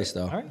 Good choice,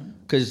 though. All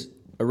right. Because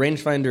a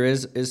rangefinder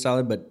is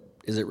solid, but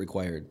is it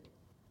required?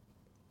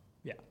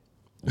 Yeah.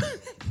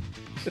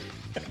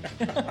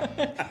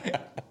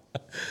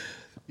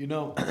 You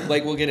know.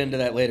 Like, we'll get into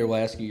that later. We'll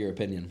ask you your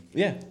opinion.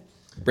 Yeah.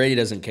 Brady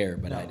doesn't care,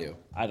 but I do.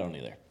 I don't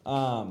either.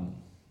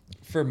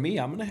 For me,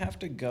 I'm gonna have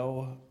to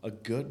go a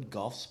good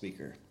golf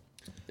speaker.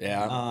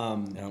 Yeah.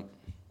 Yeah.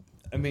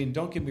 I mean,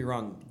 don't get me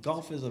wrong.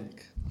 Golf is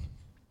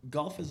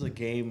a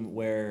game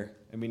where,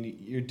 I mean,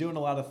 you're doing a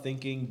lot of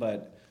thinking,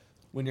 but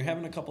when you're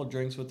having a couple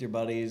drinks with your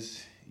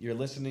buddies, you're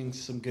listening to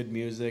some good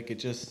music. It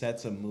just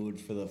sets a mood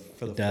for the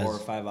 4 or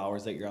 5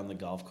 hours that you're on the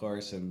golf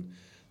course, and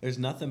there's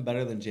nothing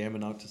better than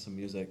jamming out to some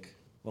music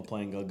while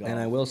playing good golf. And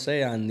I will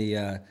say on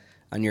the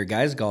on your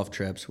guys' golf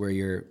trips where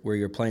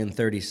you're playing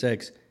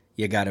 36,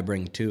 you got to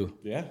bring 2.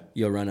 Yeah.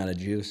 You'll run out of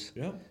juice.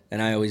 Yeah.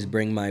 And I always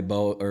bring my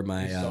bow or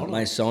my Sonos.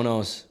 my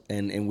Sonos,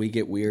 and we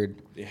get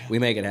weird. Yeah. We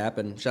make it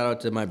happen. Shout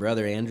out to my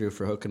brother Andrew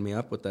for hooking me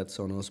up with that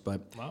Sonos,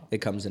 but Wow. it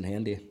comes in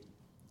handy.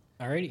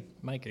 Alrighty,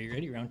 Mike, are you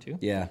ready? Round 2.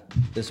 Yeah,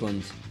 this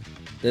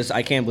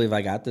I can't believe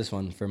I got this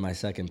one for my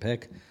second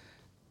pick.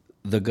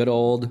 The good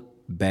old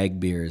bag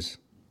beers.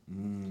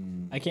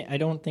 I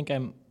don't think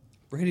I'm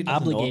Brady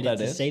doesn't know what obligated that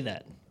to is. say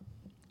that.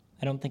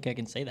 I don't think I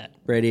can say that.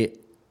 Brady,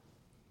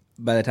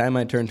 by the time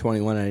I turned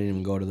 21, I didn't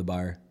even go to the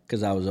bar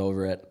because I was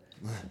over it.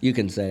 You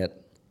can say it.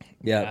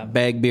 Yeah, Yeah,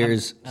 bag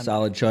beers, I'm-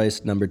 solid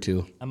choice, number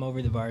 2. I'm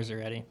over the bars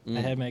already. I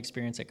had my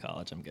experience at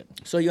college. I'm good.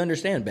 So you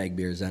understand bag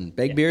beers then.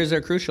 Bag Yeah. beers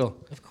are crucial.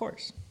 Of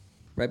course.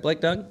 Right, Blake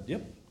Doug?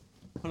 Yep.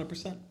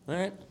 100%. All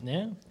right.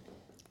 Yeah.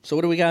 So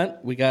what do we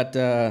got? We got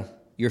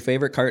your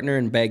favorite partner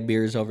and bag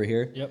beers over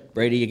here. Yep.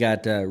 Brady, you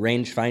got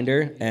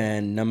rangefinder.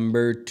 And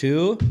number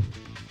 2?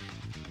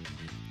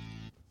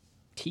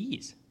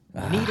 Tees.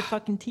 I need a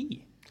fucking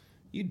tee.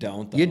 You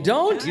don't, though. You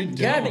don't? You God,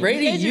 don't.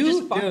 Brady, You guys are you.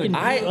 just fucking-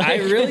 I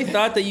really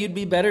thought that you'd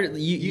be better.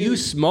 You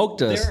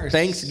smoked us. there are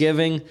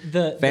Thanksgiving,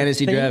 The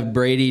fantasy thing- draft,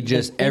 Brady,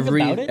 just thing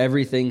about it-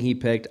 everything he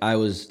picked, I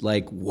was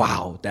like,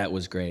 wow, that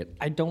was great.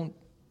 I don't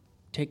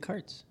take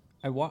carts.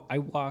 I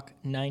walk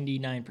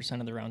 99%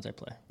 of the rounds I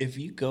play. If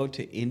you go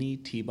to any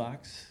tee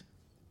box,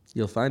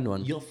 You'll find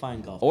one. you'll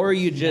find golf. Or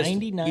you just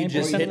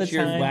 99% of the hit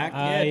your time, whack.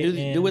 I Yeah, do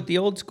am what the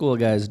old school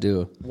guys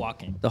do.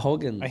 walking. The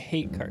Hogan. I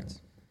hate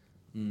carts.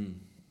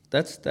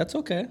 That's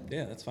okay.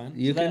 Yeah, that's fine.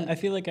 You So that- can. I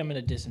feel like I'm at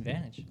a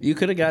disadvantage. You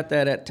could have got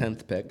that at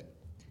 10th pick.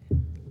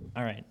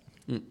 All right.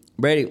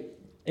 Brady,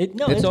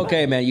 No, it's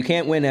okay, fine. man. You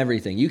can't win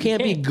everything. You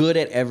can't be can't. good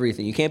at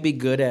everything. You can't be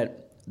good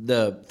at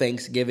the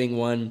Thanksgiving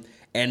one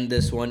and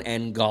this one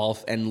and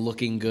golf and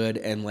looking good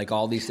and like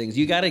all these things.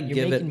 You got to You're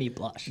give making it. me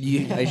blush.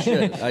 I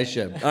should. I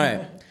should. All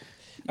right.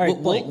 All right,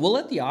 we'll, Blake. we'll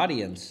let the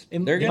audience.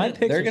 And They're my gonna.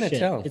 picks They're are gonna shit.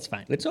 tell. It's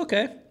fine. It's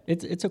okay.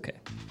 It's okay.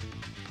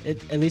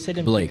 At least I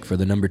didn't Blake for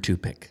the number 2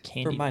 pick. For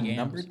candy my yams.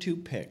 number 2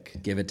 pick,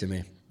 Give it to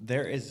me.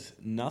 there is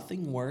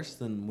nothing worse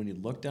than when you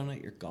look down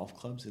at your golf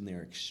clubs and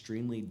they're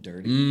extremely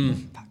dirty.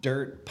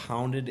 Dirt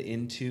pounded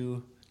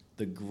into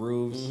the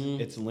grooves.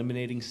 It's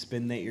eliminating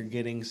spin that you're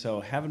getting.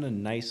 So having a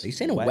nice Are you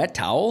saying a wet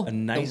towel? A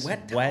nice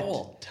wet wet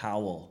towel.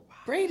 towel.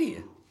 Brady.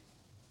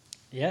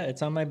 Yeah,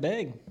 it's on my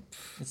bag.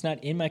 It's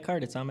not in my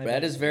cart. It's on my bag.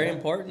 That is very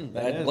important.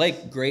 That is.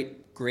 Blake,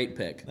 great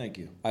pick. Thank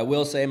you. I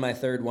will say my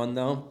third one,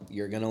 though.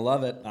 You're going to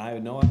love it. I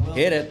know I will.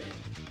 Hit it.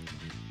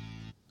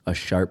 A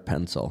sharp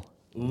pencil.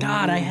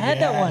 God, I had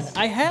that one.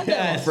 I had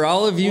that one. For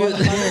all of you,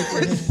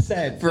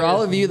 100%. for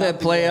all of you that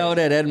play out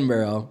at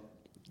Edinburgh,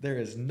 There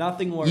is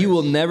nothing worse. you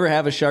will never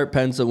have a sharp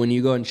pencil when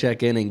you go and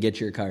check in and get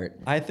your cart.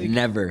 I think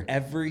never.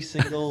 every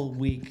single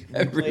week.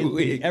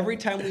 Week. Every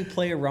time we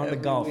play a round of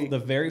Every golf, week. the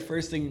very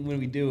first thing when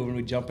we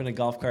jump in a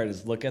golf cart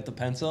is look at the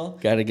pencil.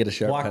 Got to get a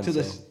sharp walk pencil.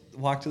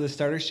 to the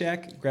starter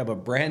shack, grab a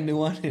brand new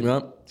one. And Yep.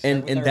 start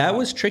with And our that rock.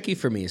 was tricky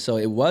for me. So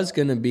it was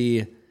going to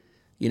be,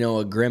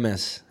 a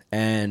grimace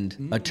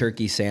and a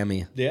turkey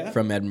Sammy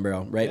from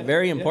Edinburgh, right? Yeah,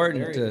 Very yeah,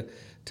 important very.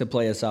 to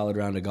play a solid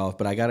round of golf.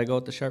 But I got to go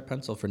with the sharp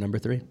pencil for number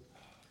 3.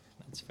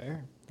 That's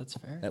fair. That's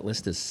fair. That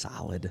list is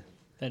solid.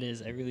 That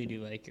is. I really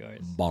do like yours.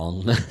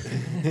 Bong.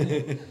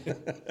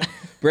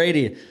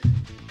 Brady.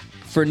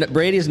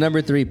 Brady's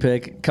number 3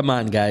 pick. Come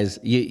on, guys.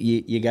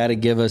 You got to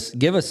give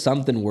us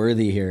something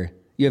worthy here.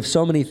 You have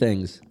so many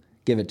things.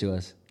 Give it to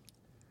us.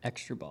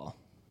 Extra ball.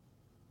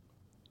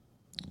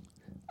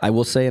 I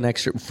will say an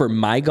extra for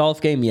my golf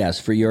game. Yes.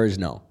 For yours,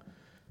 no.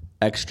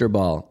 Extra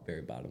ball.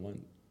 very bottom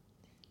one.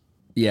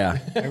 Yeah,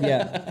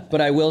 yeah. But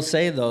I will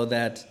say though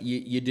that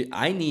you do.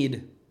 I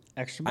need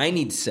Extra ball.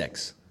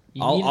 6.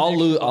 You need an I'll extra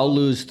lose. ball. I'll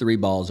lose 3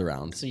 balls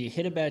around. So you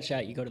hit a bad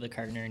shot, you go to the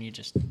partner, and you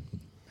just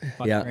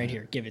fucking Yeah. right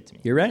here. Give it to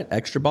me. You're right.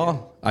 Extra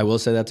ball. I will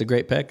say that's a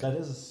great pick. That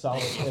is a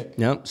solid pick.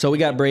 Yep. So we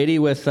got Brady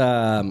with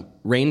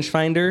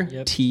rangefinder,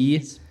 Yep. tee,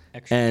 Tees,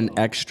 extra and ball.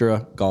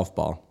 extra golf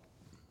ball.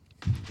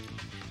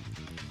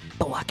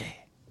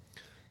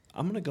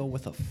 I'm gonna go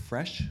with a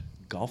fresh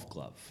golf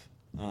glove.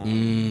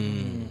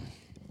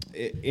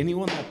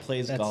 Anyone that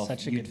plays That's golf,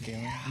 such a good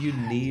feeling. You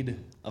need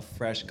a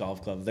fresh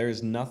golf glove.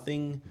 There's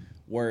nothing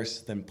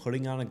worse than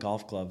putting on a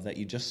golf glove that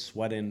you just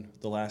sweat in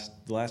the last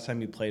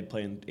time you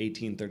playing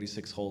 18,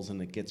 36 holes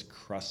and it gets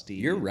crusty.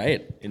 You're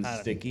right. And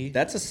sticky.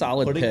 That's a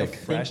solid putting a pick.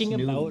 fresh Thinking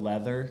new about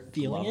leather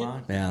feeling glove it?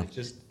 on. Yeah. It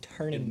just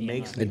Turning it me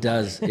makes on. me It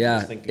does. just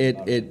Yeah. thinking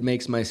about It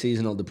makes my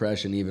seasonal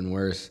depression even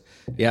worse.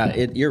 Yeah.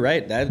 You're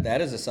right.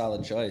 That is a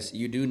solid choice.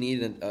 You do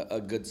need a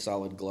good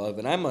solid glove,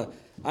 and I'm a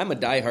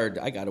diehard.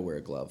 I got to wear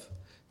a glove.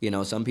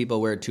 Some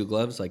people wear 2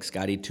 gloves, like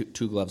Scotty,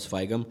 two gloves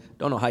fight them.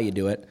 Don't know how you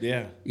do it.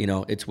 Yeah.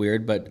 It's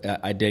weird, but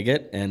I dig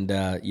it, and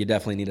you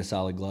definitely need a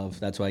solid glove.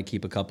 That's why I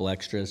keep a couple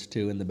extras,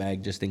 too, in the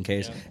bag just in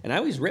case. Yeah. And I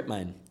always rip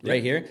mine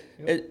right here.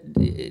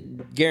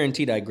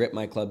 Guaranteed I grip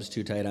my clubs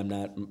too tight. I'm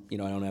not, I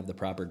don't have the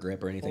proper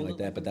grip or anything Hold like it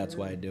that, like but a that's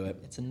why bird. I do it.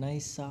 It's a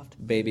nice soft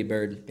Baby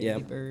bird. Baby Yeah.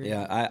 bird.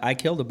 Yeah. I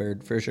killed a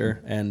bird for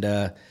sure. And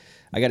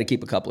I got to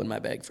keep a couple in my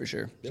bag for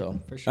sure. So,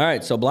 for sure. all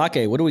right. So, Block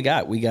A, what do we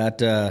got? We got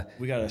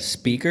We got a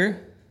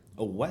speaker,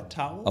 wet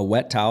towel a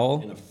wet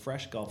towel, and a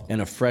fresh golf glove.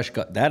 and a fresh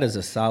that is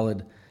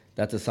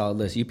that's a solid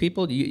list. You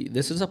people,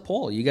 this is a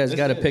poll. You guys This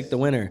got to is. pick the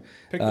winner.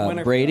 Pick the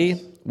winner for Brady,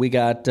 us. we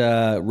got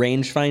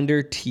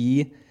rangefinder,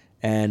 tee,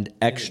 and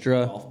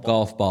extra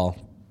golf ball.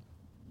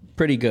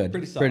 Pretty good.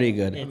 Pretty solid. Pretty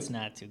good. It's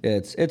not too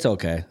good. It's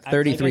okay. Like I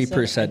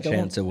 33% said, I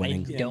chance of don't-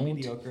 winning. I Yeah, don't-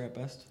 mediocre at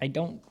best. I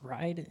don't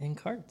ride in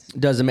carts.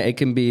 Doesn't it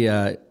can be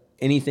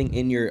anything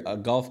in your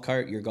golf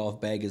cart. Your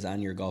golf bag is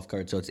on your golf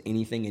cart, so it's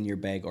anything in your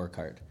bag or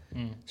cart.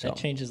 So That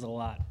changes a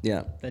lot.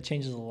 yeah, That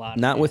changes a lot.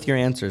 not with your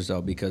answers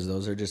though, because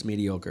those are just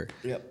mediocre.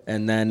 Yep.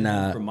 And then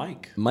For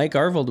Mike.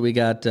 Arvold, we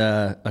got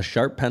a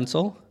sharp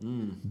pencil,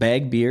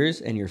 bag beers,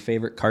 and your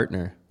favorite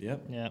cartner.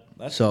 Yep. Yeah.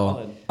 That's So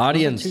solid.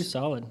 audience, Too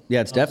solid.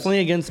 yeah, it's definitely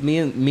against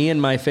me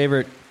and my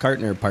favorite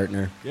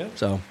partner. Yep.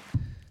 So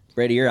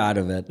Brady, you're out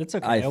of it. That's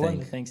okay. I I won think.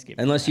 the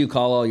Thanksgiving. Unless you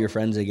call all your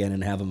friends again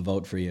and have them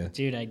vote for you.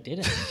 Dude, I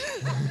didn't.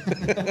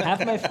 half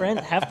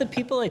the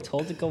people I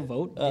told to go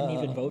vote didn't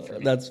even vote for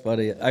me. That's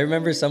funny. I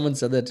remember someone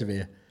said that to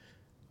me.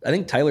 I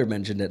think Tyler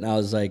mentioned it, and I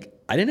was like,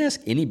 I didn't ask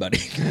anybody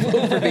to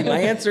vote for me. My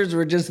answers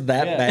were just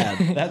that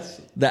bad.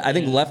 I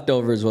think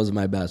leftovers was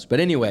my best. But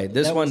anyway,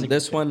 this That was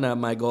a one, good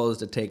my goal is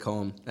to take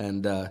home.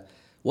 And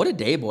what a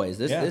day, boys!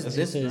 This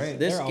is great.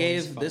 They're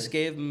always fun.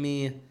 gave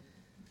me.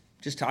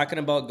 Just talking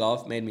about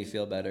golf made me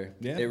feel better.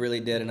 Yeah. It really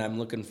did, and I'm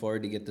looking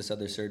forward to get this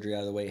other surgery out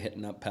of the way,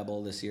 hitting up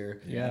Pebble this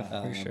year. Yeah,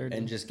 for sure,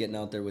 And dude. just getting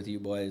out there with you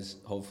boys,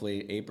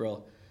 hopefully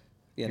April.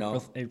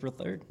 April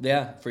 3rd,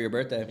 Yeah, for your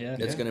birthday. Yeah.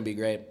 It's Yeah. going to be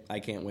great. I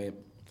can't wait.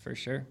 for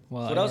sure.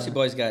 Well, What else you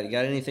boys got? You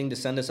got anything to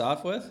send us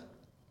off with?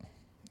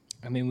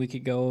 I mean, we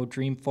could go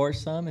dream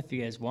foursome if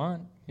you guys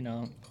want.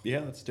 Yeah,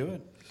 let's do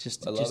it.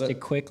 Just I love just a it.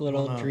 quick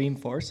little dream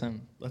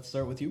foursome. Let's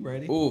start with you,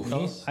 Brady. Ooh.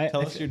 Tell us, I-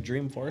 tell I- us your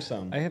dream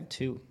foursome. I have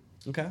 2.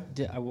 Okay.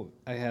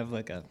 I have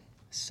like a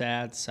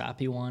sad,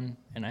 soppy one,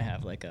 and I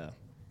have like a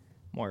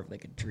more of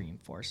like a dream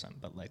foursome.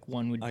 But like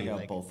one would be I got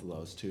like both of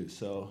those too.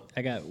 So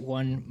I got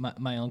one.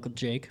 My uncle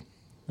Jake,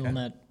 the one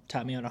Okay. that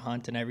taught me how to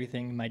hunt and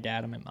everything. My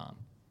dad and my mom.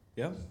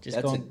 yeah, Just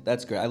That's going.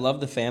 that's great. I love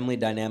the family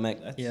dynamic.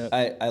 Yeah.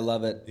 I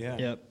love it. yeah,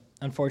 Yep.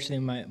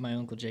 Unfortunately, my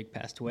uncle Jake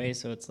passed away,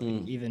 so it's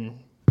like even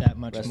that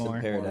much Rest in more.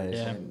 paradise.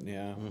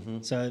 Yeah. yeah.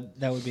 So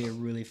that would be a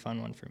really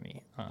fun one for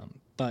me.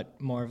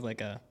 But more of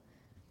like a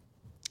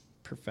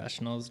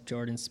professionals: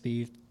 Jordan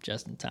Spieth,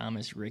 Justin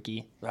Thomas,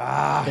 Ricky.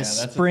 Ah, The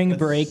spring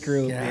break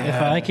group. Yeah.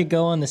 If I could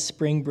go on the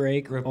spring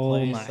break, oh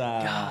Replace, my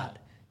God.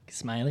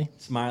 Smiley?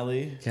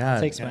 Smiley. God.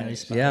 Take Smiley's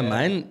spot. Yeah,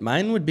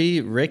 mine would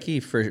be Ricky.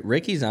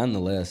 Ricky's on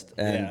the list,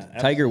 and Yeah,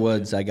 Tiger absolutely.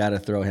 Woods, I got to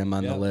throw him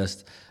on the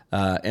list,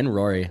 and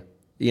Rory.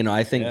 You know,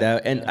 I think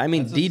that, and I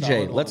mean That's a DJ.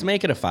 solid Let's one.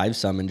 make it a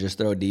 5-some and just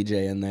throw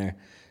DJ in there.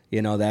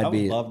 You know, I that'd would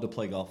be love to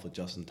play golf with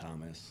Justin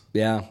Thomas.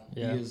 yeah.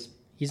 Yeah. He is-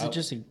 He's I-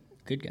 just a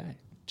good guy.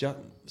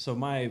 So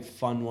my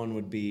fun one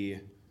would be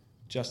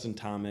Justin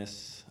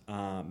Thomas,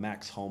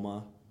 Max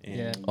Homa. And,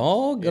 Yeah.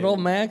 Oh, good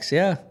old Max.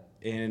 Yeah.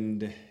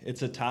 And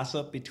it's a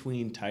toss-up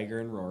between Tiger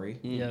and Rory.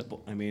 Yep.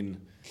 I mean,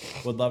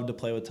 would love to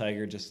play with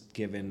Tiger just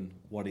given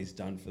what he's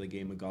done for the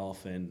game of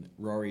golf. And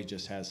Rory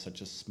just has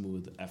such a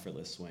smooth,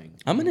 effortless swing.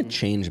 I'm gonna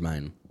change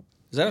mine.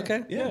 Is that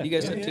okay? Yeah, You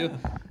guys yeah, have too.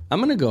 yeah. I'm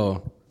gonna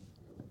go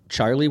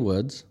Charlie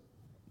Woods.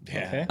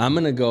 Yeah. Okay. I'm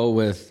gonna go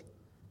with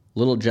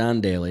Little John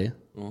Daly.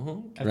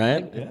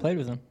 Right? I played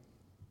with him.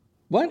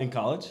 What? In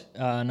college?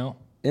 No.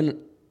 In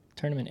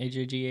Tournament,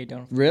 AJGA,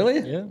 don't. really?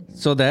 Yeah.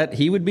 So that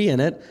he would be in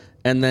it,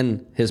 and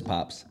then his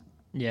pops,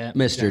 Yeah.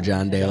 Mr.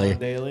 John Daly. John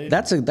Daly.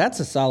 That's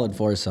a solid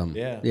foursome.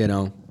 Yeah. You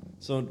know.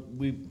 So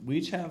we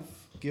each have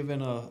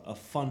given a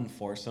fun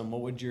foursome.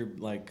 What would your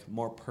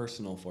more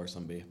personal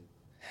foursome be?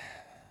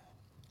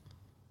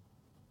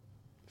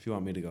 If you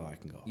want me to go, I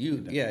can go.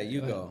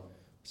 You go.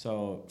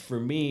 So for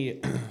me,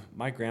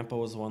 my grandpa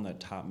was the one that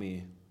taught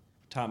me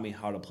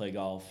how to play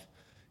golf.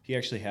 He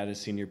actually had his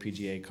senior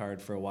PGA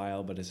card for a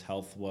while, but his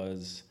health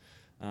was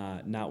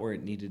not where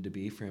it needed to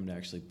be for him to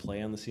actually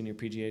play on the senior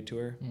PGA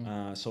tour.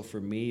 So for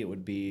me, it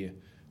would be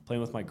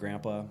playing with my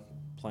grandpa,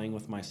 playing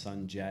with my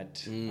son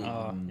Jet.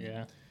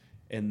 Yeah.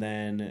 And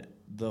then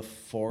the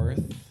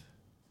fourth,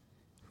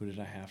 who did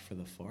I have for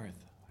the fourth?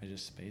 I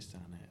just spaced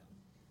on it.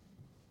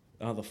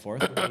 Oh, the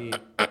fourth would be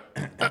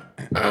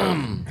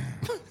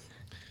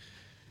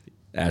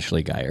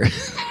Ashley Geyer.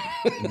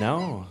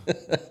 no.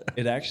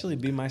 It'd actually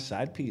be my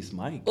side piece,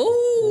 Mike.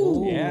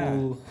 Ooh.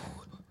 Yeah.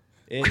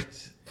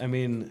 I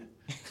mean,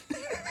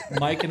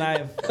 Mike and I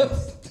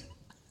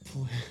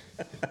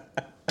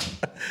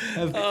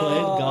have played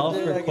golf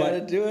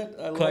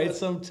for quite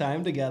some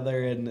time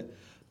together, and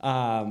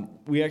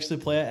we actually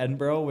play at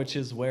Edinburgh, which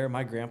is where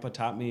my grandpa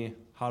taught me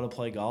how to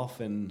play golf.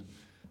 And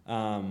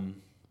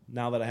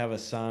now that I have a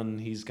son,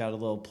 he's got a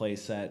little play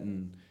set,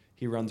 and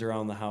he runs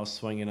around the house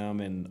swinging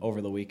them. And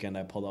over the weekend,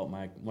 I pulled out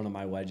one of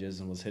my wedges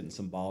and was hitting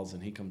some balls,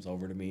 and he comes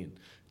over to me and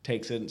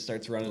takes it and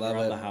starts running Love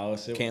around it. the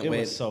house. Can't it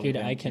wait. was so Dude,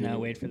 damn I cannot cute.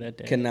 wait for that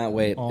day. Cannot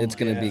wait. Oh It's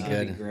my gonna be It's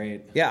gonna good. be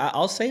great. Yeah,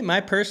 I'll say my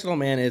personal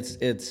man.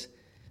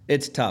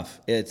 It's tough.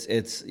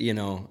 It's you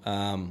know.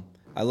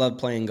 I love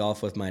playing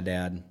golf with my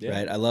dad. Yeah.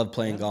 Right. I love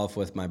playing golf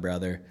with my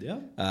brother. Yeah.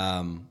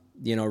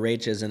 You know,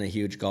 Rach isn't a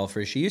huge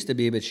golfer. She used to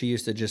be, but she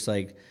used to just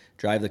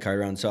drive the cart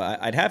around. So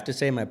I'd have to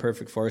say my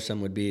perfect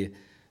foursome would be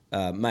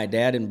my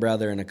dad and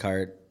brother in a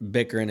cart,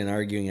 bickering and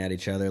arguing at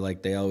each other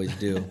like they always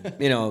do.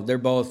 You know, they're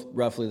both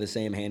roughly the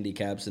same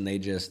handicaps, and they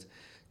just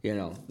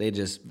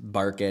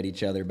bark at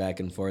each other back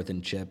and forth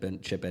and chip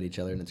at each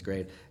other, and it's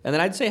great. And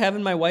then I'd say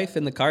having my wife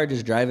in the car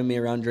just driving me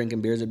around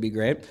drinking beers would be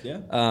great.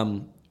 Yeah.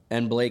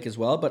 And Blake as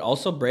well, but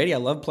also Brady. I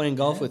love playing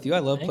golf with you. I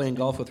love playing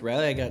golf with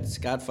Riley. I got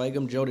Scott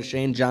Feigum, Joe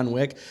DeShane, John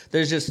Wick.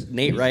 There's just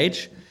Nate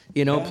Reich,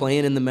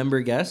 playing in the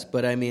member guest.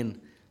 But I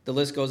mean, the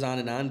list goes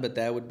on, but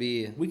that would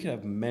be. We could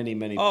have many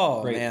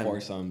great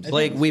foursomes.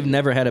 Blake, we've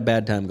never had a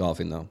bad time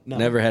golfing, though. No.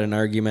 Never had an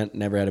argument,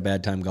 never had a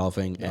bad time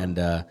golfing, and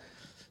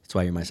that's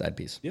why you're my side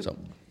piece. Yep. So,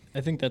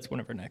 I think that's one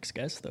of our next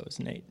guests, though, is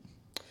Nate.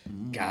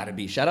 gotta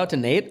be. Shout out to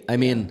Nate. I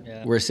mean,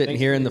 Yeah. we're sitting Thanks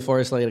here for in the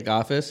Forest Lake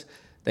office.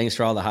 Thanks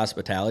for all the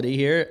hospitality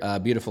here.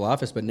 Beautiful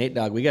office. But Nate,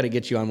 dog, we got to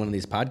get you on one of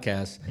these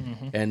podcasts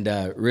and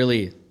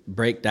really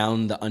break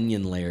down the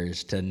onion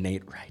layers to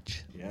Nate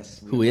Reich.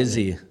 Yes. Who is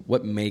he?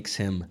 What makes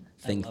him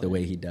think the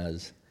way he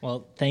does?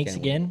 Well, thanks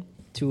Can't again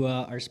to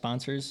our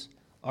sponsors,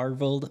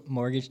 Arvold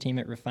Mortgage Team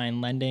at Refined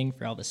Lending,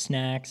 for all the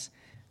snacks.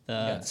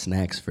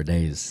 Snacks for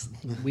days.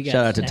 We got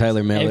Shout out to snacks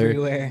Tyler Miller,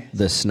 everywhere.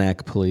 the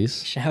snack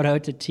police. Shout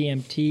out to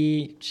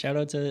TMT. Shout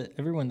out to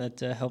everyone that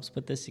helps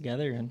put this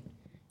together. And,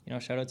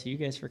 shout out to you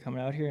guys for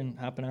coming out here and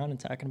hopping on and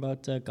talking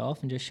about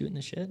golf and just shooting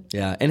the shit.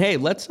 Yeah, and hey,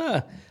 let's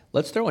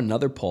throw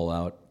another poll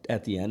out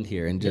at the end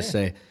here and just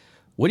say,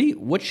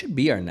 what should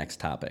be our next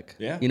topic?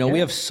 Yeah. We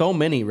have so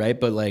many, right?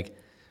 But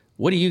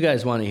what do you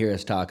guys want to hear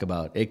us talk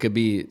about? It could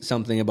be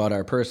something about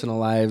our personal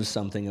lives,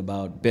 something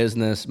about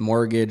business,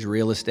 mortgage,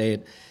 real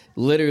estate,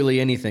 literally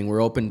anything.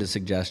 We're open to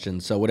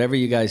suggestions. So whatever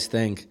you guys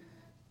think.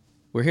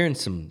 We're hearing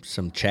some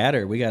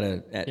chatter. We got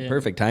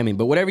perfect timing.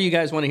 But whatever you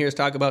guys want to hear us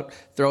talk about,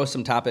 throw us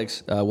some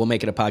topics. We'll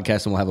make it a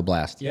podcast and we'll have a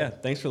blast. Yeah.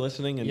 Thanks for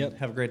listening and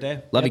have a great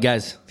day. Love you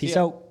guys. Peace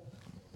out.